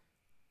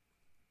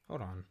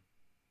 Hold on.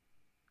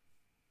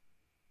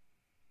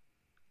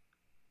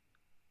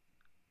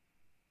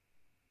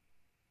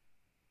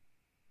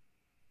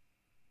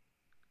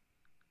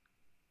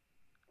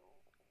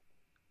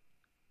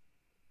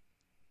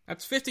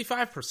 That's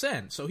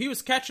 55%. So he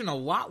was catching a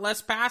lot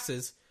less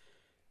passes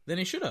than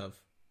he should have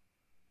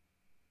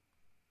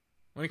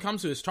when it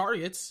comes to his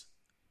targets.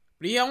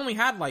 But he only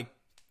had like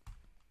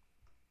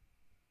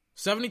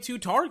 72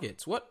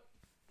 targets. What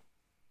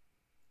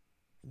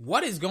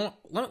is going...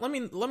 Let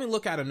me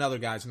look at another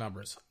guy's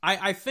numbers.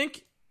 I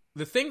think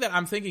the thing that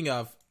I'm thinking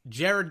of,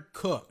 Jared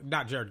Goff.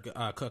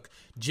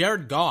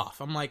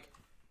 I'm like,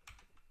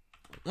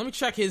 let me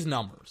check his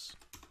numbers.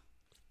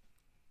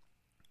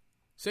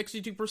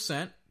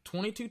 62%,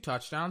 22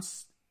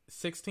 touchdowns,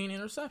 16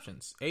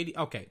 interceptions. 80.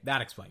 Okay,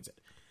 that explains it.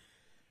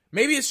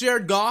 Maybe it's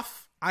Jared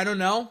Goff. I don't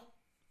know.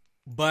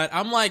 But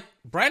I'm like,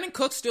 Brandon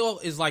Cooks still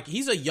is like,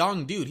 he's a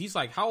young dude. He's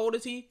like, how old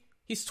is he?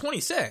 He's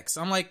 26.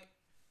 I'm like,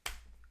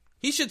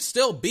 he should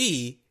still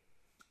be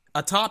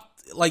a top,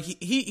 like,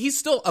 he's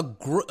still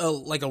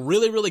like a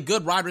really, really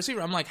good wide receiver.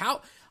 I'm like,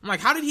 how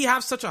did he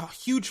have such a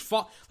huge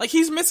fall? Like,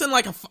 he's missing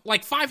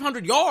like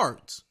 500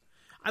 yards.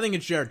 I think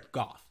it's Jared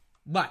Goff.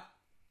 But,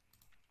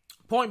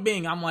 point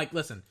being, I'm like,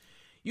 listen,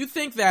 you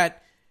think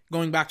that,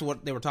 going back to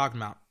what they were talking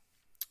about,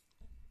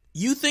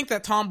 you think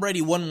that Tom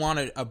Brady wouldn't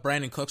want a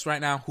Brandon Cooks right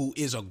now, who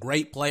is a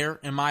great player,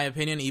 in my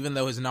opinion, even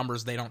though his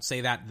numbers, they don't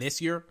say that this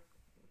year?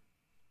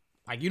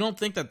 Like, you don't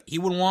think that he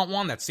would want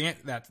one,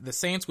 that the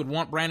Saints would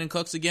want Brandon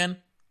Cooks again?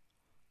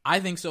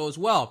 I think so as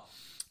well.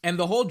 And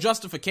the whole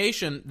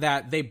justification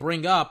that they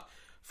bring up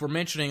for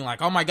mentioning,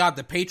 like, oh my God,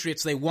 the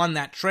Patriots, they won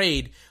that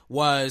trade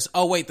was,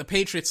 oh wait, the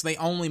Patriots, they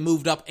only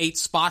moved up 8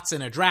 spots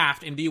in a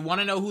draft. And do you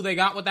want to know who they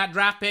got with that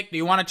draft pick? Do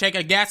you want to take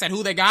a guess at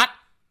who they got?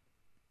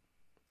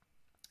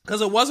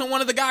 Because it wasn't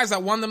one of the guys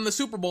that won them the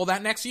Super Bowl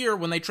that next year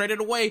when they traded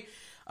away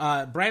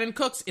Brandon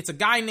Cooks. It's a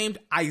guy named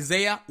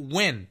Isaiah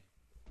Wynn.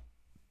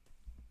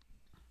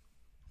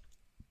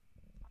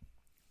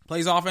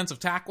 Plays offensive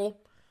tackle.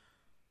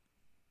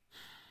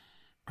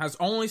 Has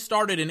only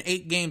started in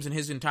 8 games in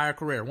his entire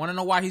career. Want to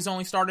know why he's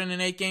only started in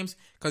 8 games?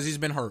 Because he's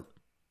been hurt.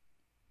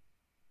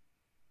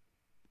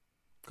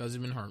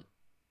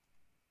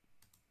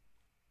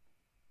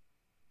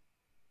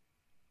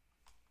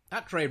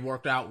 That trade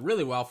worked out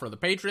really well for the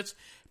Patriots.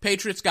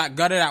 Patriots got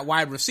gutted at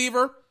wide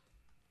receiver.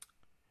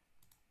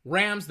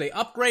 Rams, they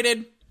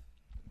upgraded.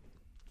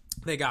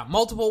 They got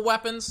multiple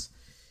weapons.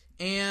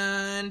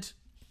 And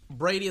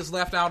Brady is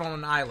left out on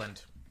an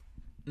island.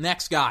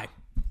 Next guy.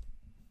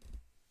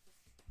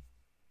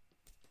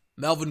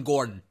 Melvin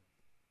Gordon.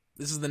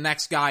 This is the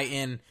next guy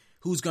in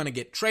who's going to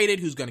get traded,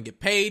 who's going to get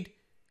paid.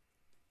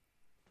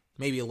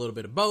 Maybe a little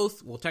bit of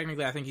both. Well,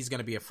 technically, I think he's going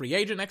to be a free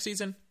agent next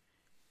season.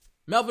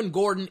 Melvin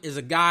Gordon is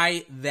a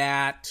guy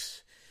that...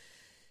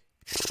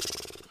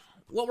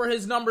 What were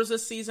his numbers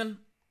this season?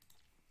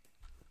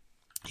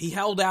 He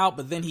held out,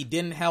 but then he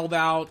didn't held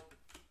out.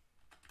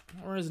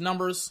 What were his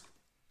numbers?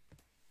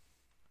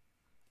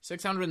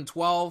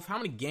 612. How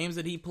many games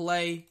did he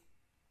play?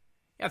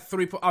 He had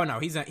 3. Oh no,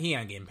 he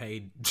ain't getting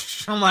paid.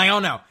 I'm like, oh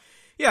no.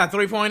 Yeah,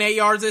 3.8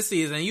 yards this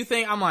season. You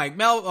think, I'm like,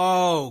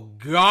 oh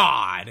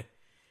God.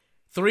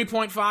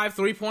 3.5,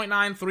 3.9,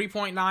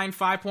 3.9,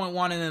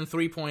 5.1, and then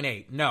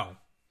 3.8.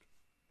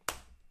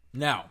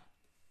 No.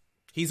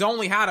 He's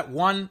only had it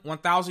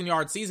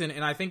 1,000-yard season,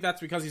 and I think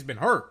that's because he's been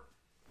hurt.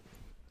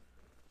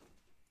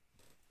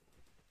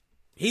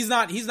 He's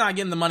not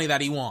getting the money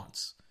that he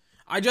wants.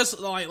 I just,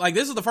 like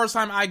this is the first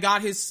time I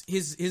got his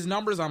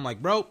numbers. I'm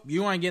like, bro,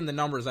 you ain't getting the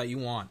numbers that you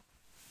want.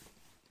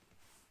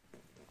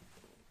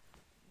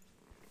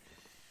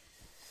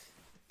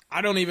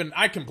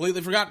 I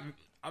completely forgot.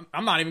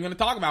 I'm not even going to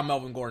talk about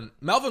Melvin Gordon.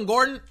 Melvin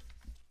Gordon,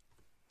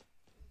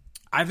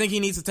 I think he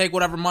needs to take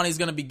whatever money is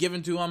going to be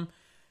given to him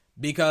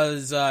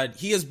because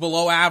he is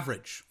below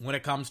average when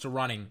it comes to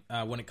running,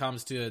 when it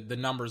comes to the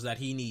numbers that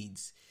he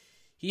needs.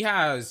 He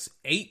has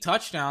 8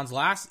 touchdowns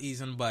last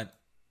season, but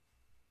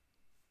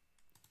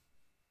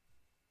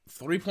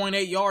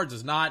 3.8 yards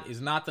is not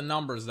the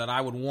numbers that I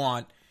would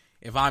want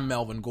if I'm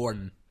Melvin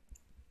Gordon.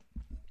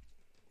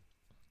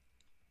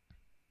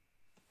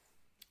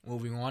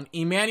 Moving on,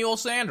 Emmanuel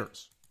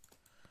Sanders.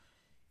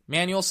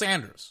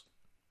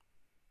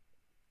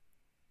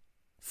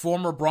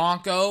 Former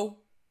Bronco,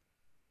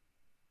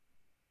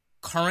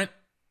 current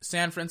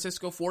San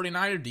Francisco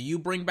 49er. Do you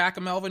bring back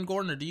a Melvin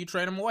Gordon or do you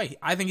trade him away?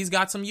 I think he's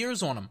got some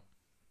years on him.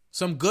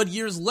 Some good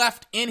years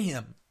left in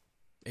him.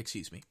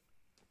 Excuse me.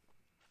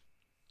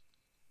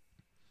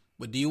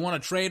 But do you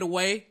want to trade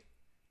away?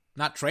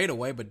 Not trade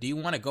away, but do you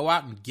want to go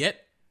out and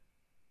get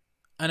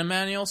an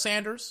Emmanuel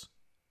Sanders?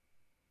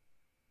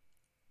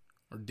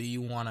 Or do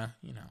you want to,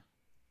 do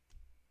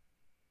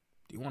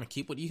you want to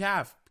keep what you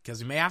have?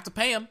 Because you may have to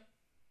pay him.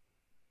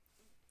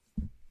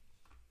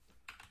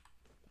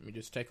 Let me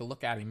just take a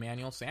look at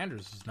Emmanuel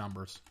Sanders'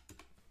 numbers.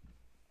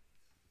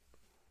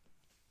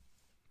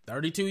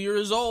 32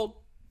 years old.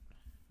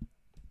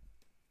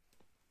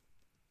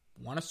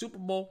 Won a Super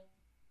Bowl.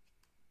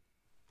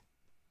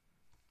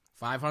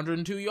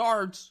 502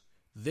 yards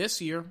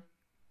this year.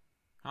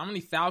 How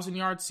many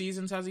 1,000-yard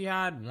seasons has he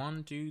had?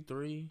 1, 2,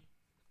 3.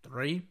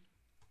 3.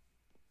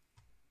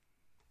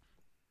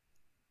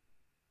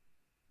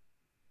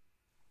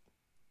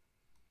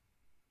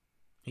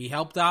 He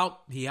helped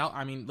out. He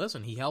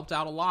helped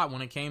out a lot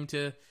when it came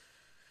to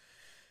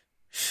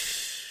the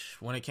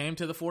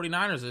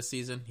 49ers this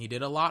season. He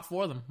did a lot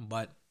for them,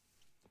 but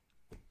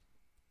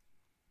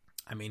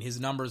his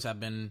numbers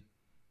have been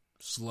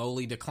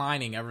slowly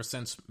declining ever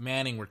since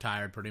Manning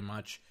retired, pretty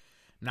much.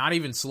 Not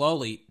even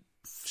slowly,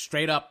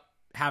 straight up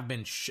have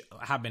been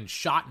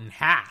shot in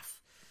half.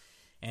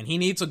 And he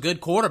needs a good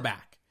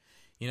quarterback.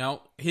 He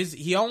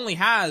only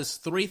has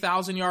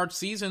 3,000-yard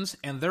seasons,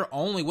 and they're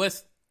only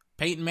with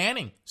Peyton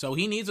Manning. So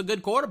he needs a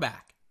good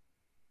quarterback.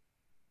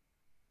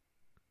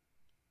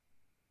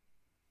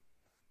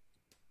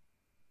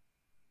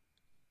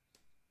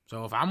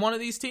 So if I'm one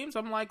of these teams,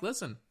 I'm like,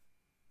 listen,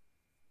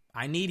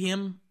 I need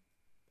him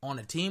on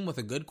a team with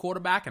a good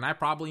quarterback, and I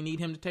probably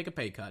need him to take a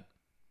pay cut.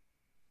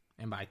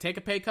 And by take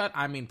a pay cut,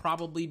 I mean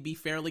probably be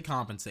fairly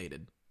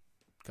compensated,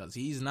 because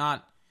he's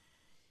not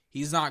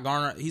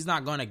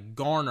going to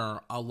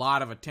garner a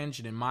lot of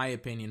attention, in my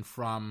opinion,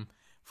 from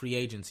free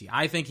agency.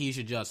 I think he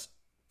should just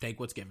take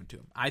what's given to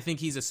him. I think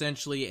he's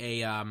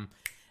essentially a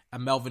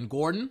Melvin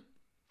Gordon.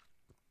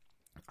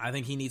 I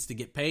think he needs to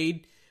get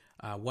paid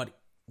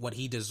what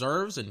he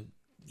deserves, and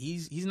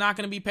he's not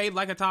going to be paid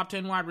like a top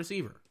 10 wide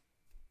receiver.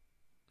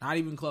 Not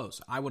even close.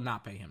 I would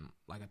not pay him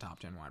like a top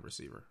 10 wide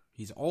receiver.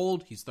 He's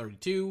old. He's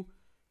 32.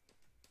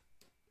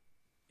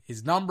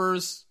 His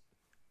numbers,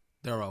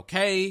 they're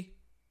okay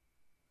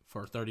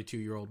for a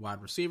 32-year-old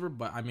wide receiver.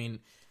 But, I mean,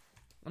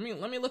 let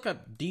me look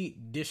up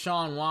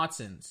Deshaun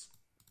Watson's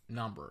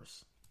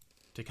numbers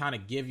to kind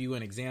of give you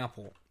an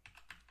example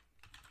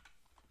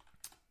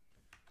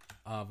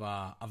of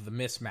the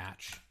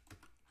mismatch,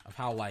 of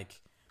how, like,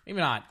 maybe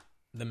not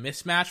the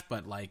mismatch,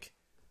 but, like,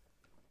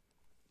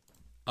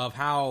 of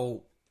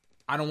how,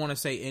 I don't want to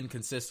say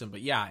inconsistent,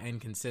 but yeah,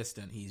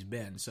 inconsistent he's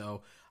been.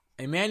 So,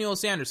 Emmanuel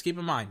Sanders, keep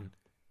in mind,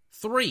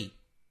 3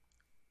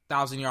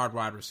 1,000-yard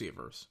wide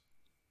receivers.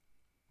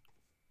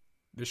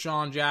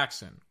 Deshaun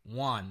Jackson,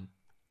 1,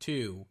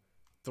 2,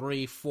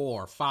 3,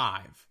 4,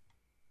 5.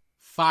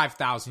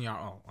 5,000-yard.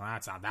 Oh, well,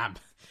 that's not that.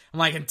 I'm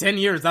like, in 10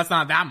 years, that's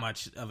not that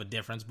much of a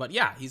difference. But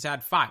yeah, he's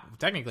had 5,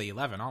 technically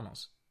 11,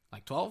 almost,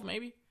 like 12,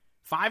 maybe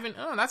 5, and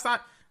that's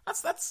not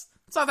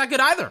that good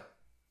either.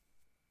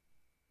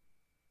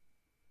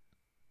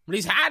 But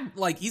he's had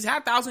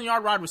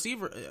 1,000-yard wide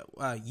receiver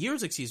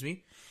years,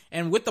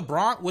 and with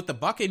the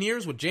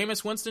Buccaneers, with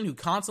Jameis Winston, who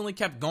constantly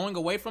kept going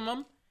away from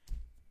him,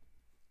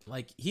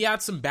 like, he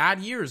had some bad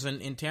years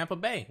in Tampa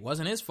Bay. It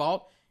wasn't his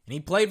fault. And he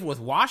played with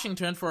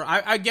Washington for,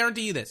 I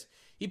guarantee you this,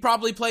 he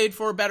probably played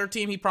for a better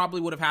team. He probably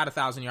would have had a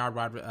 1,000-yard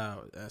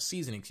wide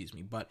season,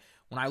 But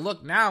when I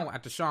look now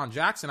at Deshaun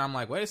Jackson, I'm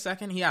like, wait a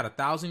second, he had a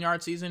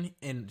 1,000-yard season,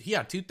 and he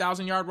had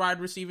 2,000-yard wide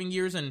receiving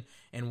years in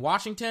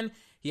Washington.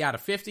 He had a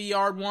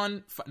 50-yard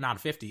one, not a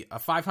 50, a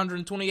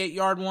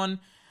 528-yard one.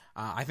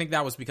 I think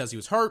that was because he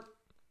was hurt.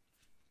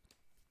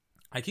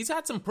 Like, he's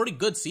had some pretty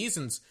good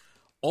seasons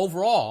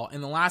overall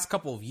in the last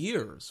couple of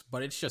years,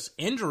 but it's just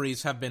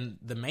injuries have been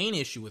the main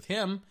issue with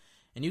him,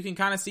 and you can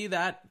kind of see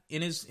that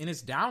in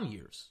his down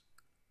years.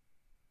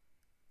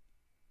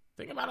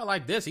 Think about it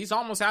like this. He's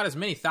almost had as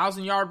many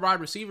 1,000-yard wide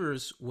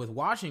receivers with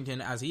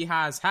Washington as he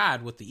has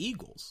had with the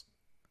Eagles.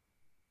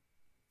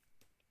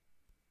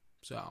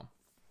 So,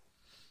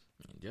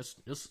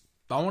 just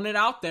throwing it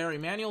out there.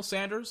 Emmanuel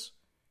Sanders,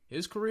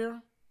 his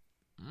career,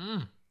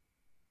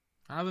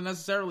 hasn't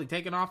necessarily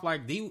taken off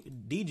like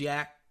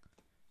D-Jack.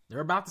 They're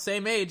about the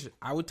same age.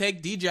 I would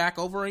take D-Jack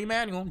over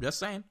Emmanuel. Just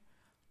saying.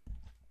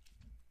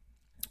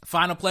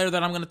 Final player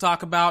that I'm going to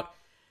talk about,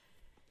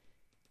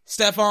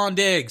 Stephon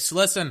Diggs.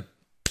 Listen,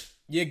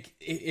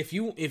 if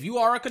you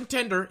are a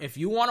contender, if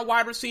you want a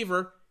wide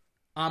receiver,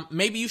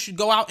 maybe you should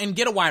go out and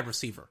get a wide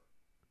receiver.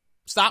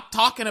 Stop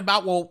talking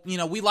about, well,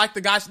 we like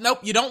the guys. Nope,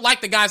 you don't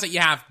like the guys that you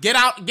have. Get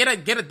out,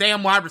 get a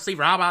damn wide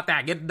receiver. How about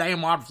that? Get a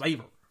damn wide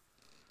receiver.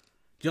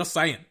 Just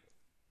saying.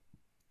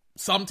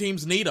 Some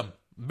teams need them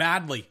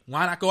badly.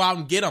 Why not go out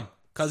and get them?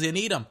 Because you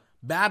need them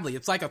badly.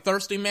 It's like a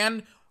thirsty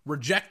man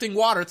rejecting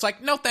water. It's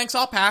like, no thanks,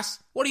 I'll pass.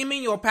 What do you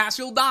mean you'll pass?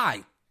 You'll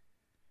die.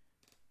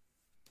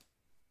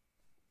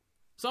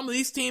 Some of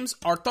these teams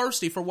are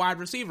thirsty for wide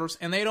receivers,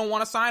 and they don't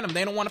want to sign them.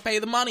 They don't want to pay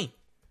the money.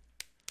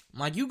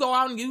 Like, you go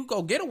out and you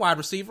go get a wide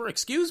receiver.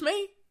 Excuse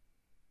me?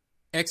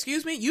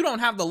 You don't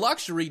have the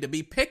luxury to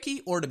be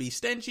picky or to be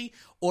stingy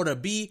or to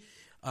be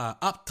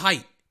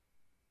uptight.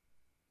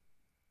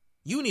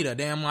 You need a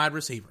damn wide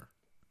receiver.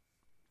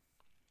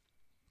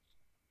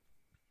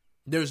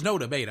 There's no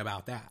debate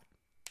about that.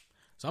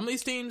 Some of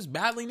these teams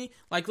badly need,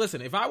 like,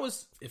 listen, if I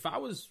was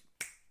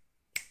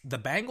the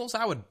Bengals,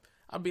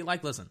 I'd be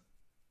like, listen,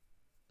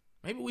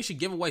 maybe we should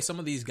give away some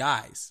of these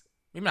guys.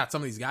 Maybe not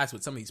some of these guys,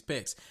 but some of these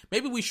picks.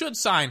 Maybe we should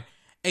sign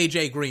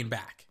AJ Green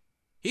back.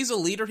 He's a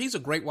leader. He's a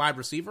great wide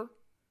receiver.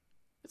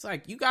 It's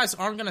like, you guys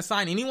aren't going to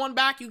sign anyone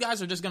back. You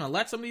guys are just going to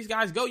let some of these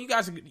guys go.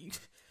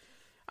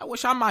 I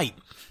wish I might.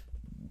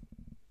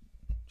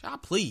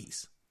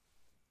 Please.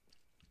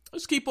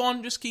 Just keep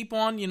on,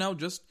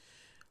 just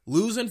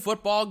losing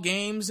football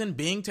games and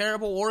being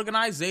terrible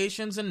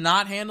organizations and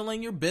not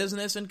handling your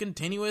business and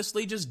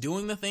continuously just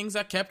doing the things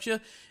that kept you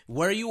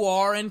where you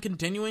are and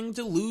continuing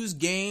to lose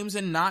games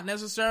and not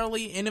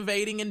necessarily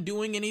innovating and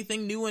doing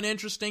anything new and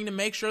interesting to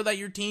make sure that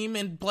your team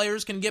and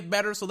players can get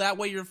better so that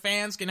way your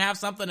fans can have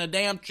something to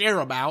damn cheer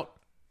about.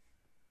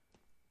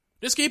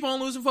 Just keep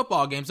on losing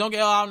football games. Don't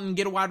go out and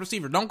get a wide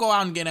receiver. Don't go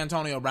out and get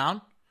Antonio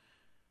Brown.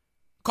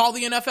 Call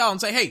the NFL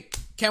and say, hey,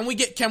 can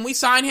we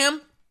sign him?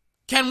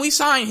 Can we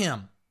sign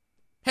him?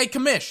 Hey,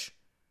 Commish,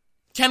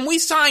 can we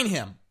sign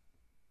him?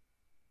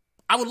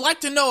 I would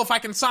like to know if I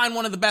can sign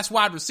one of the best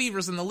wide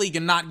receivers in the league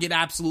and not get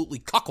absolutely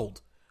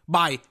cuckolded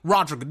by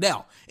Roger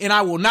Goodell. And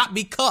I will not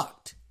be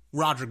cucked,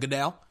 Roger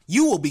Goodell.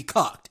 You will be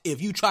cucked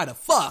if you try to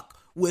fuck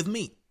with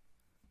me.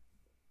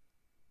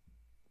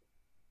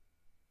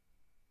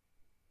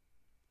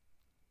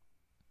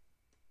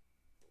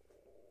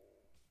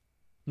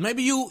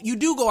 Maybe you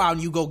do go out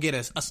and you go get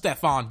a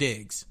Stephon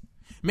Diggs.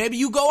 Maybe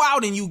you go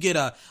out and you get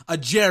a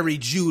Jerry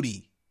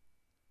Jeudy,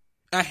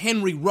 a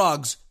Henry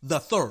Ruggs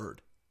III.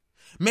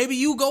 Maybe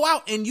you go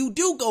out and you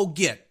do go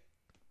get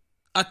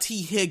a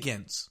T.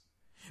 Higgins.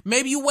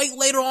 Maybe you wait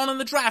later on in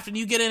the draft and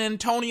you get an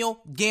Antonio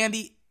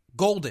Gandy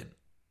Golden.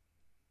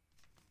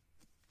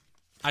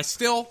 I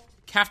still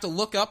have to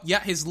look up. Yeah,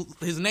 his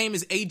name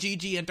is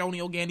AGG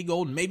Antonio Gandy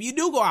Golden. Maybe you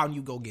do go out and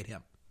you go get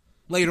him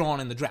later on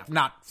in the draft.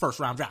 Not first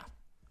round draft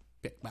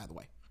pick, by the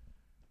way.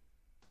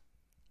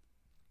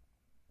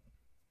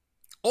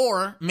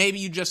 Or maybe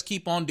you just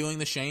keep on doing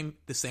the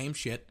same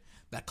shit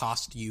that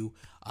cost you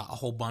a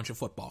whole bunch of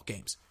football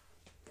games.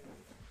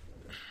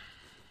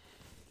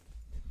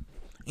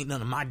 Ain't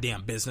none of my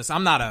damn business.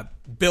 I'm not a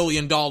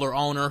billion-dollar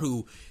owner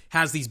who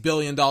has these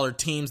billion-dollar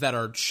teams that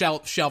are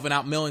shelving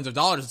out millions of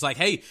dollars. It's like,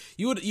 hey,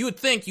 you would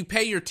think you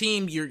pay your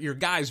team, your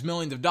guys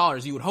millions of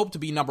dollars. You would hope to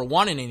be number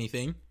one in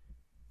anything.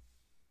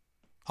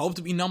 Hope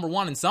to be number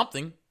one in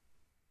something.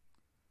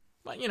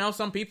 But,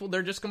 some people,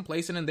 they're just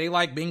complacent and they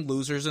like being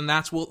losers, and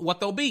that's what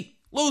they'll be.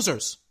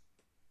 Losers.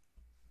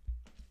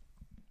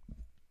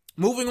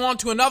 Moving on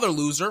to another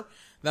loser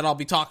that I'll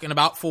be talking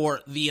about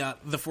for the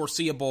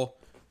foreseeable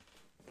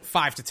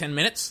 5 to 10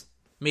 minutes.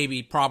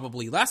 Maybe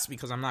probably less,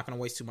 because I'm not going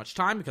to waste too much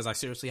time because I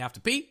seriously have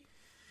to pee.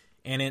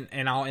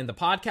 And I'll end the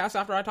podcast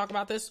after I talk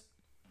about this.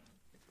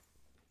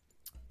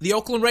 The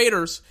Oakland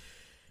Raiders,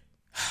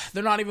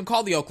 they're not even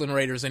called the Oakland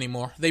Raiders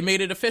anymore. They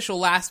made it official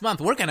last month.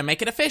 We're going to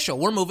make it official.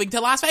 We're moving to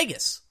Las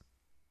Vegas.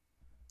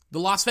 The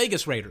Las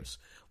Vegas Raiders.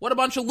 What a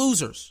bunch of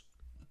losers.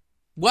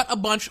 What a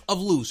bunch of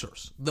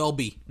losers they'll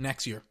be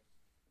next year.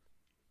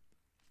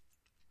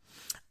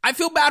 I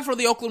feel bad for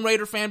the Oakland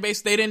Raider fan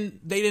base. They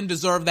didn't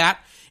deserve that.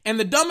 And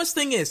the dumbest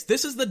thing is,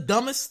 this is the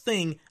dumbest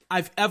thing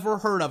I've ever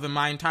heard of in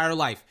my entire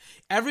life.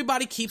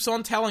 Everybody keeps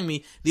on telling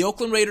me the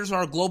Oakland Raiders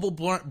are a global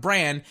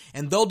brand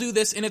and they'll do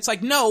this. And it's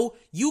like, no,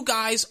 you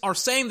guys are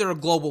saying they're a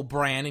global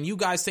brand and you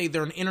guys say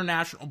they're an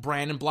international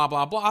brand and blah,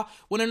 blah, blah.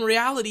 When in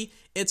reality,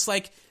 it's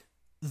like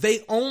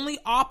they only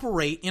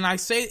operate, and I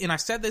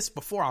said this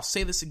before, I'll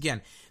say this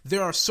again.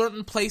 There are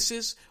certain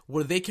places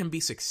where they can be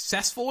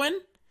successful in.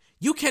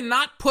 You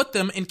cannot put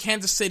them in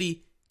Kansas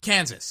City,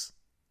 Kansas.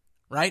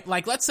 Right?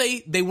 Like, let's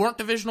say they weren't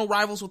divisional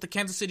rivals with the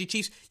Kansas City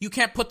Chiefs. You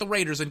can't put the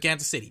Raiders in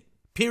Kansas City.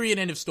 Period.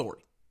 End of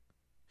story.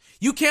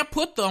 You can't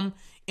put them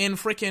in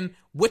freaking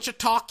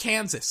Wichita,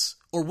 Kansas,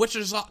 or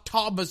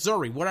Wichita,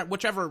 Missouri,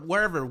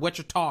 wherever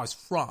Wichita is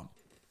from.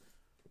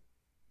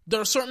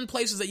 There are certain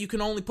places that you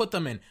can only put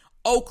them in.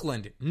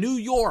 Oakland, New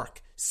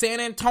York,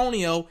 San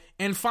Antonio,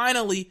 and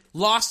finally,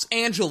 Los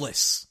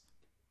Angeles.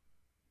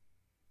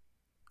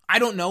 I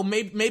don't know,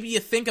 maybe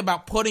you think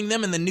about putting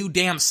them in the new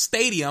damn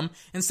stadium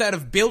instead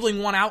of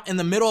building one out in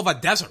the middle of a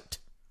desert.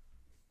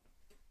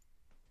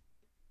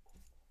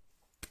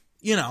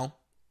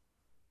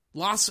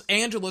 Los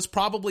Angeles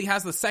probably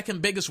has the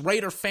second biggest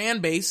Raider fan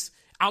base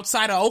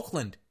outside of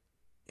Oakland.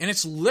 And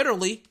it's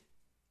literally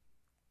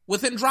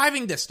within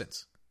driving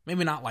distance.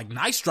 Maybe not like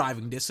nice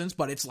driving distance,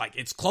 but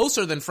it's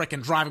closer than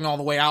freaking driving all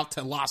the way out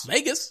to Las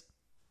Vegas.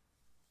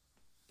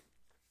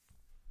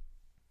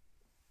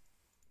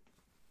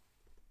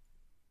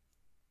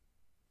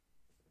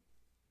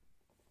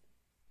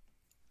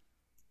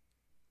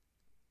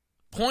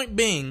 Point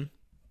being,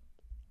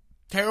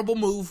 terrible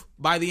move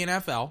by the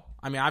NFL.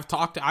 I mean,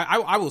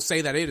 I will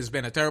say that it has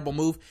been a terrible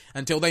move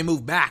until they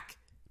move back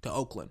to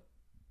Oakland.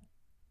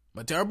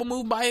 But terrible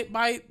move by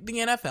the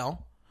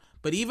NFL.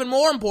 But even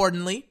more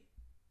importantly,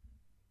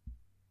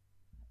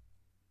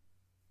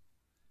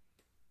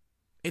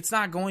 it's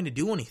not going to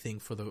do anything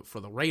for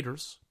the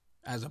Raiders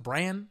as a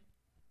brand.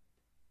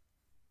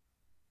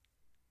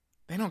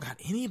 They don't got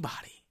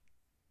anybody.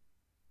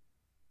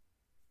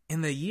 In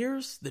the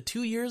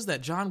 2 years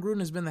that John Gruden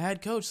has been the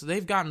head coach, so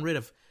they've gotten rid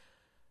of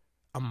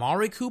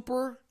Amari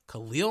Cooper,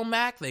 Khalil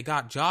Mack, they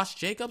got Josh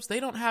Jacobs.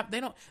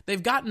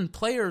 They've gotten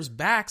players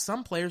back,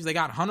 some players. They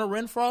got Hunter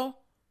Renfrow.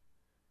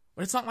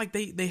 But it's not like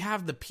they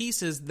have the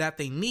pieces that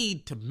they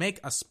need to make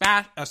a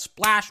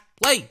splash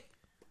play.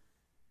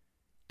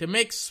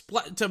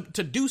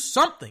 To do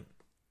something.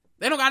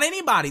 They don't got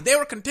anybody. They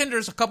were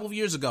contenders a couple of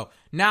years ago.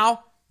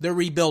 Now they're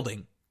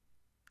rebuilding.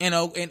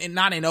 And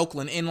not in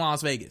Oakland, in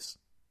Las Vegas.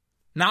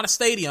 Not a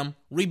stadium,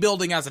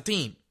 rebuilding as a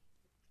team.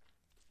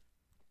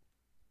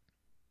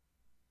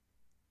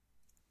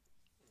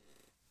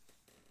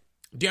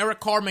 Derek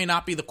Carr may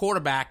not be the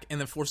quarterback in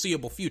the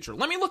foreseeable future.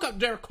 Let me look up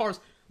Derek Carr's.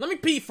 Let me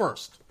pee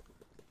first.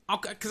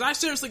 Because I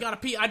seriously got to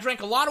pee. I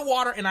drank a lot of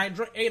water and I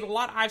ate a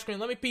lot of ice cream.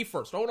 Let me pee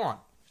first. Hold on.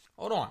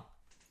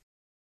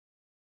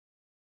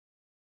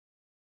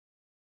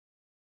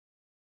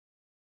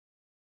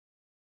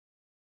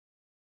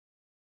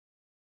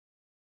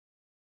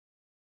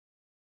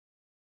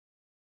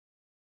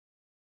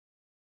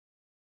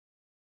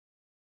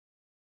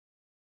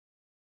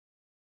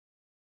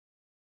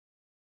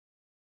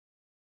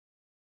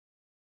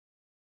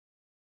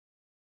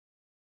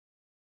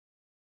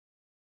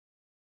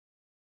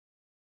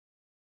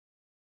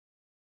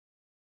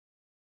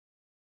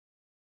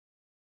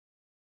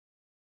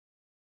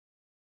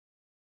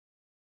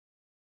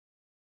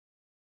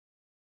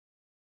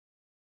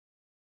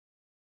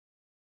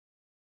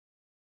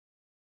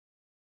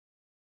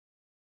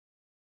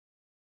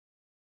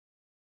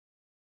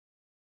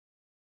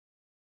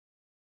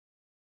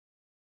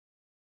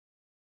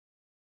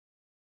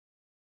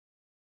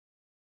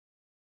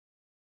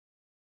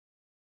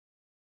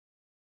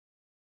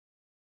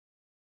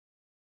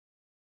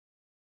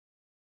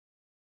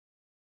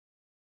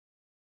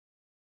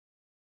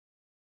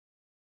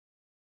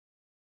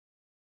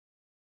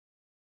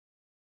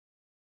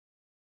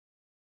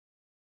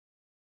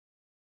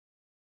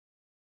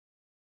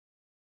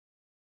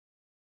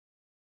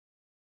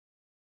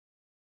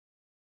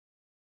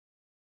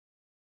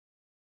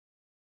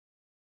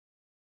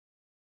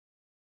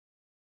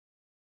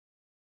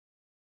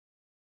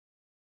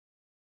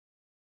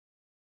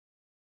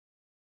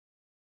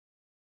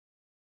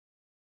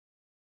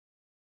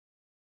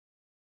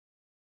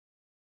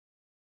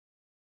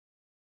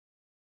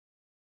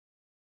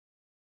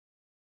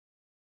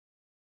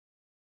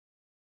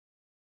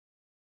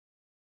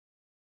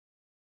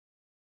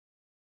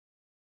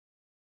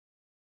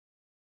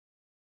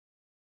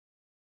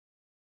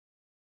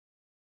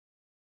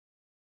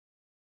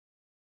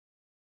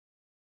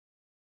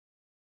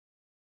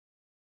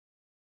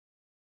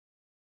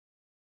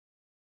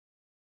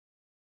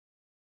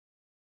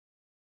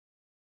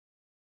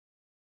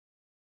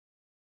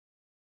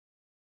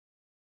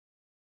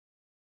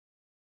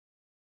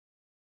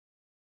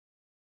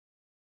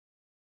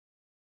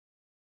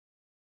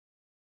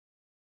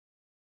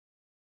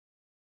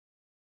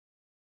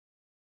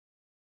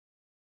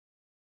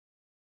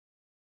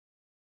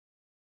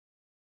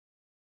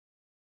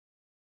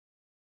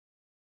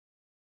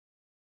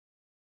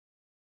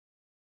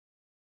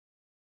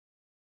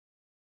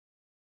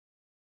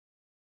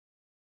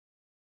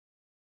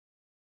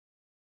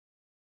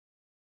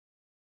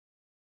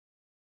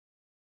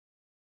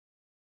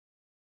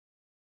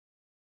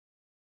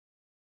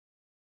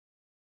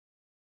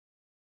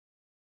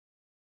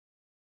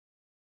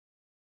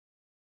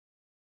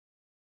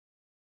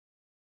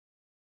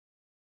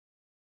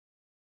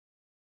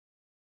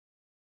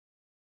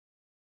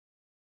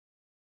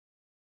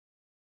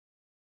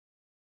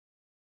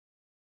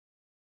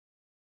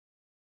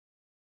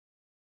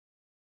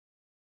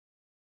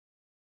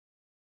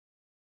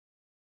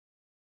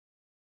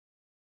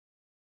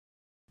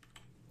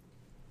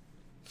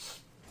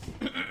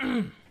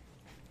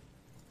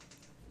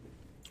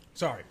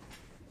 Sorry.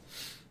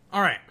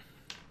 All right.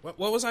 What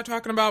was I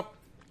talking about?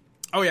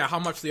 Oh, yeah, how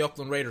much the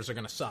Oakland Raiders are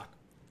going to suck.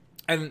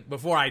 And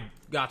before I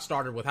got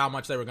started with how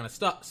much they were going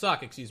to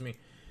suck,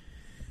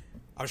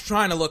 I was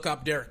trying to look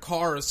up Derek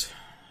Carr's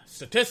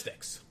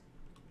statistics.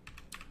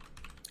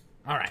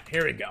 All right,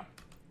 here we go.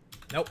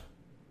 Nope.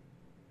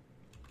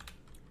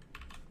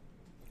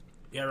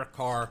 Derek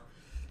Carr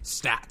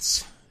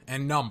stats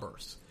and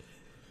numbers.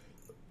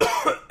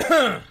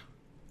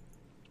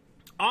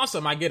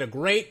 Awesome, I get a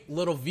great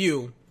little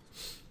view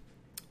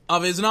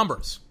of his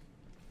numbers.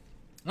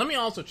 Let me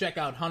also check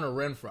out Hunter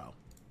Renfrow.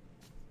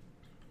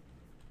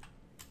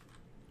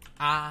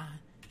 I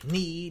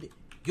need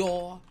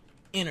your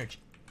energy.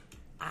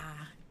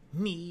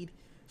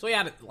 So he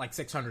had like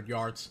 600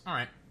 yards. All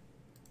right.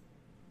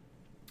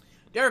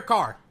 Derek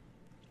Carr.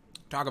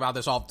 Talk about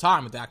this all the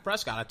time with Dak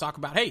Prescott. I talk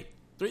about, hey,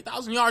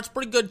 3,000 yards,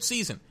 pretty good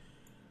season.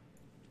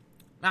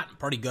 Not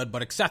pretty good,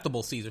 but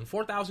acceptable season.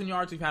 4,000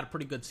 yards, we've had a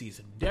pretty good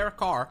season. Derek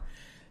Carr,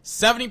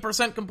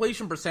 70%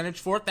 completion percentage,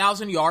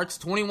 4,000 yards,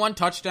 21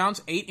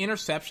 touchdowns, 8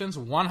 interceptions,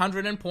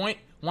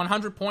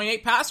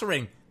 100.8 passer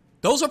rating.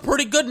 Those are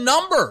pretty good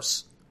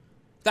numbers.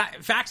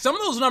 In fact, some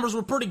of those numbers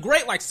were pretty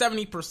great, like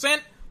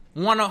 70%,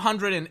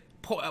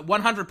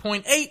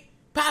 100.8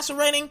 passer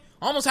rating,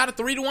 almost had a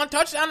 3-to-1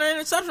 touchdown and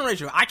interception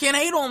ratio. I can't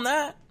hate on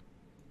that.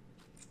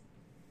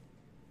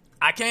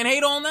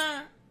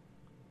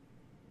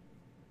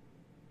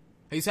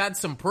 He's had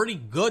some pretty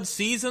good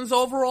seasons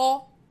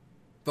overall.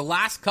 The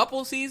last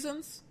couple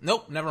seasons?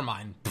 Nope, never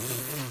mind.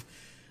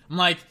 I'm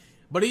like,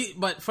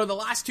 but for the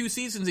last 2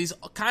 seasons, he's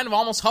kind of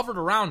almost hovered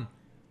around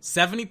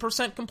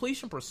 70%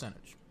 completion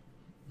percentage.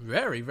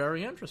 Very,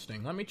 very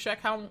interesting. Let me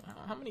check how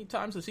many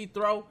times does he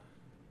throw.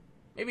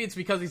 Maybe it's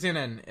because he's in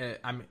an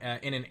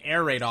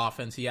air raid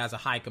offense. He has a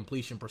high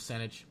completion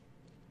percentage.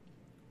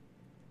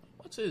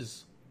 What's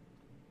his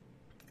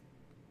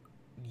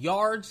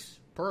yards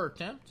per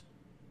attempt?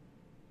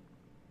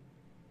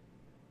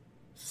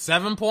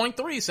 7.3,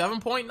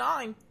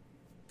 7.9.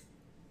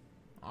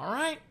 All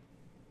right.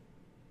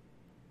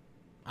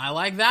 I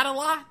like that a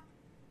lot.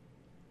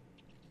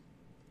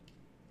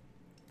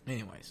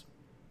 Anyways,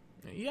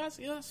 he has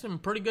some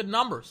pretty good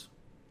numbers.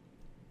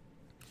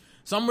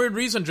 Some weird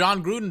reason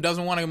John Gruden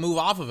doesn't want to move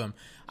off of him.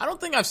 I don't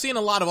think I've seen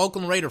a lot of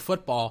Oakland Raider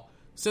football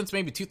since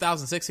maybe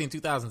 2016,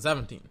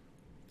 2017.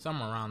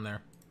 Somewhere around there.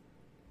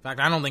 In fact,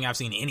 I don't think I've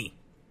seen any,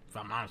 if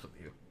I'm honest with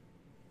you.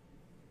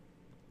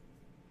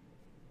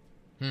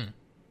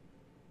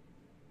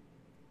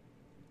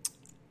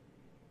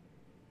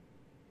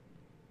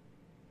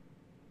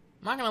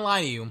 I'm not going to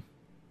lie to you.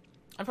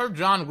 I've heard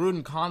John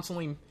Gruden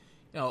constantly,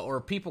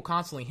 or people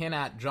constantly hint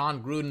at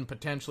John Gruden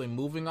potentially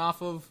moving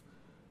off of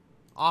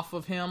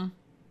him.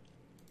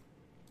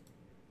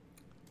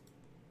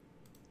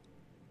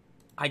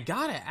 I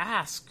gotta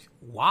ask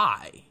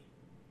why.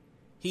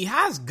 He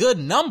has good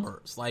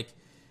numbers, and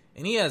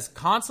he has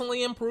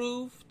constantly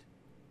improved.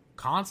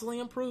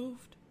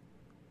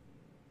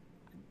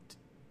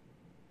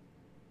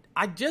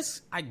 I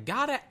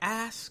gotta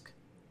ask,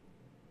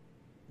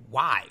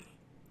 why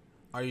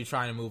are you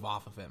trying to move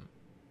off of him?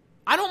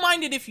 I don't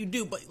mind it if you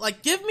do, but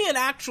give me an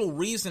actual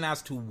reason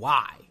as to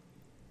why.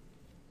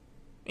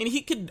 And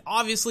he could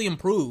obviously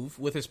improve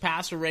with his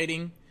passer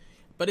rating,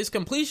 but his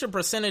completion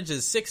percentage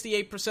is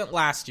 68%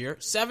 last year,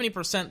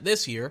 70%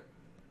 this year.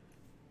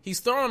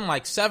 He's throwing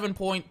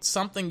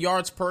 7-point-something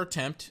yards per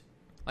attempt.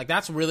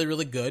 That's really,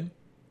 really good.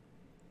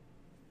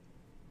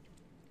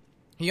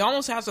 He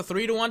almost has a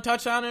 3-to-1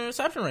 touchdown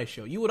interception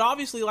ratio. You would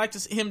obviously like to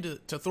see him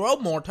to throw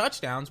more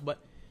touchdowns, but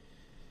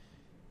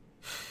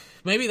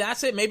maybe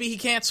that's it. Maybe he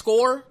can't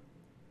score.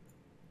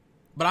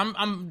 But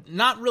I'm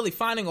not really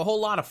finding a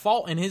whole lot of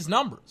fault in his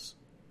numbers.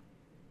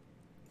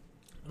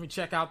 Let me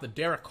check out the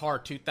Derek Carr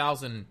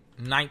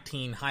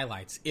 2019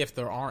 highlights, if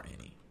there are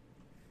any.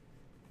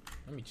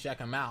 Let me check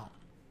them out.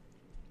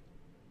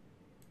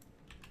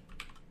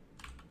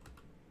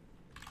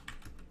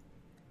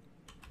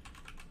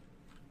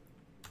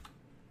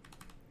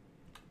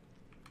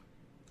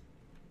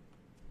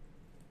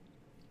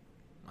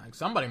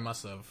 Somebody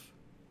must have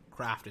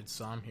crafted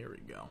some. Here we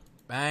go.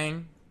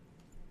 Bang.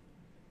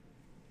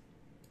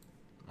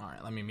 All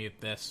right, let me mute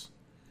this,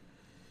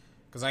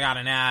 because I got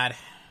an ad.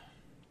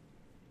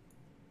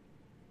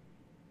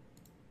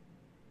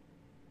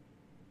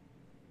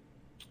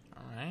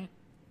 All right.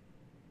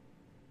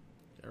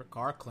 Derek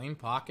Carr, clean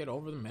pocket,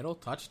 over the middle,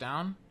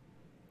 touchdown.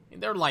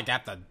 They're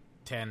at the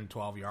 10,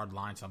 12-yard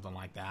line, something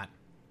like that,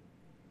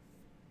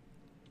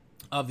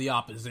 of the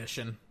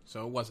opposition.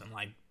 So it wasn't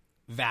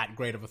that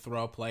great of a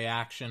throw, play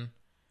action.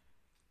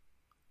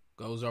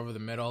 Goes over the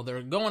middle.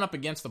 They're going up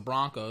against the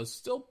Broncos.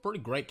 Still pretty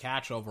great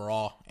catch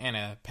overall. And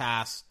a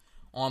pass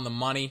on the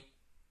money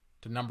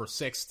to number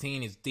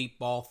 16, his deep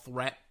ball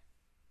threat.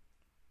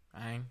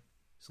 Bang.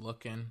 He's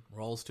looking.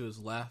 Rolls to his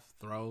left.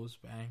 Throws.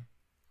 Bang.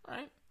 All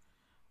right.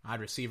 Wide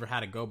receiver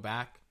had to go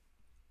back.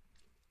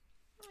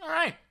 All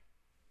right.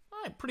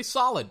 Pretty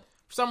solid.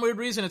 For some weird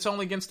reason, it's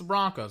only against the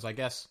Broncos. I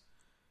guess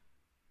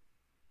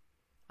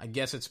I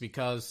guess it's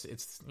because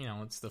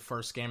it's the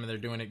first game and they're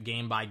doing it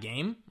game by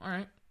game. All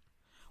right.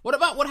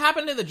 What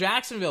happened to the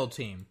Jacksonville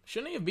team?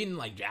 Shouldn't he have beaten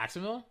like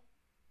Jacksonville?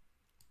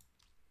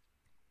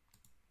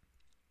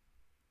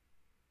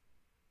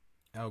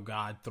 Oh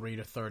God,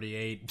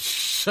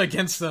 3-38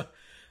 against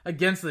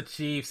the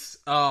Chiefs.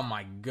 Oh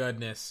my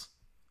goodness.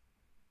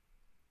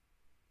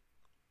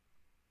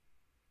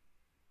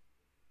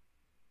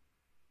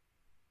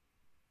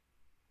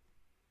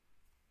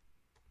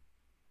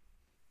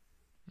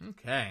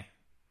 Okay.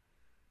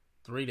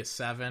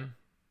 3-7.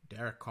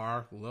 Derek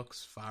Carr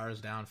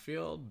fires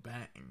downfield.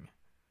 Bang.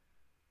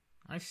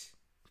 Nice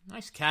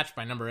catch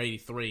by number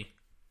 83.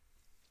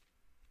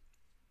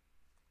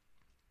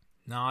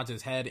 Nods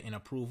his head in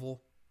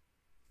approval.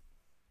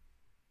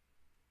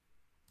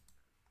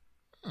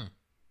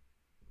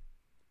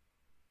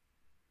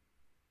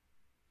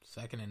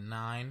 2nd and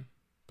 9.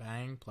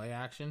 Bang. Play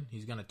action.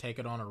 He's going to take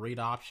it on a read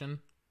option.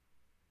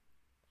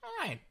 All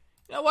right.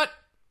 You know what?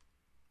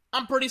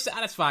 I'm pretty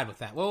satisfied with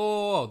that.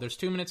 Whoa. There's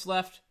 2 minutes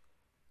left.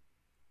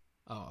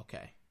 Oh,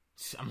 okay.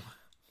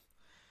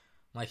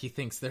 Like he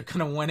thinks they're going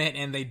to win it,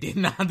 and they did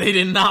not. They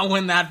did not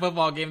win that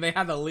football game. They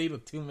had the lead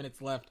with 2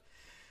 minutes left.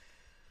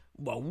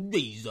 Well,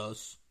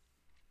 Jesus.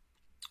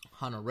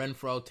 Hunter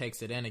Renfrow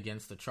takes it in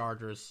against the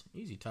Chargers.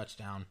 Easy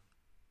touchdown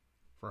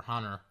for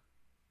Hunter.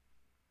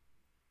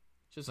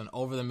 Just an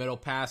over-the-middle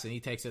pass, and he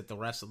takes it the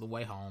rest of the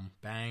way home.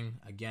 Bang,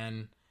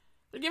 again.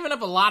 They're giving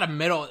up a lot of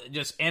middle,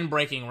 just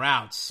end-breaking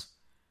routes.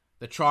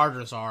 The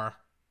Chargers are.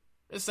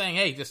 Just saying,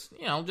 hey, just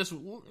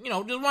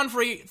run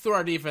free through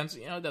our defense.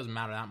 It doesn't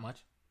matter that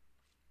much.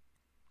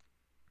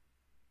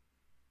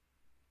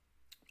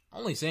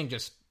 Only seeing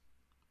just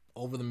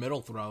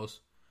over-the-middle throws.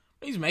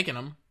 But he's making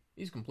them.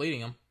 He's completing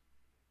them.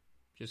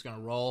 Just going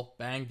to roll.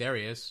 Bang, there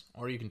he is.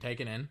 Or you can take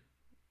it in.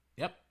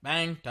 Yep,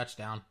 bang,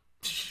 touchdown.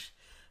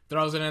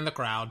 Throws it in the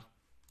crowd.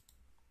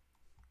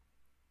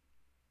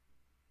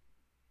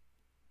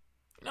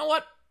 You know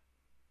what?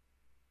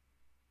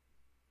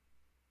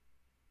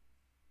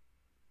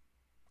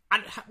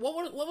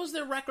 What was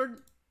their record?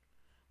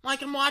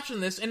 Like, I'm watching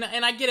this, and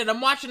I get it. I'm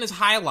watching his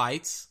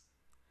highlights.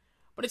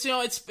 But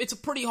it's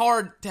pretty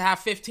hard to have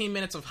 15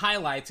 minutes of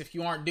highlights if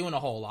you aren't doing a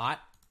whole lot.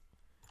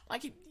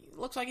 Like, he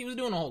looks like he was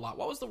doing a whole lot.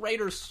 What was the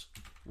Raiders'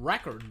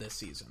 record this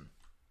season?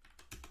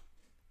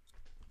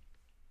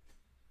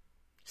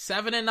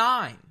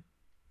 7-9.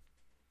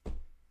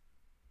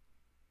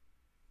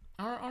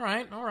 All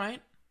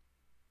right.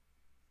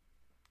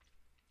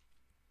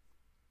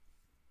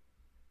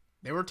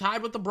 They were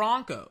tied with the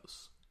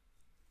Broncos.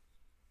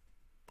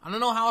 I don't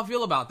know how I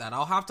feel about that.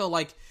 I'll have to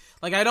like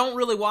I don't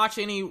really watch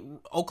any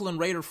Oakland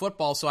Raider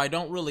football, so I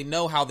don't really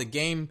know how the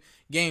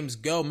games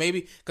go.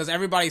 Maybe because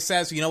everybody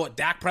says,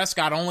 Dak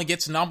Prescott only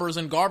gets numbers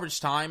in garbage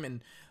time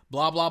and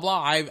blah blah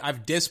blah.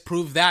 I've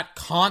disproved that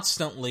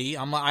constantly.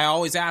 I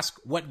always ask,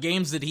 what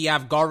games did he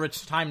have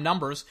garbage time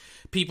numbers?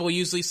 People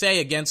usually say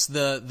against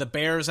the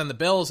Bears and the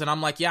Bills, and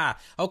I'm like, yeah,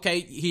 okay,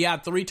 he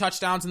had 3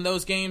 touchdowns in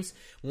those games,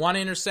 1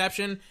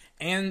 interception,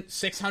 and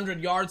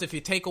 600 yards. If you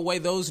take away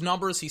those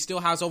numbers, he still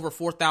has over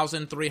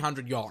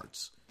 4,300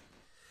 yards.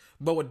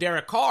 But with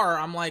Derek Carr,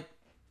 I'm like,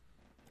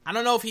 I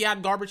don't know if he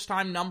had garbage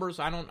time numbers.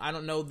 I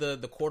don't know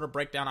the quarter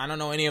breakdown. I don't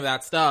know any of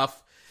that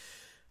stuff.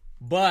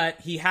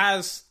 But he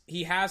has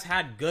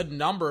had good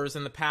numbers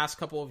in the past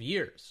couple of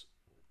years.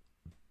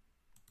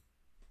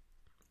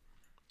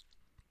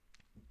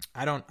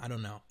 I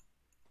don't know.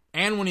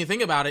 And when you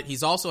think about it,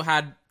 he's also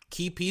had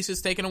key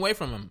pieces taken away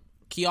from him.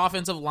 Key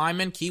offensive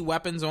linemen, key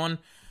weapons on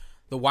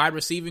the wide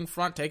receiving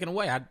front taken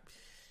away. Let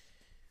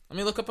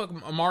me look up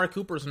Amari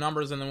Cooper's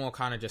numbers, and then we'll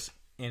kind of just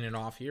end it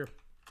off here.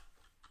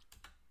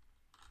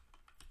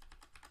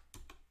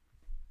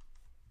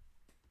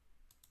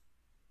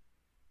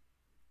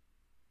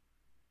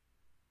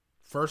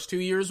 First 2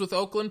 years with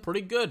Oakland,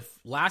 pretty good.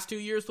 Last 2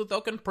 years with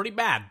Oakland, pretty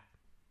bad.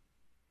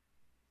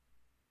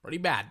 Pretty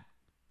bad.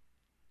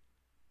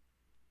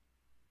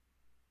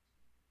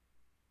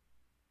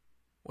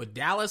 With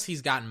Dallas,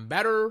 he's gotten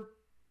better.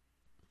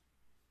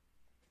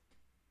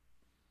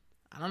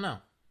 I don't know.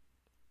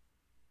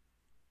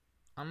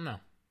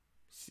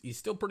 He's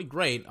still pretty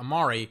great,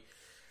 Amari.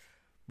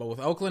 But with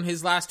Oakland,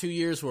 his last 2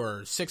 years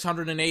were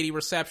 680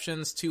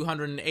 receptions,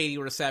 280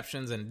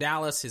 receptions. And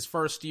Dallas, his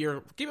first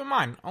year, keep in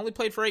mind, only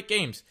played for 8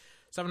 games,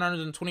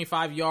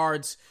 725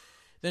 yards.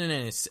 Then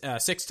in his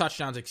 6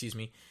 touchdowns,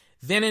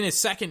 Then in his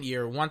second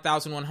year,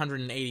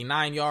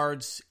 1,189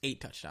 yards,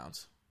 8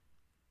 touchdowns.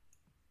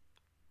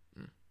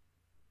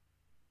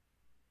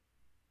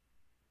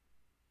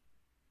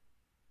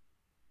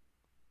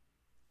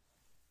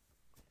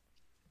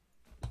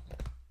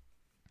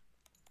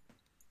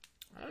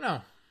 I don't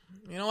know.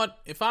 You know what?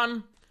 If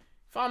I'm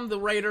the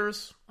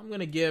Raiders, I'm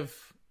going to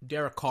give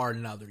Derek Carr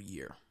another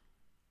year.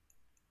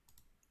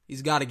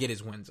 He's got to get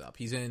his wins up.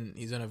 He's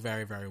in a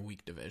very, very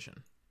weak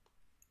division.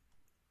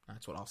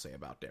 That's what I'll say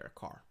about Derek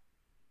Carr.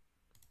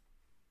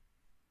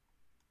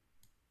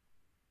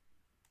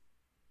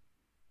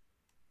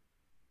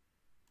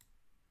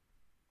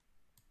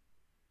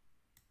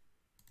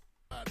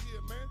 Out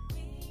here, man.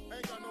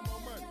 Ain't got no more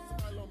money.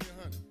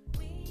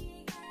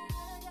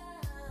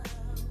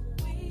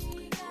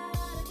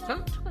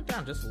 Turn it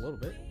down just a little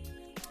bit.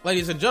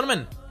 Ladies and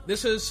gentlemen,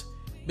 this has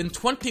been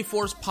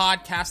 24's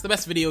podcast, the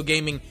best video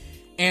gaming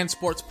and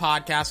sports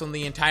podcast on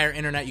the entire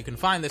internet. You can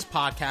find this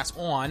podcast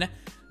on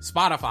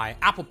Spotify,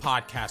 Apple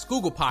Podcasts,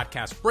 Google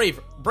Podcasts,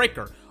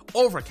 Breaker,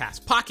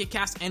 Overcast, Pocket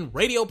Cast, and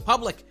Radio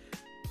Public.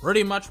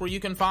 Pretty much where you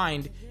can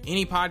find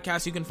any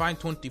podcast, you can find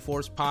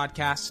 24's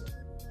podcast.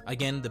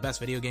 Again, the best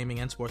video gaming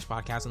and sports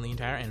podcast on the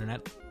entire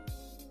internet.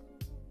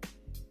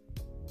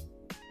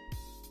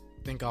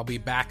 I think I'll be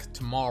back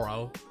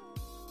tomorrow,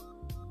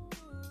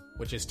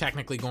 which is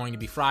technically going to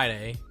be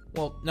Friday.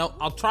 Well, no,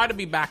 I'll try to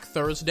be back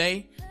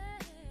Thursday,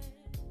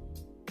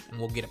 and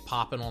we'll get it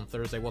popping on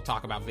Thursday. We'll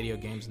talk about video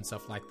games and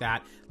stuff like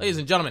that. Ladies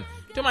and gentlemen,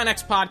 till my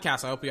next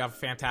podcast, I hope you have a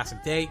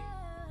fantastic day,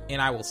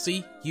 and I will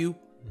see you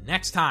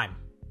next time.